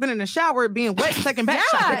big ass been in the shower being wet, taking back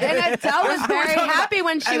shots. And Adele was very happy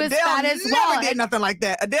when she was fat as well. Adele never did nothing like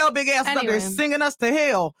that. Adele big ass was up there singing us to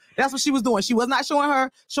hell. That's what she was doing. She was not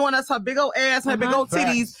showing us her big old ass, her big old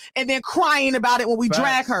titties, and then crying about it when we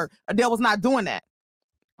drag her. Adele was not doing that.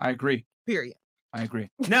 I agree. Period. I agree.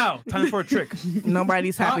 Now, time for a trick.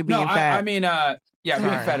 Nobody's happy being fat. I mean, yeah, being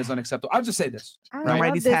fat is unacceptable. I'll just say this. I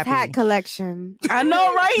love this hat collection. I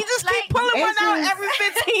know, right? He just keep pulling one out every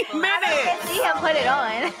 15 minutes. I can see him put it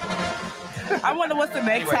on. I wonder what's the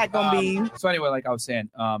next hat gonna be. So anyway, like I was saying,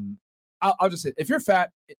 I'll just say, if you're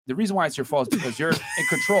fat, the reason why it's your fault is because you're in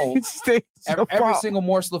control. Every single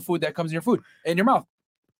morsel of food that comes in your mouth.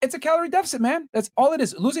 It's a calorie deficit, man. That's all it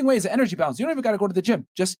is. Losing weight is an energy balance. You don't even got to go to the gym.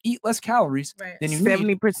 Just eat less calories than you 70%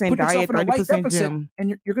 need. Put yourself diet, in a light 30% deficit, gym.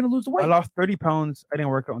 and you're going to lose the weight. I lost 30 pounds. I didn't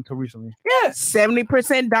work out until recently. Yeah.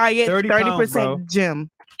 70% diet, 30% pounds, gym.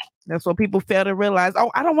 That's what people fail to realize. Oh,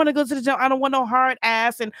 I don't want to go to the gym. I don't want no hard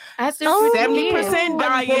ass. And 70%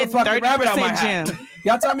 diet, 30% gym.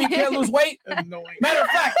 Y'all tell me you can't lose weight? Matter of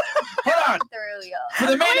fact, hold on. For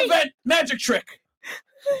the main event, magic trick.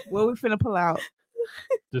 What we finna pull out?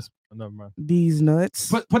 Just never mind. These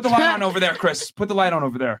nuts. Put the light on over there, Chris. Put the light on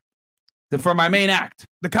over there. For my main act.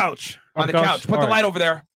 The couch. On the couch. Put the light over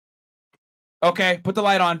there. Okay, put the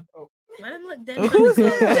light on. Let him look dead.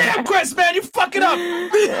 Damn, Chris, man, you fuck it up.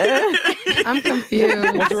 I'm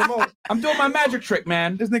confused. What's the remote? I'm doing my magic trick,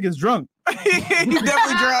 man. This nigga's drunk. He's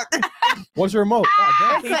definitely drunk. What's your remote?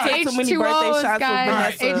 It's the H2Os, guys. All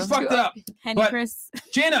right, you fucked it up. Henny But Chris.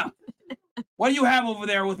 Gina, what do you have over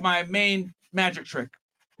there with my main magic trick?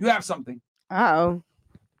 You have something. Uh-oh.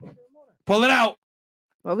 Pull it out.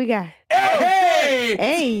 What we got? Hey!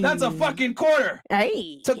 Hey! That's a fucking quarter.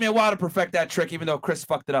 Hey! Took me a while to perfect that trick, even though Chris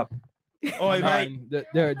fucked it up. Oh, right.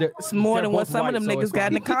 It's more than what some of them niggas got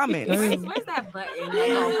in the comments. Where's that button?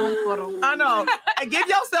 I know. And give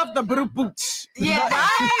yourself the boot. Yeah,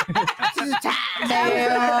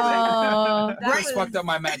 Damn. Chris fucked up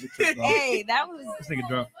my magic trick, bro. Hey, that was. This nigga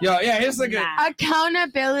drunk. Yo, yeah, here's like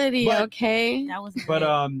Accountability, okay? That was. But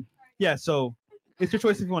yeah. So it's your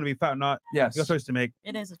choice if you want to be fat or not. Yes, your choice to make.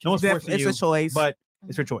 It is a choice. No one's forcing It's you, a choice, but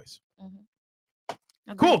it's your choice. Okay.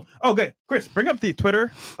 Cool. Okay, Chris, bring up the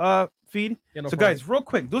Twitter feed. Yeah, no So, problem. guys, real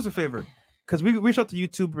quick, do us a favor, because we reached out to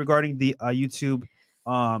YouTube regarding the YouTube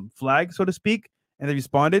flag, so to speak, and they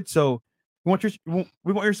responded. So we want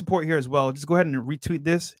your support here as well. Just go ahead and retweet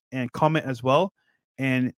this and comment as well,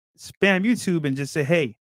 and spam YouTube and just say,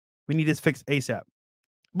 hey, we need this fixed ASAP.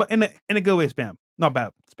 But in a good way, spam, not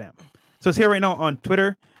bad spam. So it's here right now on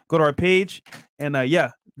Twitter. Go to our page, and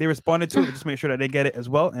yeah, they responded to it. Just make sure that they get it as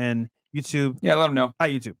well, and YouTube. Yeah, let them know. Hi,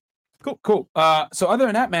 YouTube. Cool. So other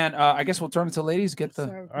than that, man, I guess we'll turn it to ladies. Get the.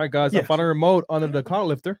 All right, guys. I found a remote under the car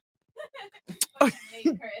lifter. I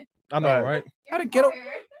know, right? How to get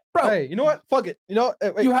bro? Hey, you know what? Fuck it. You know,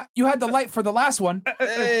 wait. You had the light for the last one.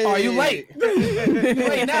 Oh, you late?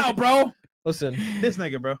 Late now, bro. Listen, this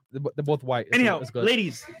nigga, bro. They're both white. Anyhow,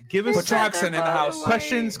 ladies, give us Patroxin in the house.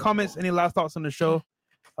 Questions, comments, any last thoughts on the show?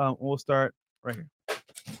 We'll start right here.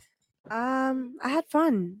 I had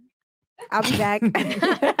fun. I'll be back. You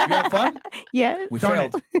had fun? Yes. We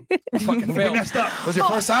failed. Fucking failed. Messed up. Was it your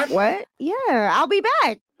first time? What? Yeah, I'll be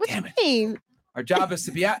back. What do you mean? Our job is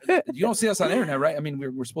to be at. You don't see us on the internet, right? I mean,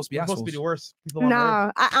 we're supposed to be assholes. Supposed to be the worst people on earth.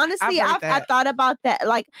 No, I honestly, I thought about that.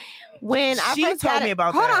 Like when I She first told got me it.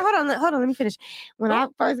 about hold that. on. Let me finish. When I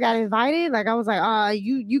first got invited, like I was like,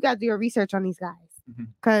 you got to do your research on these guys.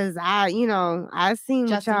 Cause I seen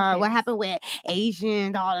Just in what case. happened with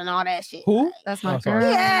Asian doll and all that shit. Who? That's my sorry.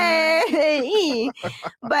 girl. Yeah.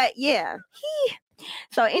 But yeah.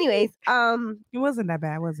 So anyways, It wasn't that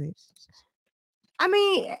bad, was it? I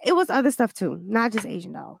mean, it was other stuff too, not just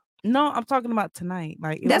Asian doll. No, I'm talking about tonight.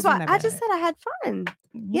 Like That's why wasn't I that just bad. said I had fun.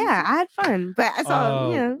 Yeah, I had fun. But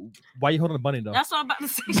so Why you holding the bunny though? That's what I'm about to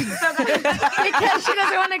say. She's Because she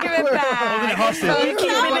doesn't want to give it back. hostage. So You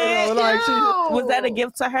keeping it? No. Was that a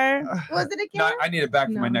gift to her? Was it a No, gift? I need it back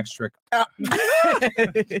for my No. next trick.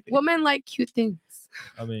 Women like cute things.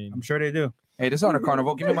 I mean, I'm sure they do. Hey, this is on a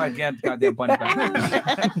carnival. Give me my goddamn bunny back.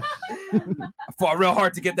 I fought real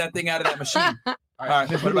hard to get that thing out of that machine. All right,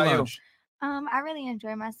 what about you? I really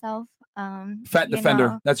enjoy myself. Fat you Defender.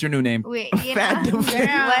 know, That's your new name. Fat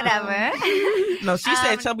Defender. Whatever. No, she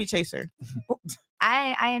said chubby chaser.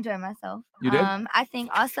 I enjoy myself. You did? I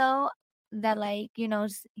think also that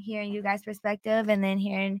just hearing you guys' perspective and then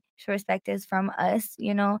hearing perspectives from us,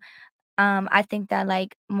 I think that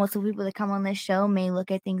most of the people that come on this show may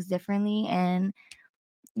look at things differently and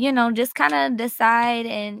just kind of decide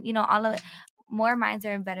and all of it. More minds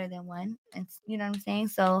are better than one. It's, you know what I'm saying?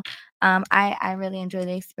 So I really enjoy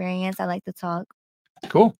the experience. I like to talk.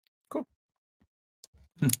 Cool.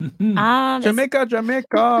 Jamaica.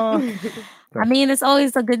 I mean, it's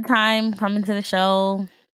always a good time coming to the show.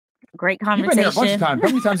 Great You've been conversation. here a bunch of times. How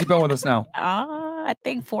many times have you been with us now? I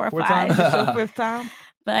think 4 or Four 5. times? Fifth time.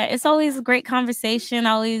 But it's always a great conversation.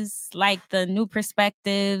 I always like the new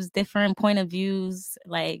perspectives, different point of views.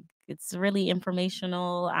 Like, it's really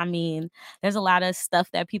informational. I mean, there's a lot of stuff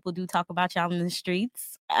that people do talk about y'all in the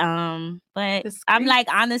streets. But I'm like,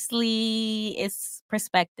 honestly, it's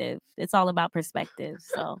perspective. It's all about perspective.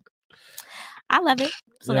 So I love it.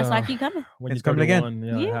 So that's why I keep coming. When It's coming again.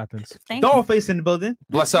 Yeah, it happens. Dollface in the building.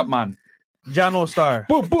 Bless up, man. John All-Star.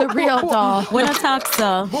 The real doll. When I talk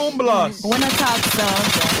so. Boom blast. When I talk so.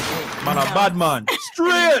 Man, a bad man.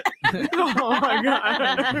 Straight. Oh my god.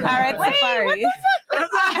 All right, Safari.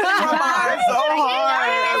 so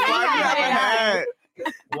hard.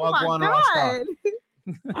 Wagwan Rasta.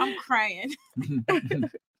 I'm crying.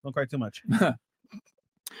 Don't cry too much.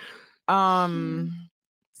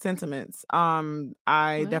 Sentiments.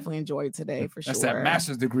 I definitely enjoyed today for sure. That's that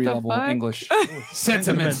master's degree The level fuck? English.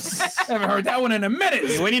 Sentiments. Haven't heard that one in a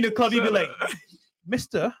minute. When in the club, you be like,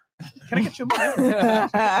 Mister, can I get your money? Please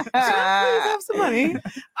have some money.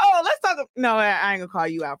 Oh, let's talk. No, I ain't gonna call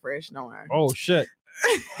you out, Fresh. No worry. Oh shit.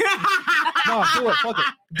 No, do it. Fuck it.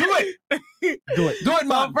 Do it. Do it. Do it,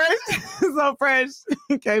 man. So Fresh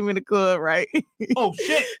came in the club, right? Oh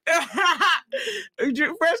shit.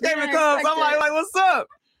 Fresh came in the club. So I'm like, what's up?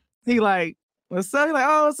 He like, what's up? He like,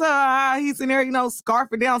 oh, what's up? He's in there,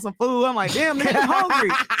 scarfing down some food. I'm like, damn, nigga, I'm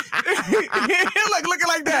hungry. He like looking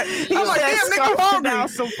like that. I'm like, damn, nigga, I'm hungry. Down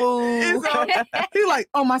some food. So, he like,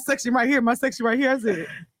 oh, my section right here. My section right here.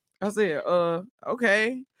 I said,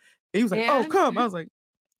 okay. He was like, oh, come. I was like,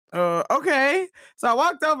 okay. So I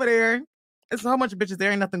walked over there. It's a whole bunch of bitches.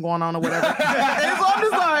 There ain't nothing going on or whatever. And so I'm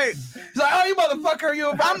just like, he's like, oh, you motherfucker,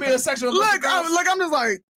 you about to be a sexual. Look, I'm just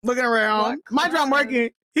like looking around. Mind you, I'm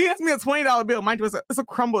working. He hands me a $20 bill. Mind you, it's a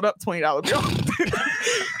crumbled up $20 bill.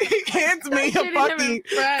 He hands me a fucking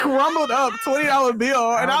crumbled up $20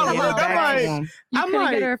 bill, and I was like, You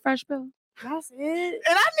couldn't get her a fresh bill. That's it.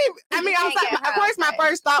 And I mean, I was like, of course, my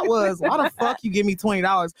first thought was, why the fuck you give me $20?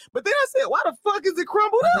 But then I said, why the fuck is it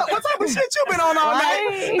crumbled up? What type of shit you been on all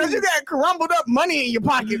night? Because you got crumbled up money in your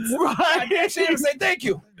pockets. Right? She didn't say thank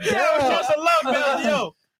you. Yeah, just a love bill,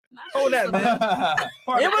 yo. Hold that, man.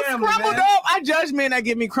 It was crumbled up. I judge men that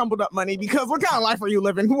give me crumbled up money because what kind of life are you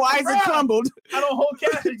living? Why is it crumbled? I don't hold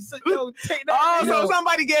cash. Yo, take that. Oh, so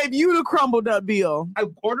somebody gave you the crumbled up bill. I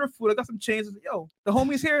ordered food. I got some change. Yo, the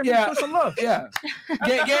homie's here. Yeah. Show some love. Yeah.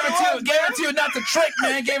 Gave it to you not to trick,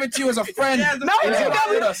 man. Gave it to you as a friend. No, he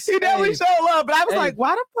definitely showed love. But I was like,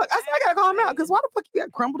 why the fuck? I said, I gotta call him out because why the fuck you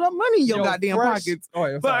got crumbled up money in your goddamn pockets?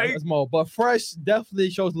 All right, that's more. But Fresh definitely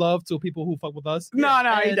shows love to people who fuck with us. No,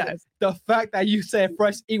 he does. The fact that you said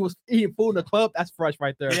Fresh was eating food in the club, that's Fresh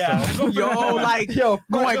right there. Yeah. So. Yo,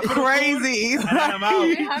 going crazy. I'm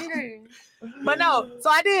hungry. But no, so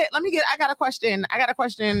I got a question. I got a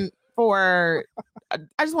question for,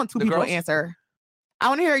 I just want two people to answer. I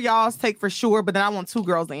want to hear y'all's take for sure, but then I want two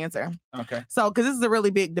girls to answer. Okay. So, because this is a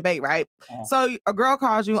really big debate, right? So a girl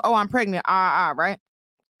calls you, oh, I'm pregnant, right?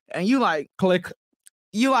 And you like, click.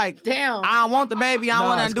 You like, damn, I don't want the baby. I don't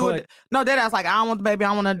want to do it. No, that's like, I don't want the baby.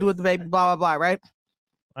 I want to do it with the baby, blah, blah, blah, right?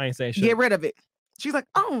 I ain't saying shit. Get rid of it. She's like,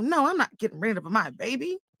 oh, no, I'm not getting rid of my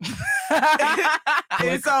baby.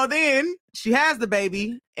 And so then she has the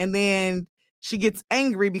baby and then she gets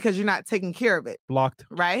angry because you're not taking care of it. Blocked.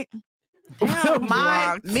 Right?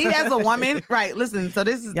 Me as a woman, right? Listen, so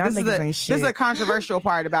this is a controversial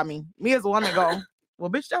part about me. Me as a woman go,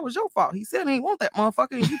 well, bitch, that was your fault. He said he ain't want that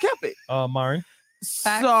motherfucker and you kept it. Myron.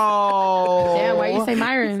 So damn, why you say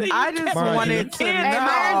Myron? I just wanted to know. Hey,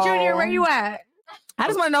 Myron Jr., where you at? I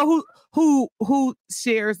just want to know who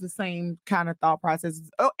shares the same kind of thought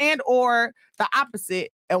processes, and or the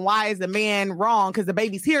opposite, and why is the man wrong? Because the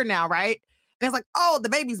baby's here now, right? And it's like, oh, the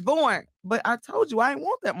baby's born, but I told you I didn't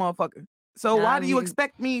want that motherfucker. So why do you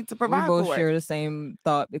expect me to provide for it? We both share the same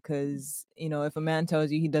thought because, if a man tells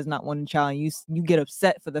you he does not want a child, you get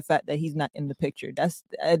upset for the fact that he's not in the picture. That's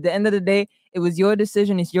at the end of the day, it was your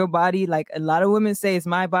decision. It's your body. Like a lot of women say, it's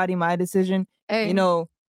my body, my decision. Hey.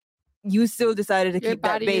 You still decided to keep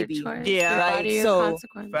that baby. Yeah. Right? So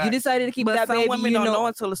you decided to keep that baby. But some women don't know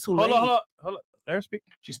until it's too late. Hold on. Let her speak.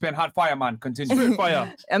 She spent hot fire, man. Continue. Spit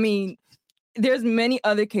fire. I mean, there's many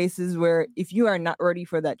other cases where if you are not ready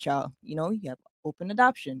for that child, you have open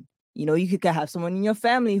adoption. You could have someone in your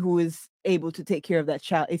family who is able to take care of that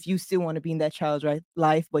child if you still want to be in that child's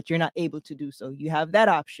life, but you're not able to do so. You have that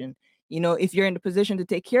option. If you're in the position to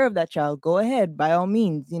take care of that child, go ahead, by all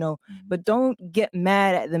means, but don't get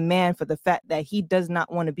mad at the man for the fact that he does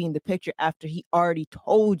not want to be in the picture after he already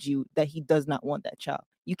told you that he does not want that child.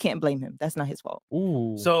 You can't blame him. That's not his fault.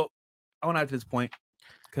 Ooh. So I want to add to this point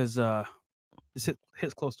because this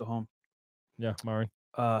hits close to home. Yeah, Mari.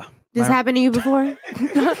 This happened to you before?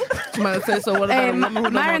 So what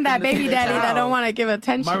about Myron, that baby daddy that don't want to give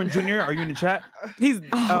attention. Myron Jr., are you in the chat? He's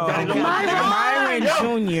Myron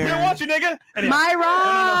Jr. You don't want you, nigga. Anyway,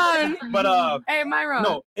 Myron. no. But hey, Myron.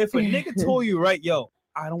 No, if a nigga told you, right, yo,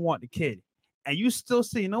 I don't want the kid, and you still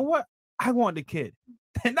say, you know what, I want the kid,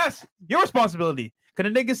 then that's your responsibility.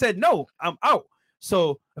 Because the nigga said, no, I'm out.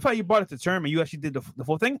 So the fact you brought it to term and you actually did the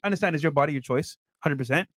full thing, I understand it's your body, your choice,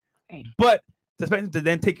 100%. But to expect him to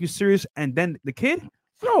then take you serious and then the kid,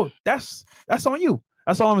 bro, that's on you.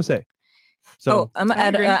 That's all I'm gonna say. So I'm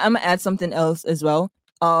gonna add something else as well.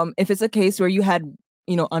 If it's a case where you had,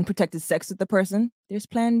 unprotected sex with the person, there's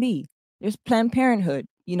Plan B. There's Planned Parenthood.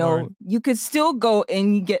 You could still go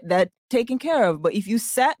and get that taken care of. But if you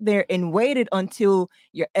sat there and waited until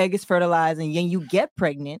your egg is fertilized and then you get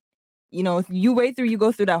pregnant, if you you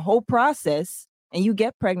go through that whole process and you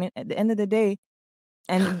get pregnant at the end of the day,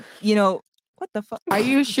 and what the fuck? Are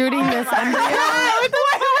you shooting this embryo?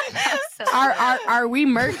 Are we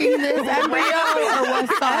murking this embryo or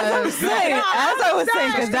what's up? As I was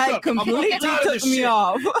saying, because that completely took me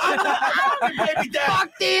off.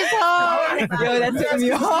 Fuck these hoes. Yo, that took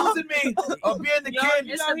me off. Me of being the kid.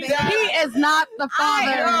 He is not the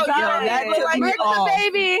father. That took me off. The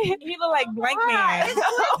baby. He look like Blank Man. He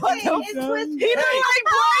look like Blank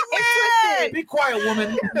Man. Be quiet,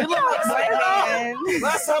 woman. You look like Blank Man.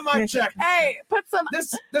 Last time I checked. Hey, put some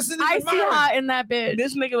This isn't icy hot in that bitch.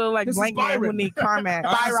 This nigga look like Blank Man who need Carmack.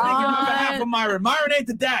 Byron ain't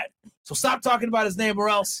the dad. So stop talking about his name or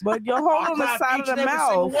else. But your hole on the side of the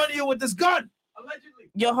mouth. One of you with this gun. Allegedly.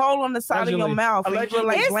 Your hole on the side of your mouth. You look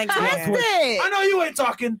like Blank Man. I know you ain't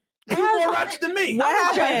talking. You more ratchet than me.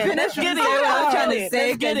 What happened? Let's get it. I'm trying to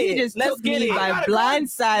say because he just took me by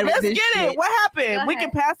blindside with this shit. Let's get it. What happened? We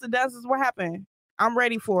can pass the dances. What happened? I'm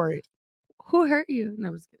ready for it. Who hurt you? No,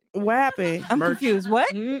 I was kidding. What happened? I'm confused.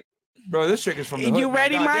 What? Bro, this chick is from the hood. You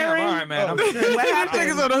ready, Myron? All right, man. What happened?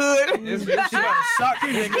 Niggas on the hood. She about to suck. He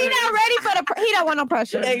not ready for the. He don't want no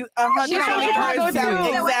pressure.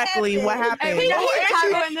 Exactly. What happened?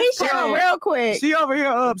 He showing real quick. She over here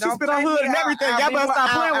up. She spit on hood and everything. Y'all better stop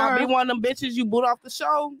playing with her. I'll be one of them bitches you boot off the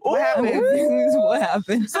show. What happened? What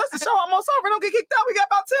happened? Since the show almost over, don't get kicked out. We got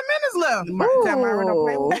about 10 minutes left.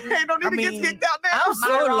 Don't need to get kicked out now. I'm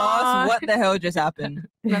so lost. What the hell just happened?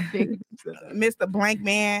 Nothing. Mr. Blank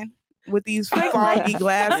Man with these foggy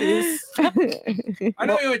glasses. I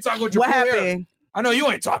know you ain't talking with your What happened? I know you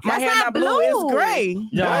ain't talking. My hair not blue. It's gray.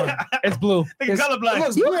 Yeah, it's blue. Nigga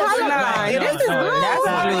colorblind. You colorblind. This is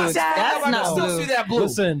blue. That's not blue. blue. See that blue.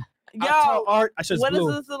 Listen, Yo, art. I should what blue.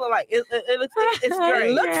 does this look like? It's gray.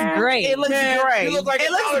 It looks great. It looks gray. You look like It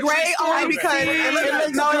looks gray only because it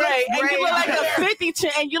looks gray. And you look like a 50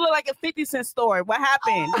 cent. And you look like a 50-cent store. What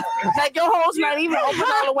happened? Like your hole's not even open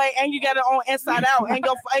all the way, and you got it on inside out, and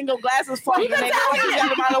your glasses foggy. And they look like you got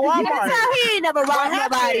them out of Walmart. He ain't never robbed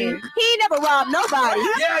nobody. He ain't never robbed nobody.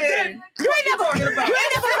 Yeah. You ain't never robbed nobody.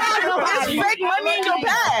 It's fake money in your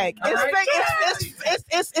bag. It's fake.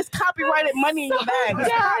 It's copyrighted money in your bag. It's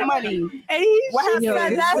fake money. And what happened? Yo,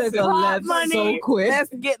 this nigga left so quick. Let's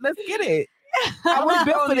get it. I was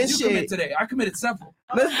built for this shit today. I committed several.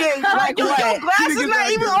 Let's get like your glasses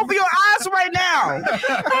not even over your eyes right now.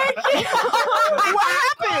 What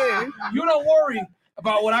happened? You don't worry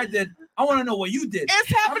about what I did. I want to know what you did. It's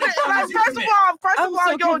happening. Like, first of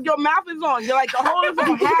all, your mouth is on. You're like the hole is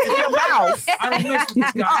on half of your mouth. I don't mess with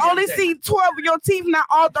this guy. I only see 12 of your teeth, not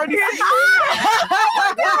all 36. She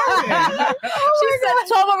said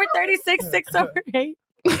 12 over 36, 6 over 8.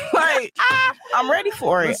 Like, I'm ready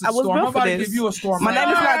for it. Listen, I was Storm, built for this. Give you a Storm. My name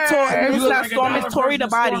is not Tori. It's not like Storm. It's Tori the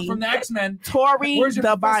body. From the X-Men. Tori Where's your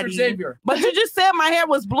the Professor body. Xavier? But you just said my hair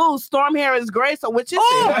was blue. Storm hair is gray. So which is it?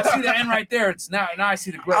 I see the N right there. It's now I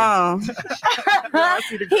see the gray.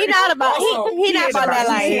 He not about. He not about that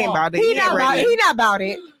life. He not about it. He not about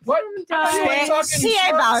it. What? She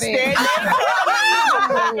ain't about it.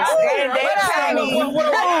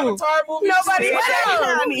 Nobody.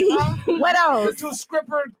 What else? The two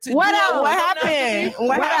scripper. What else? What happened?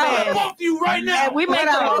 What happened? Both of you right now. And we make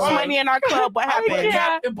the most money in our club. What happened?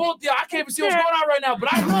 And both y'all, I can't even see what's going on right now,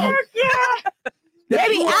 but I know.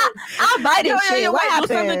 Baby, I'll buy this shit. What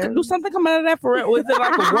happened? Do something come out of that for real? Was it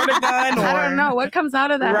like a water gun? Or, I don't know. What comes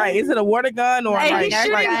out of that? Right. Is it a water gun or Hey, like, he's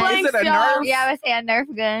shooting blanks, is it a y'all. Nerf? Yeah, I would say a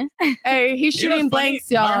Nerf gun. Hey, he's shooting blanks,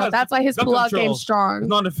 y'all. That's why his pull-out game's strong. It's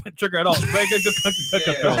not a trigger at all. He don't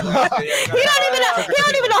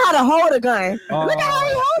even know how to hold a gun. Look at how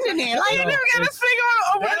he holding it. Like He never got his finger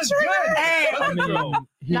over the trigger. Hey,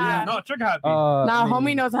 No, trigger happy. nah,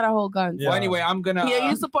 homie knows how to hold guns. Well, anyway, I'm gonna. Yeah,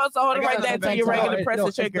 you're supposed to hold it right there until you're ready to press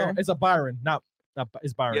the trigger. It's a Byron, not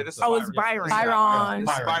It's Byron. Yeah, this is it's Byron. Byron.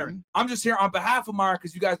 This is Byron. I'm just here on behalf of Mara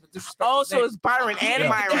because you guys disrespect. Oh, so it's Byron and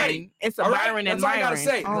Myron. It's a Byron and That's all I Myron. gotta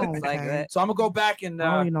say. Oh, Like that. So I'm gonna go back and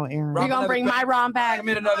Aaron. We're gonna bring Myron back.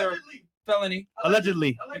 Commit another felony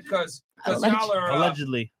Allegedly. because y'all are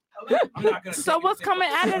Allegedly. I'm not gonna. So what's coming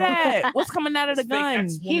out of that? What's coming out of the gun?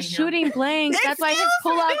 He's shooting blanks. That's why his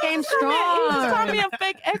pull-out game's He's strong. calling me a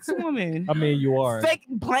fake ex-woman. I mean, you are. Fake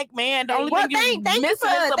blank man. The only Well, thing thank you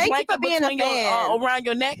missing is the for blanket being a between your fan. around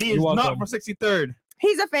your neck. He is not from 63rd.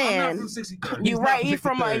 He's a I'm not fan. from 63rd. You right? He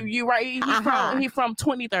from 63rd. you right? He from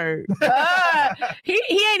 23rd. He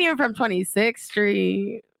ain't even from 26th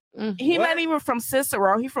Street. He not even from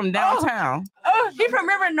Cicero. He from downtown. He's from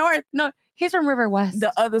River North. No, he's from River West.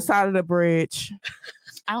 The other side of the bridge.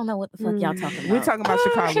 I don't know what the fuck y'all talking about. We're talking about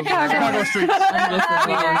Chicago. Chicago Street.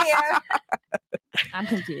 I'm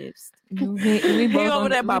confused. We over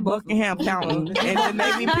there by Buckingham County and the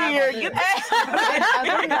Navy Pier.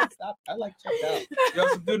 I like checked out. Yo,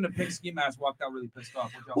 some dude in a pink ski mask walked out really pissed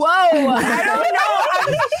off. Whoa! I don't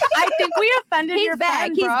know. I think we offended your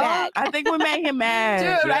friend, He's bro. back. I think we made him mad.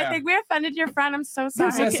 Dude, Yeah. I think we offended your friend. I'm so He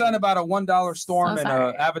sorry. said something about a $1 storm So and sorry.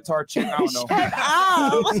 an Avatar chick. I don't know.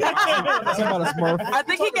 That's about a Smurf. I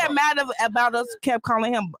think he got mad about us. Kept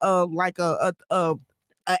calling him like a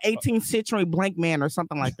 18th century blank man or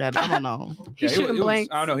something like that. I don't know. He's shooting blanks.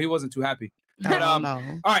 I don't know. He wasn't too happy. I But, don't know.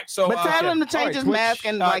 all right. So, But tell him to change his mask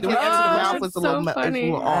and like his mouth was a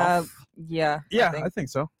little off. Yeah. Yeah, I think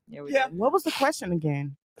so. Yeah. What was the question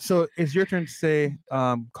again? So it's your turn to say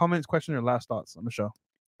comments, question, or last thoughts on the show.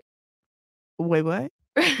 Wait, what?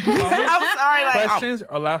 I'm sorry. Like, questions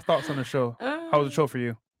or last thoughts on the show. How was the show for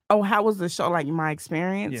you? Oh, how was the show? Like my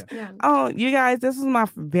experience? Yeah. Oh, you guys, this was my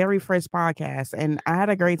very first podcast, and I had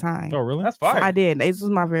a great time. Oh, really? That's fine. I did. This was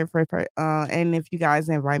my very first. And if you guys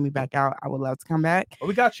invite me back out, I would love to come back. Oh,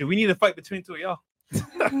 we got you. We need a fight between two of y'all.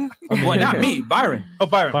 Well, not me, Byron. Oh,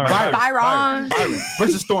 Byron. Byron.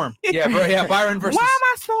 Versus Storm. Yeah, Byron versus. Why am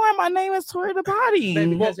I Storm? My name is Tori the Body.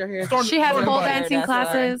 She has pole dancing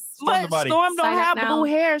classes. But Body. Storm don't Sign up have now. blue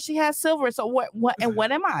hair. She has silver. So what? And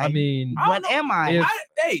what am I? I mean, what am I? if-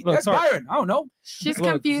 Hey, Look, that's sorry. Byron. I don't know. She's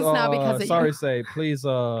look, confused now because of sorry, you. say please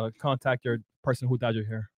contact your person who dyed your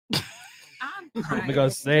hair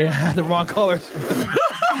because they had the wrong colors. Yo,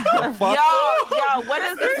 what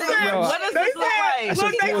is this? What does this look like?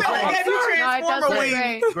 Look, they Look said like? you No, it does transformer look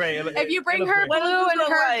wings. great. Great. If you bring her What does blue this and look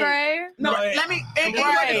her like? gray, No, let me. In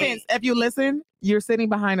your defense, if you listen, you're sitting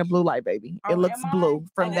behind a blue light, baby. It looks blue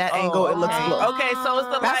from that angle. It looks blue. Okay, so it's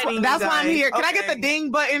the lighting. That's you why I'm guys. here. Can I get the Okay.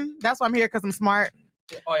 ding button? That's why I'm here because I'm smart.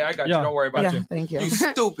 Oh yeah, I got you. Yeah. Don't worry about Yeah, you. thank you. You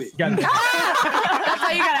stupid. that's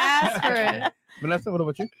why you gotta ask for it. Vanessa, what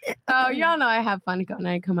about you? Oh, y'all know I have fun when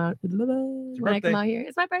I come out. When I come birthday. out here,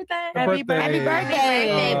 it's my birthday. Happy birthday. Happy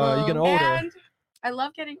birthday! You getting older. And I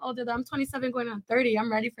love getting older. Though I'm 27, going on 30.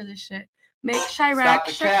 I'm ready for this shit. Make Stop Chirac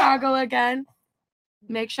the Chicago again.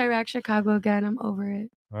 Make Chirac Chicago again. I'm over it.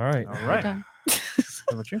 All right. All right. Done.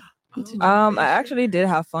 What about you? I actually did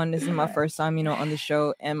have fun. This is my first time, on the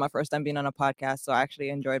show and my first time being on a podcast. So I actually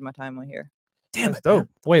enjoyed my time on here. Damn, that's dope.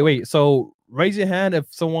 Wait. So raise your hand if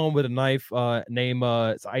someone with a knife name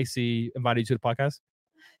it's Icy invited you to the podcast.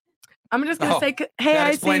 I'm just gonna say, hey, That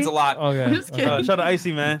Icy. explains a lot. Okay. I'm just kidding. Shout out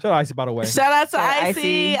Icy, man. Shout out Icy, by the way. Shout out to Yeah,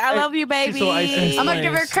 Icy. Icy. I love you, baby. She's so icy. I'm gonna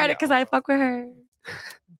give her Nice. credit because I fuck with her.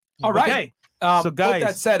 All right. Okay. So So, guys- with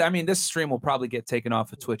that said, I mean, this stream will probably get taken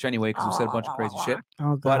off of Twitch anyway because we said a bunch of crazy shit.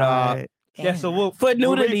 Oh, But, God. Yeah, so we'll For we'll wait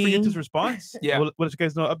for nudity. Yinta's response. Yeah. We'll let you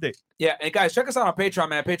guys know update. Yeah, and guys, check us out on Patreon,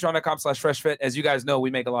 man. Patreon.com/FreshFit. As you guys know,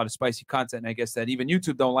 we make a lot of spicy content, and I guess that even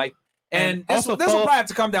YouTube don't like. And this also will follow- probably have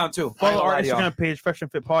to come down too. Follow our I ain't gonna lie to Instagram page, Fresh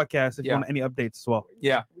and Fit Podcast, if you Yeah. want any updates as well.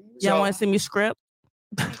 y'all. Yeah. Y'all want to send me script?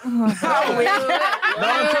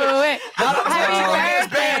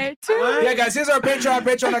 Yeah, guys, here's our Patreon,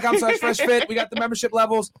 patreon.com/FreshFit. We got the membership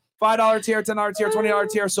levels, $5 tier, $10 tier, $20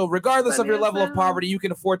 tier. So regardless of your level of poverty, you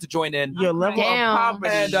can afford to join in. Your level Damn. of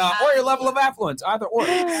poverty. And or your level of affluence, either or.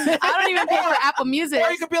 I don't even pay for Apple Music.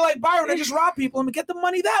 Or you could be like Byron and just rob people and get the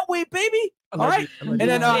money that way, baby. All right. And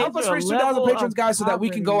then help us reach 2,000 patrons, guys, so that we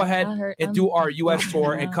can go ahead and do our U.S.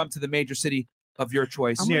 tour and come to the major city of your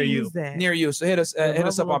choice. I'm near gonna you. use that. Near you. So hit us up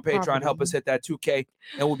level on of Patreon. Help poverty. us hit that 2K,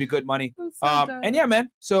 and we'll be good money. I'm so done. And yeah, man.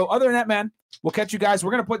 So other than that, man, we'll catch you guys. We're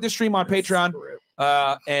gonna put this stream on Patreon,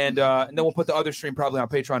 and then we'll put the other stream probably on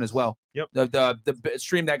Patreon as well. Yep. The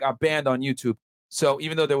stream that got banned on YouTube. So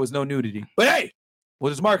even though there was no nudity, but hey,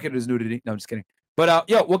 we'll just market it as nudity. No, I'm just kidding. But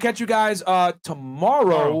we'll catch you guys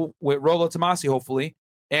tomorrow with Rolo Tomasi, hopefully.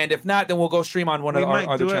 And if not, then we'll go stream on one of our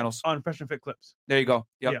other channels. On Fresh and Fit clips. There you go.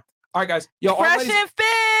 Yep. Yeah. All right, guys. Yo, Fresh and Fit.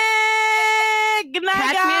 Good night,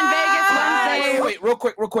 Catch me in Vegas guys. Wednesday.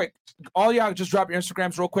 real quick. All y'all just drop your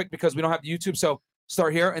Instagrams real quick because we don't have the YouTube. So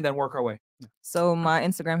start here and then work our way. So my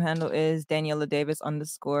Instagram handle is Daniela Davis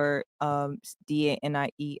 _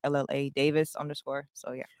 DANIELLA Davis _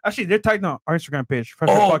 So yeah. Actually, they're tagged on our Instagram page. Fresh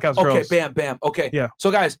Podcast Girls. Okay, bam. Okay. Yeah. So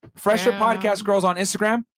guys, Fresh Podcast Girls on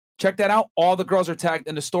Instagram. Check that out. All the girls are tagged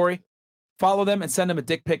in the story. Follow them and send them a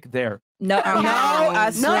dick pic there. No, I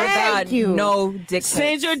swear to God, no dick pic.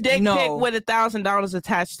 Send your dick pic with $1,000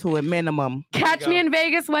 attached to it, minimum. Catch me in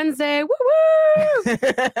Vegas Wednesday. Woo woo!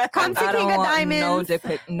 Come to King of Diamonds. No dick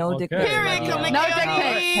pic. No dick pic. Period. No dick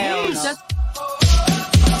pic. Just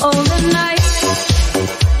all the night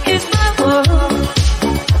is my world.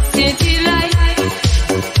 City light.